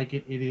not like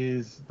it. It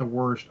is the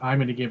worst. I'm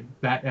gonna give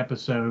that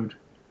episode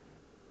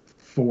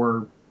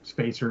 4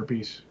 space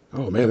herpes.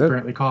 Oh man, that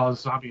Apparently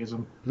caused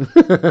zombieism.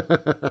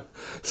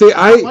 See,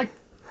 I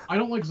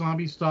don't like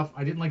zombie stuff.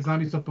 I didn't like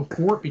zombie stuff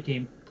before it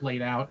became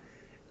played out,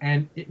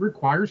 and it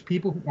requires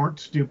people who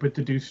aren't stupid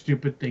to do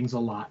stupid things a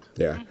lot.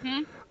 yeah.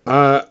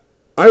 Mm-hmm.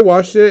 I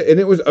watched it and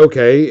it was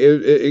okay.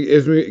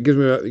 It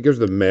gives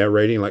the meh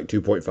rating like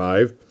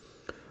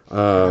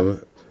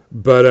 2.5.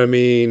 But I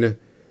mean,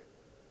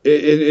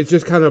 it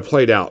just kind of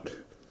played out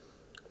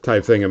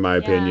type thing in my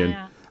opinion.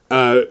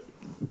 Yeah.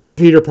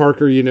 Peter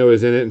Parker,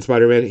 is in it in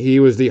Spider-Man. He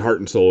was the heart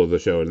and soul of the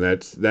show, and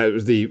that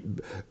was the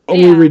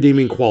only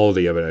redeeming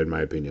quality of it, in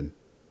my opinion.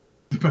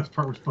 The best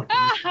part was Bucky.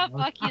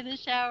 Bucky in the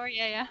shower.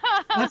 Yeah.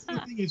 That's the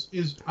thing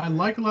is I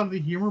like a lot of the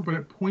humor, but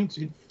at points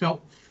it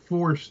felt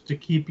forced to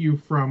keep you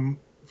from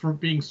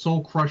being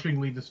soul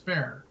crushingly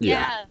despair.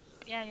 Yeah.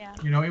 Yeah.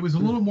 It was a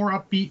little more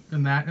upbeat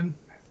than that, and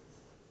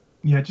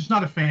just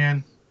not a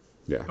fan.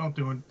 Yeah. Don't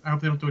do it. I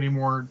hope they don't do it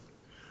anymore.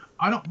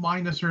 I don't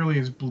mind necessarily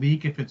as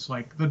bleak if it's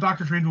like the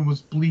Doctor Strange one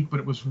was bleak, but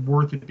it was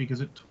worth it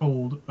because it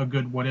told a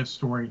good what if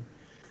story.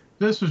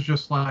 This was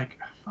just like,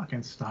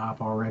 fucking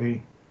stop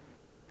already.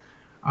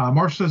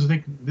 Marshall says, I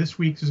think this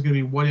week's is going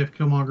to be what if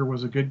Killmonger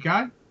was a good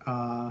guy.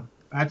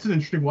 That's an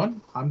interesting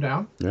one. I'm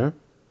down. Yeah.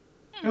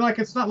 And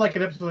it's not like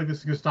an episode like this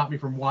is going to stop me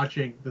from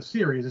watching the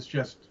series.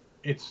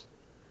 It's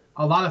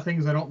a lot of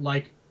things I don't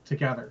like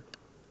together.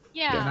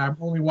 Yeah. And I'm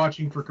only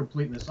watching for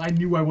completeness. I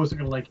knew I wasn't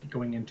going to like it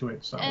going into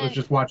it, so I was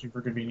just watching for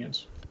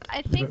convenience.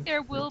 I think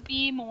there will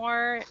be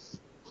more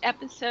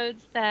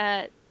episodes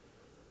that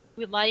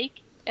we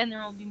like, and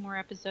there will be more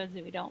episodes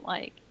that we don't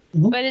like.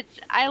 Mm-hmm. But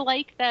I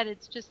like that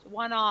it's just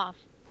one-off,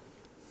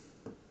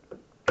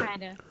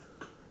 kind of.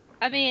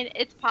 I mean,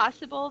 it's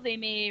possible they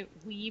may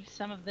weave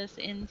some of this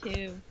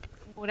into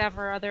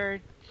whatever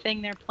other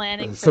thing they're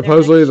planning.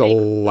 Supposedly for the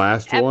their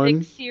last epic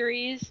one.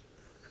 Series.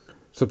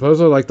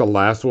 Supposedly, the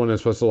last one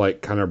is supposed to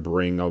kind of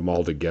bring them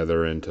all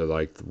together into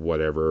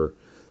whatever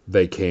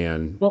they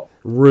can. Well,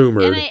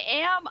 rumored. And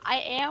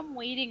I am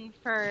waiting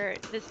for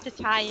this to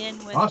tie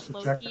in with Awesome.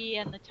 Loki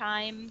and the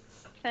time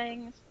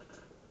things.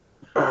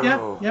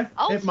 Yeah.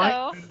 It might.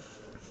 Also,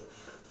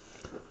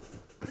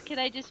 can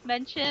I just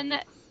mention,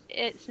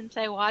 it since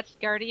I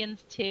watched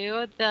Guardians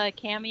 2, the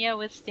cameo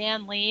with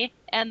Stan Lee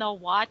and the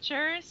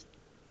Watchers.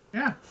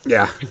 Yeah.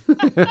 Yeah.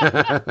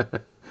 I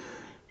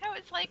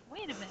was like,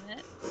 wait a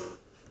minute.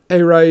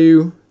 Hey,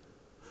 Ryu.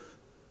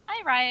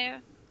 Hi, Ryu.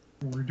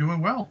 We're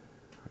doing well.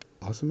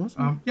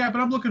 Awesome. Yeah, but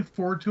I'm looking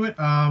forward to it.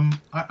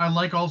 I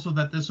like also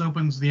that this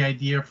opens the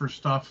idea for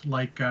stuff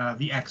like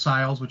The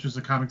Exiles, which is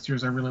a comic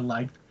series I really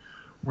liked,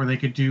 where they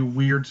could do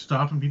weird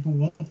stuff and people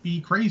won't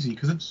be crazy.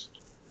 Because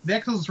The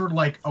Exiles is sort of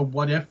like a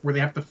what if, where they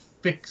have to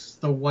fix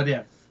the what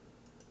if.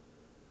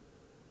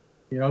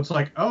 You know, it's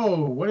like,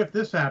 oh, what if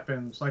this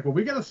happens? Like, well,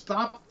 we got to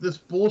stop this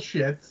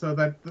bullshit so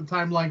that the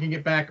timeline can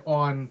get back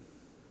on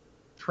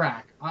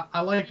track.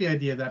 I like the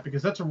idea of that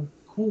because that's a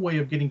cool way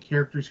of getting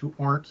characters who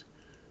weren't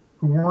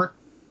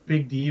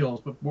big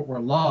deals, but what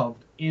were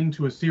loved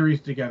into a series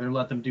together,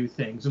 let them do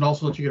things, and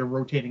also let you get a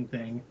rotating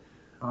thing.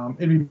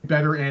 It'd be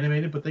better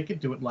animated, but they could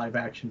do it live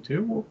action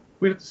too. Well,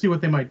 we have to see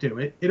what they might do.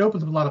 It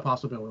opens up a lot of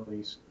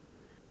possibilities,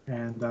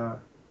 and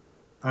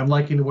I'm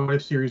liking the What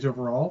If series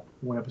overall.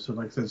 One episode,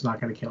 like I said, is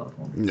not going to kill it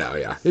for me. No,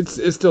 yeah,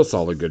 it's still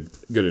solid, good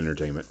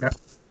entertainment. Yep.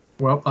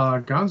 Well,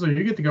 Gonzo,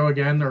 you get to go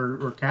again,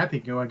 or Kathy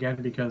go again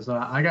because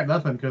I got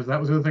nothing because that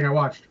was the other thing I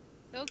watched.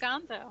 Go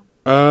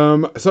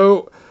Gonzo.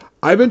 So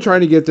I've been trying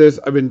to get this.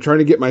 I've been trying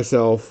to get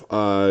myself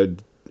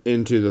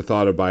into the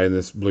thought of buying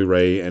this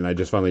Blu-ray, and I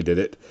just finally did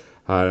it.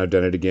 I've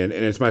done it again,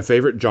 and it's my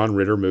favorite John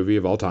Ritter movie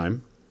of all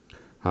time.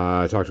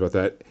 I talked about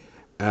that,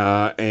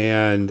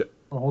 and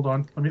Oh, hold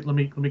on, let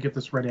me get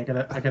this ready.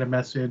 I got a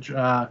message.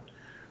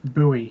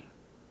 Bowie.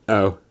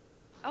 oh,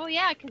 Oh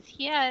yeah, because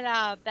he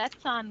had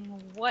bets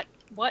on what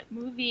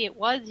movie it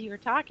was you were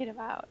talking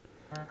about.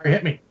 All right,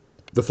 hit me.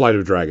 The Flight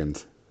of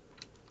Dragons.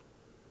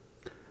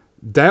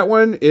 That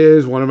one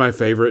is one of my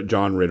favorite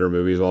John Ritter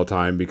movies of all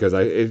time because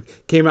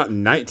it came out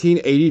in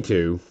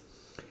 1982.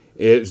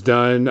 It's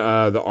done.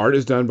 The art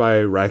is done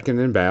by Rankin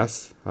and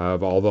Bass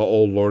of all the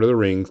old Lord of the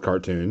Rings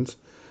cartoons.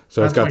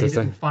 So That's it's got why the he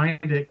same. didn't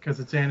find it because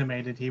it's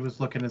animated. He was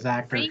looking as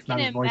actor, Rankin not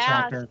as and voice Bass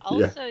actor.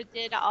 also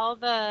did all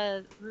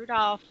the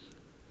Rudolph.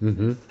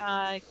 Mm-hmm.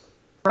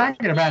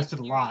 Rankin and Bass did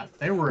a lot.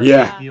 They were a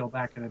Yeah. big deal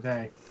back in the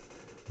day.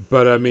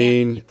 But I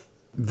mean,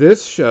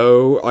 this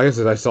show, like I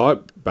said, I saw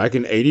it back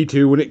in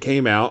 '82 when it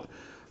came out.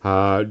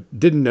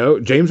 Didn't know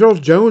James Earl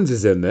Jones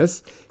is in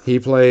this. He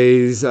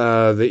plays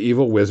the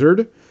evil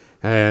wizard,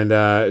 and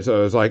so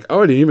I was like, oh,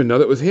 I didn't even know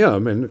that was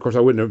him. And of course, I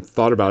wouldn't have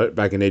thought about it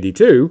back in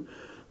 '82.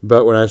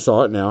 But when I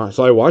saw it now,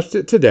 so I watched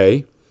it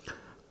today.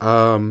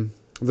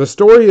 The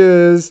story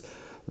is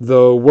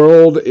the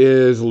world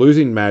is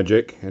losing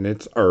magic, and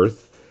it's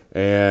Earth,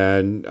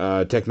 and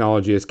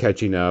technology is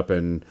catching up,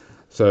 and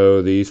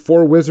so these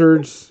four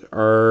wizards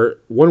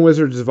one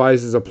wizard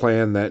devises a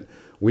plan that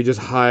we just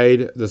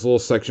hide this little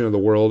section of the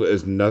world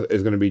is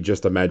going to be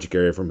just a magic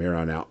area from here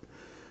on out.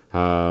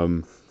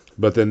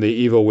 But then the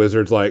evil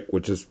wizard's like,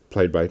 which is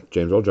played by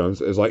James Earl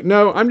Jones, is like,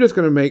 no, I'm just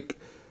going to make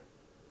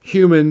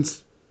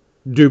humans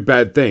do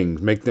bad things,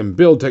 make them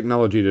build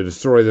technology to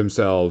destroy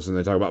themselves, and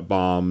they talk about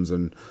bombs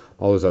and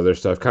all this other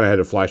stuff. Kind of had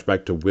a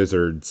flashback to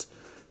Wizards,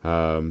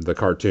 the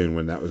cartoon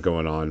when that was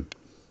going on.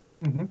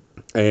 Mm-hmm.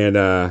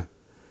 And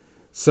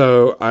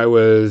so I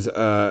was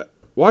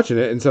watching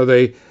it, and so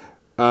they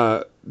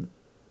go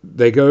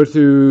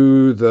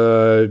through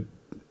the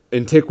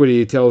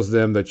antiquity. Tells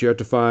them that you have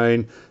to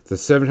find the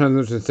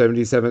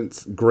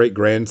 777th great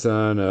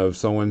grandson of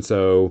so and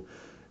so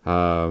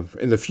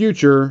in the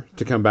future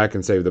to come back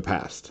and save the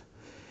past.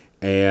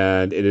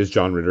 And it is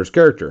John Ritter's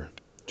character.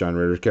 John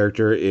Ritter's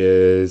character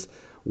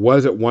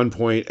was at one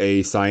point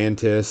a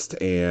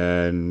scientist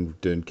and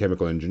did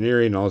chemical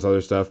engineering and all this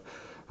other stuff.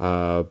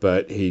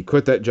 But he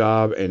quit that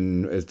job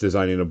and is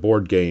designing a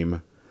board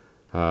game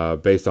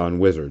based on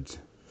wizards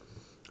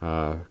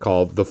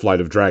called The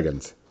Flight of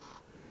Dragons.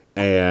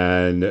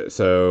 And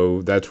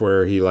so that's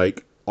where he,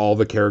 like, all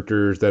the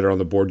characters that are on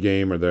the board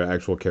game are the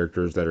actual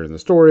characters that are in the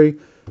story,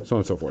 so on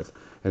and so forth.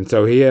 And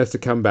so he has to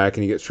come back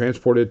and he gets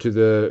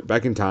transported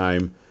back in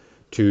time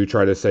to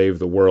try to save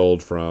the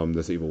world from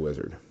this evil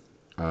wizard.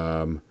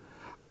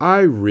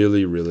 I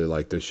really, really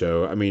like this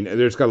show. I mean,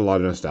 there's got a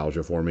lot of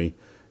nostalgia for me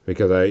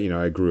because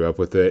I grew up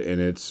with it, and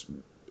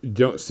you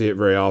don't see it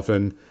very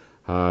often.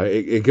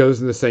 It goes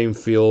in the same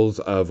fields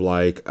of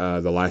like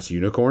The Last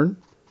Unicorn,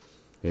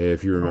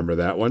 if you remember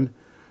that one.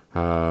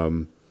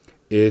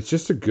 It's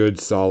just a good,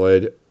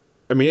 solid.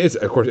 I mean, it's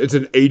an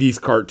 '80s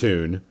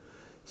cartoon,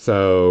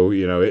 so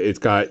it's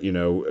got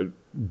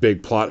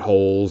big plot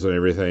holes and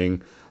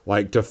everything.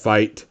 Like to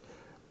fight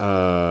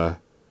the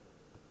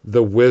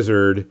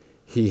wizard,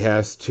 he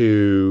has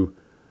to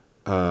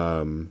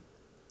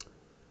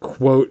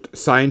quote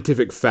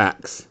scientific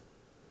facts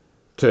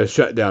to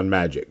shut down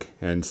magic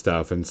and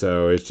stuff, and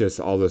so it's just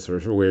all this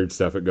sort of weird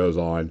stuff that goes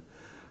on.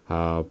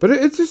 But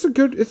it's just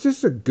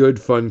a good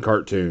fun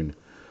cartoon.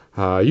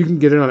 You can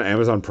get it on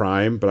Amazon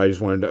Prime, but I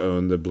just wanted to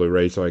own the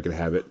Blu-ray so I could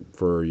have it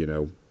for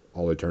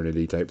all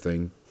eternity type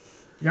thing.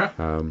 Yeah.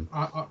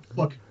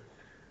 Look,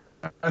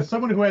 as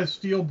someone who has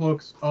steel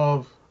books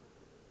of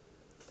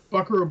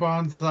Buckaroo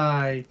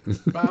Banzai,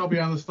 Battle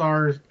Beyond the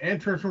Stars, and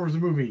Transformers the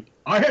movie.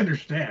 I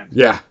understand.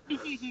 Yeah.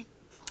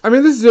 I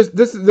mean, this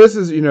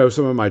is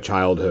some of my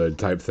childhood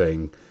type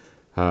thing,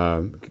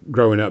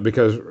 growing up,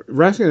 because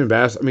Raskin and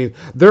Bass. I mean,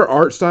 their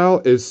art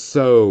style is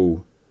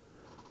so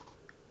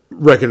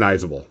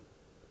recognizable.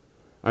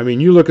 I mean,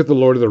 you look at the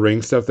Lord of the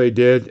Rings stuff they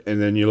did,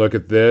 and then you look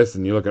at this,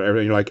 and you look at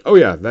everything. You're like, oh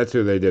yeah, that's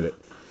who they did it.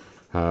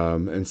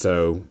 And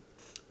so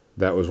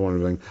that was one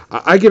of the things.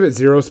 I give it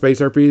 0 space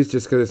RPs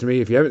just because it's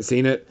me. If you haven't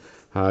seen it,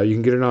 you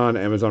can get it on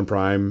Amazon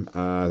Prime.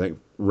 I think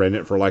rent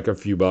it for like a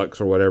few bucks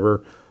or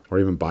whatever, or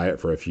even buy it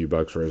for a few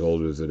bucks for as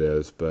old as it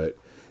is. But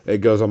it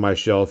goes on my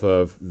shelf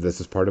of this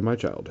is part of my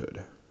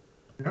childhood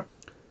Yep.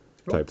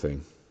 Cool. type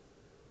thing.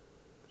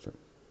 So,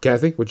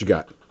 Kathy, what you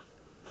got?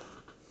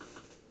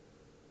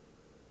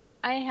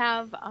 I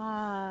have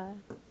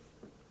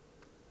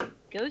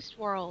Ghost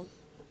World,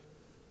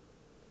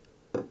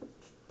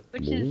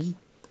 which is,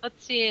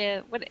 let's see,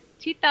 what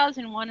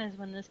 2001 is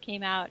when this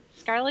came out.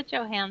 Scarlett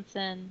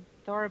Johansson,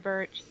 Thora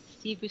Birch,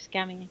 Steve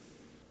Buscemi.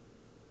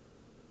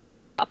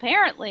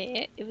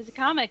 Apparently, it was a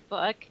comic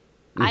book.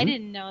 I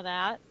didn't know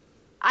that.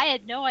 I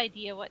had no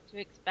idea what to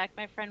expect.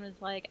 My friend was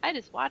like, I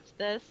just watched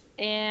this,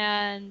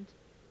 and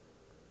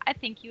I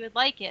think you would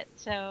like it.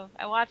 So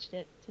I watched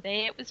it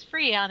today. It was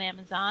free on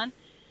Amazon.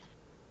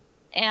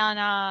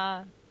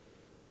 And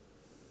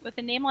with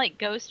a name like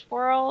Ghost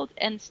World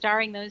and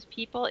starring those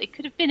people, it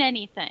could have been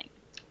anything.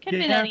 Could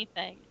have been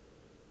anything.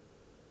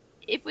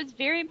 It was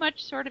very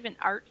much sort of an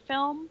art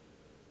film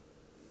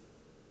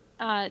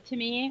to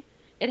me.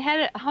 It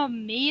had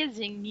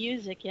amazing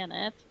music in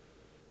it.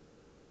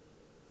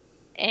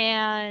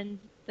 And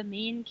the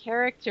main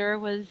character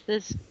was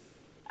this.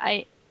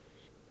 I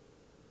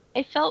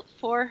felt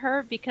for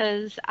her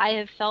because I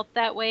have felt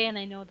that way, and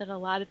I know that a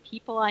lot of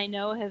people I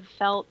know have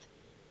felt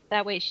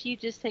that way. She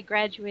just had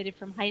graduated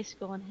from high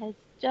school and has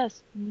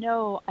just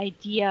no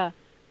idea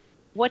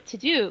what to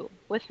do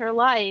with her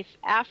life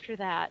after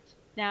that.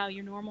 Now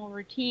your normal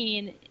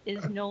routine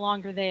is no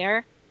longer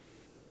there.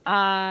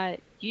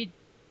 You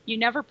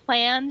never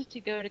planned to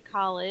go to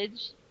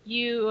college.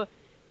 You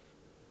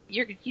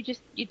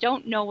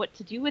don't know what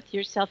to do with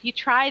yourself. You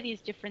try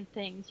these different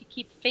things. You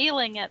keep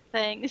failing at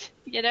things,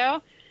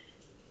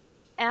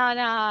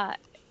 and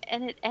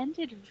it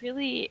ended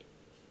really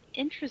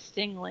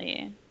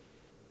interestingly.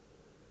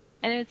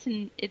 And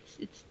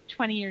it's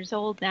 20 years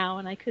old now,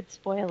 and I could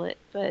spoil it,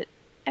 but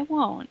I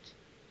won't.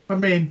 I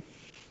mean,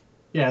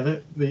 yeah,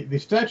 the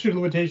statute of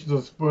limitations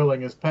of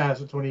spoiling is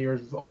past at 20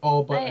 years with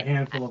all but a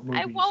handful of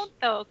movies. I won't,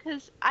 though,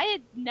 because I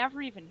had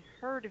never even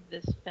heard of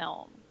this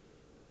film.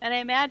 And I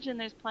imagine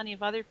there's plenty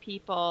of other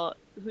people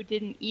who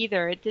didn't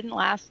either. It didn't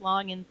last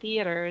long in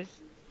theaters.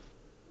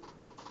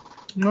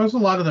 There's a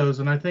lot of those,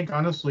 and I think,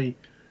 honestly,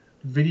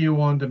 video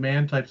on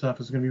demand type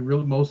stuff is going to be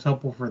really most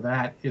helpful for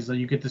that, is that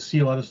you get to see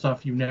a lot of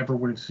stuff you never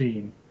would have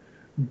seen,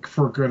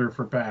 for good or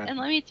for bad. And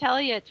let me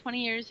tell you,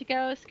 20 years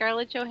ago,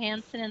 Scarlett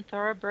Johansson and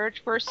Thora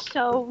Birch were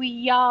so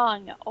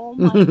young. Oh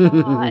my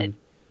God.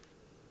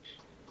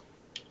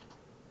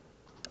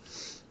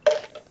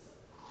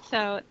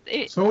 So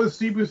is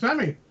Steve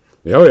Buscemi.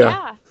 Oh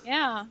yeah.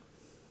 Yeah.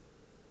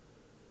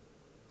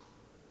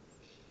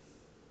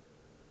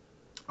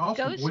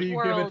 Awesome. Ghost what do you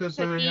World, give it as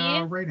Cookie,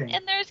 a rating?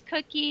 And there's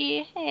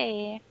Cookie.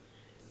 Hey.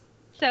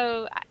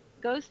 So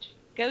Ghost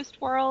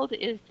World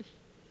is the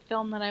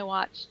film that I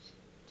watched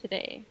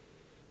today.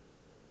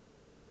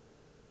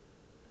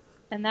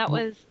 And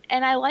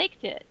and I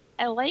liked it.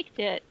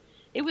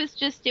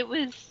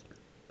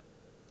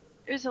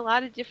 There's a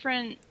lot of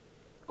different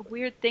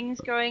weird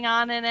things going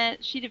on in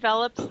it. She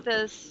develops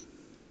this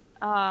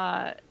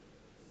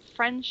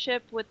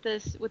friendship with the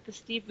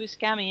Steve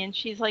Buscemi, and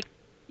she's like,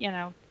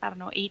 I don't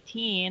know,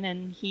 18,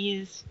 and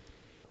he's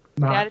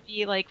got to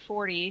be like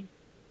 40.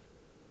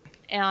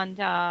 And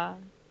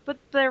but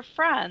they're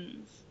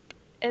friends.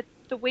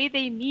 The way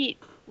they meet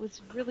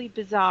was really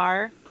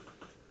bizarre,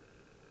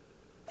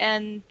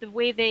 and the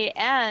way they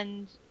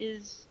end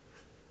is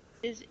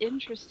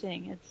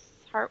interesting. It's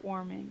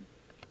heartwarming.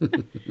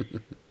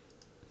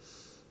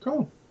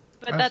 Cool.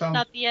 But that's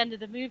not the end of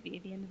the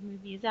movie. The end of the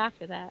movie is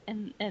after that,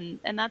 and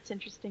that's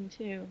interesting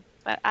too.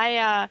 But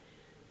I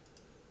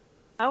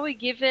would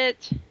give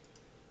it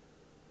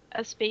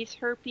a space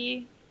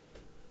herpy,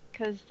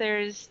 because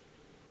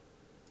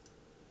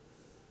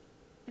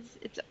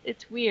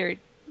it's weird.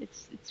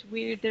 It's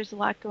weird. There's a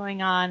lot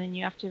going on, and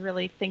you have to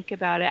really think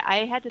about it.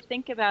 I had to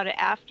think about it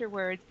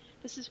afterwards.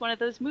 This is one of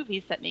those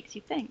movies that makes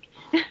you think.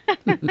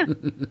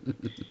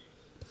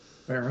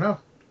 Fair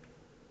enough.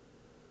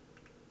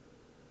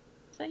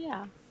 So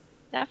yeah,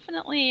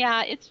 definitely.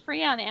 It's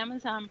free on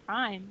Amazon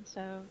Prime,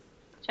 so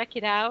check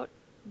it out.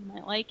 You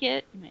might like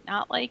it. You might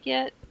not like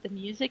it. The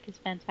music is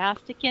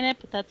fantastic in it,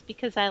 but that's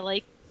because I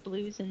like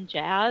blues and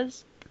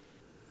jazz.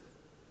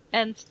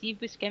 And Steve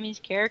Buscemi's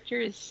character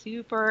is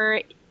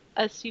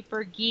a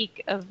super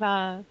geek of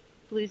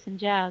blues and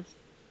jazz.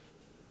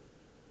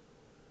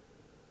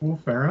 Well,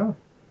 fair enough.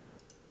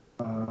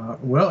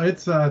 Well,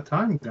 it's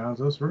time,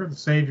 Gonzo, so we're going to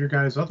save your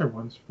guys' other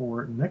ones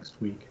for next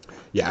week.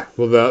 Yeah,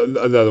 well, the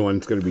other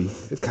one's going to be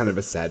it's kind of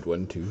a sad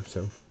one, too.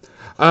 So,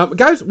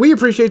 guys, we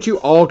appreciate you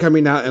all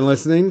coming out and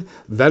listening.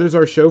 That is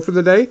our show for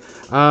the day.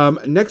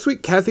 Next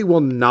week, Kathy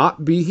will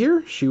not be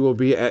here. She will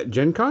be at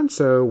Gen Con,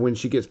 so when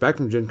she gets back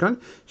from Gen Con,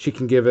 she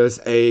can give us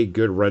a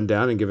good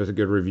rundown and give us a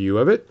good review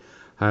of it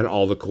and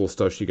all the cool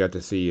stuff she got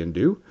to see and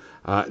do.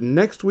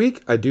 Next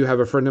week, I do have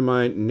a friend of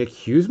mine, Nick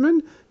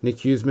Huseman. Nick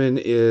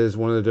Huseman is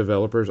one of the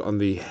developers on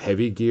the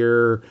Heavy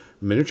Gear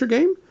miniature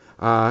game.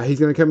 He's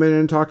going to come in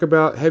and talk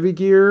about Heavy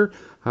Gear,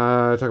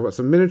 talk about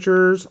some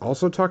miniatures,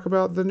 also talk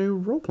about the new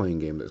role-playing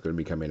game that's going to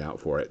be coming out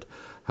for it.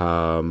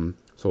 So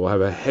we'll have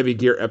a Heavy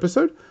Gear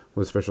episode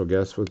with special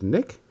guests with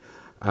Nick.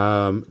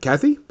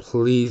 Kathy,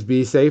 please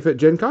be safe at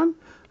Gen Con.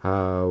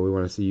 We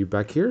want to see you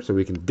back here so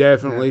we can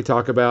definitely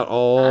talk about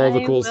all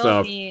the cool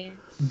stuff.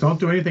 Don't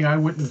do anything I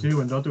wouldn't do,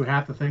 and don't do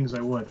half the things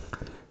I would.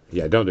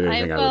 Yeah, don't do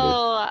anything I would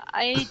do.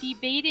 I'm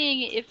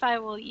debating if I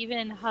will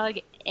even hug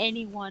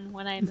anyone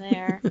when I'm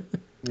there.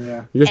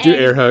 Yeah. You just do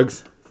air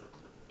hugs.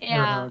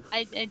 Yeah,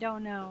 I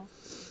don't know.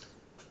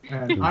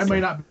 And I might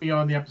not be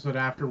on the episode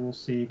after. We'll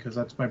see, because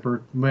that's my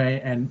birthday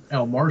and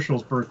El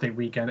Marshall's birthday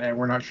weekend, and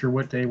we're not sure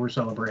what day we're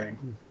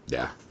celebrating.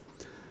 Yeah.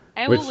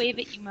 I will wave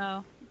at you,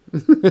 Mo.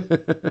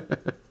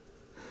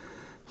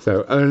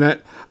 So, other than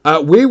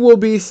that, we will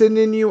be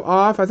sending you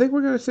off. I think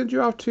we're going to send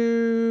you off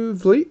to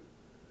Fleet.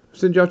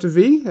 Send you off to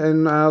V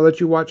and let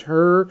you watch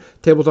her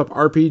tabletop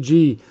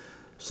RPG.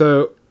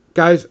 So,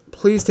 guys,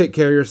 please take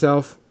care of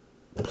yourself.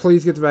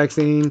 Please get the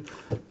vaccine.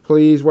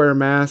 Please wear a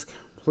mask.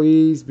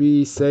 Please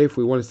be safe.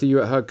 We want to see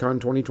you at HugCon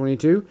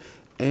 2022.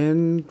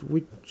 And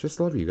we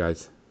just love you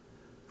guys.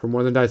 For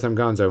More Than Dice, I'm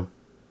Gonzo.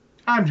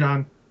 I'm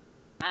John.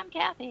 I'm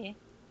Kathy.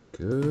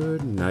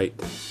 Good night.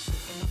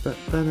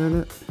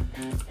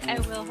 I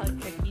will hug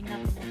Cookie.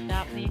 Nothing will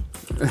stop me.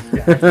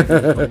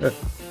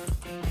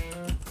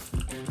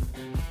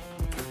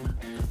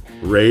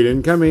 Raid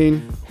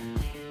incoming.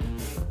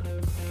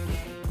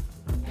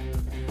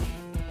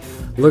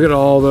 Look at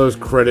all those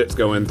credits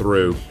going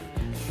through.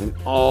 And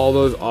all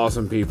those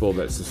awesome people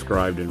that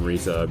subscribed and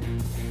resubbed.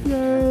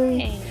 Yay!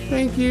 Hey.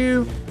 Thank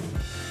you.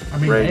 I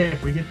mean, Right. hey,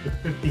 if we get to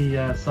 50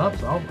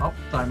 subs, I'll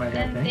tie my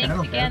head. And I thanks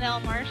don't again, care. El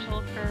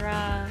Marshall, for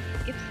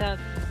gift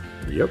subs.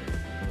 Yep.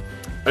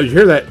 Did you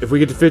hear that? If we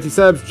get to 50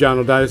 subs, John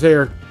will dye his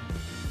hair.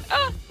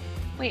 Oh!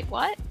 Wait,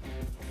 what?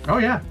 Oh,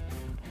 yeah.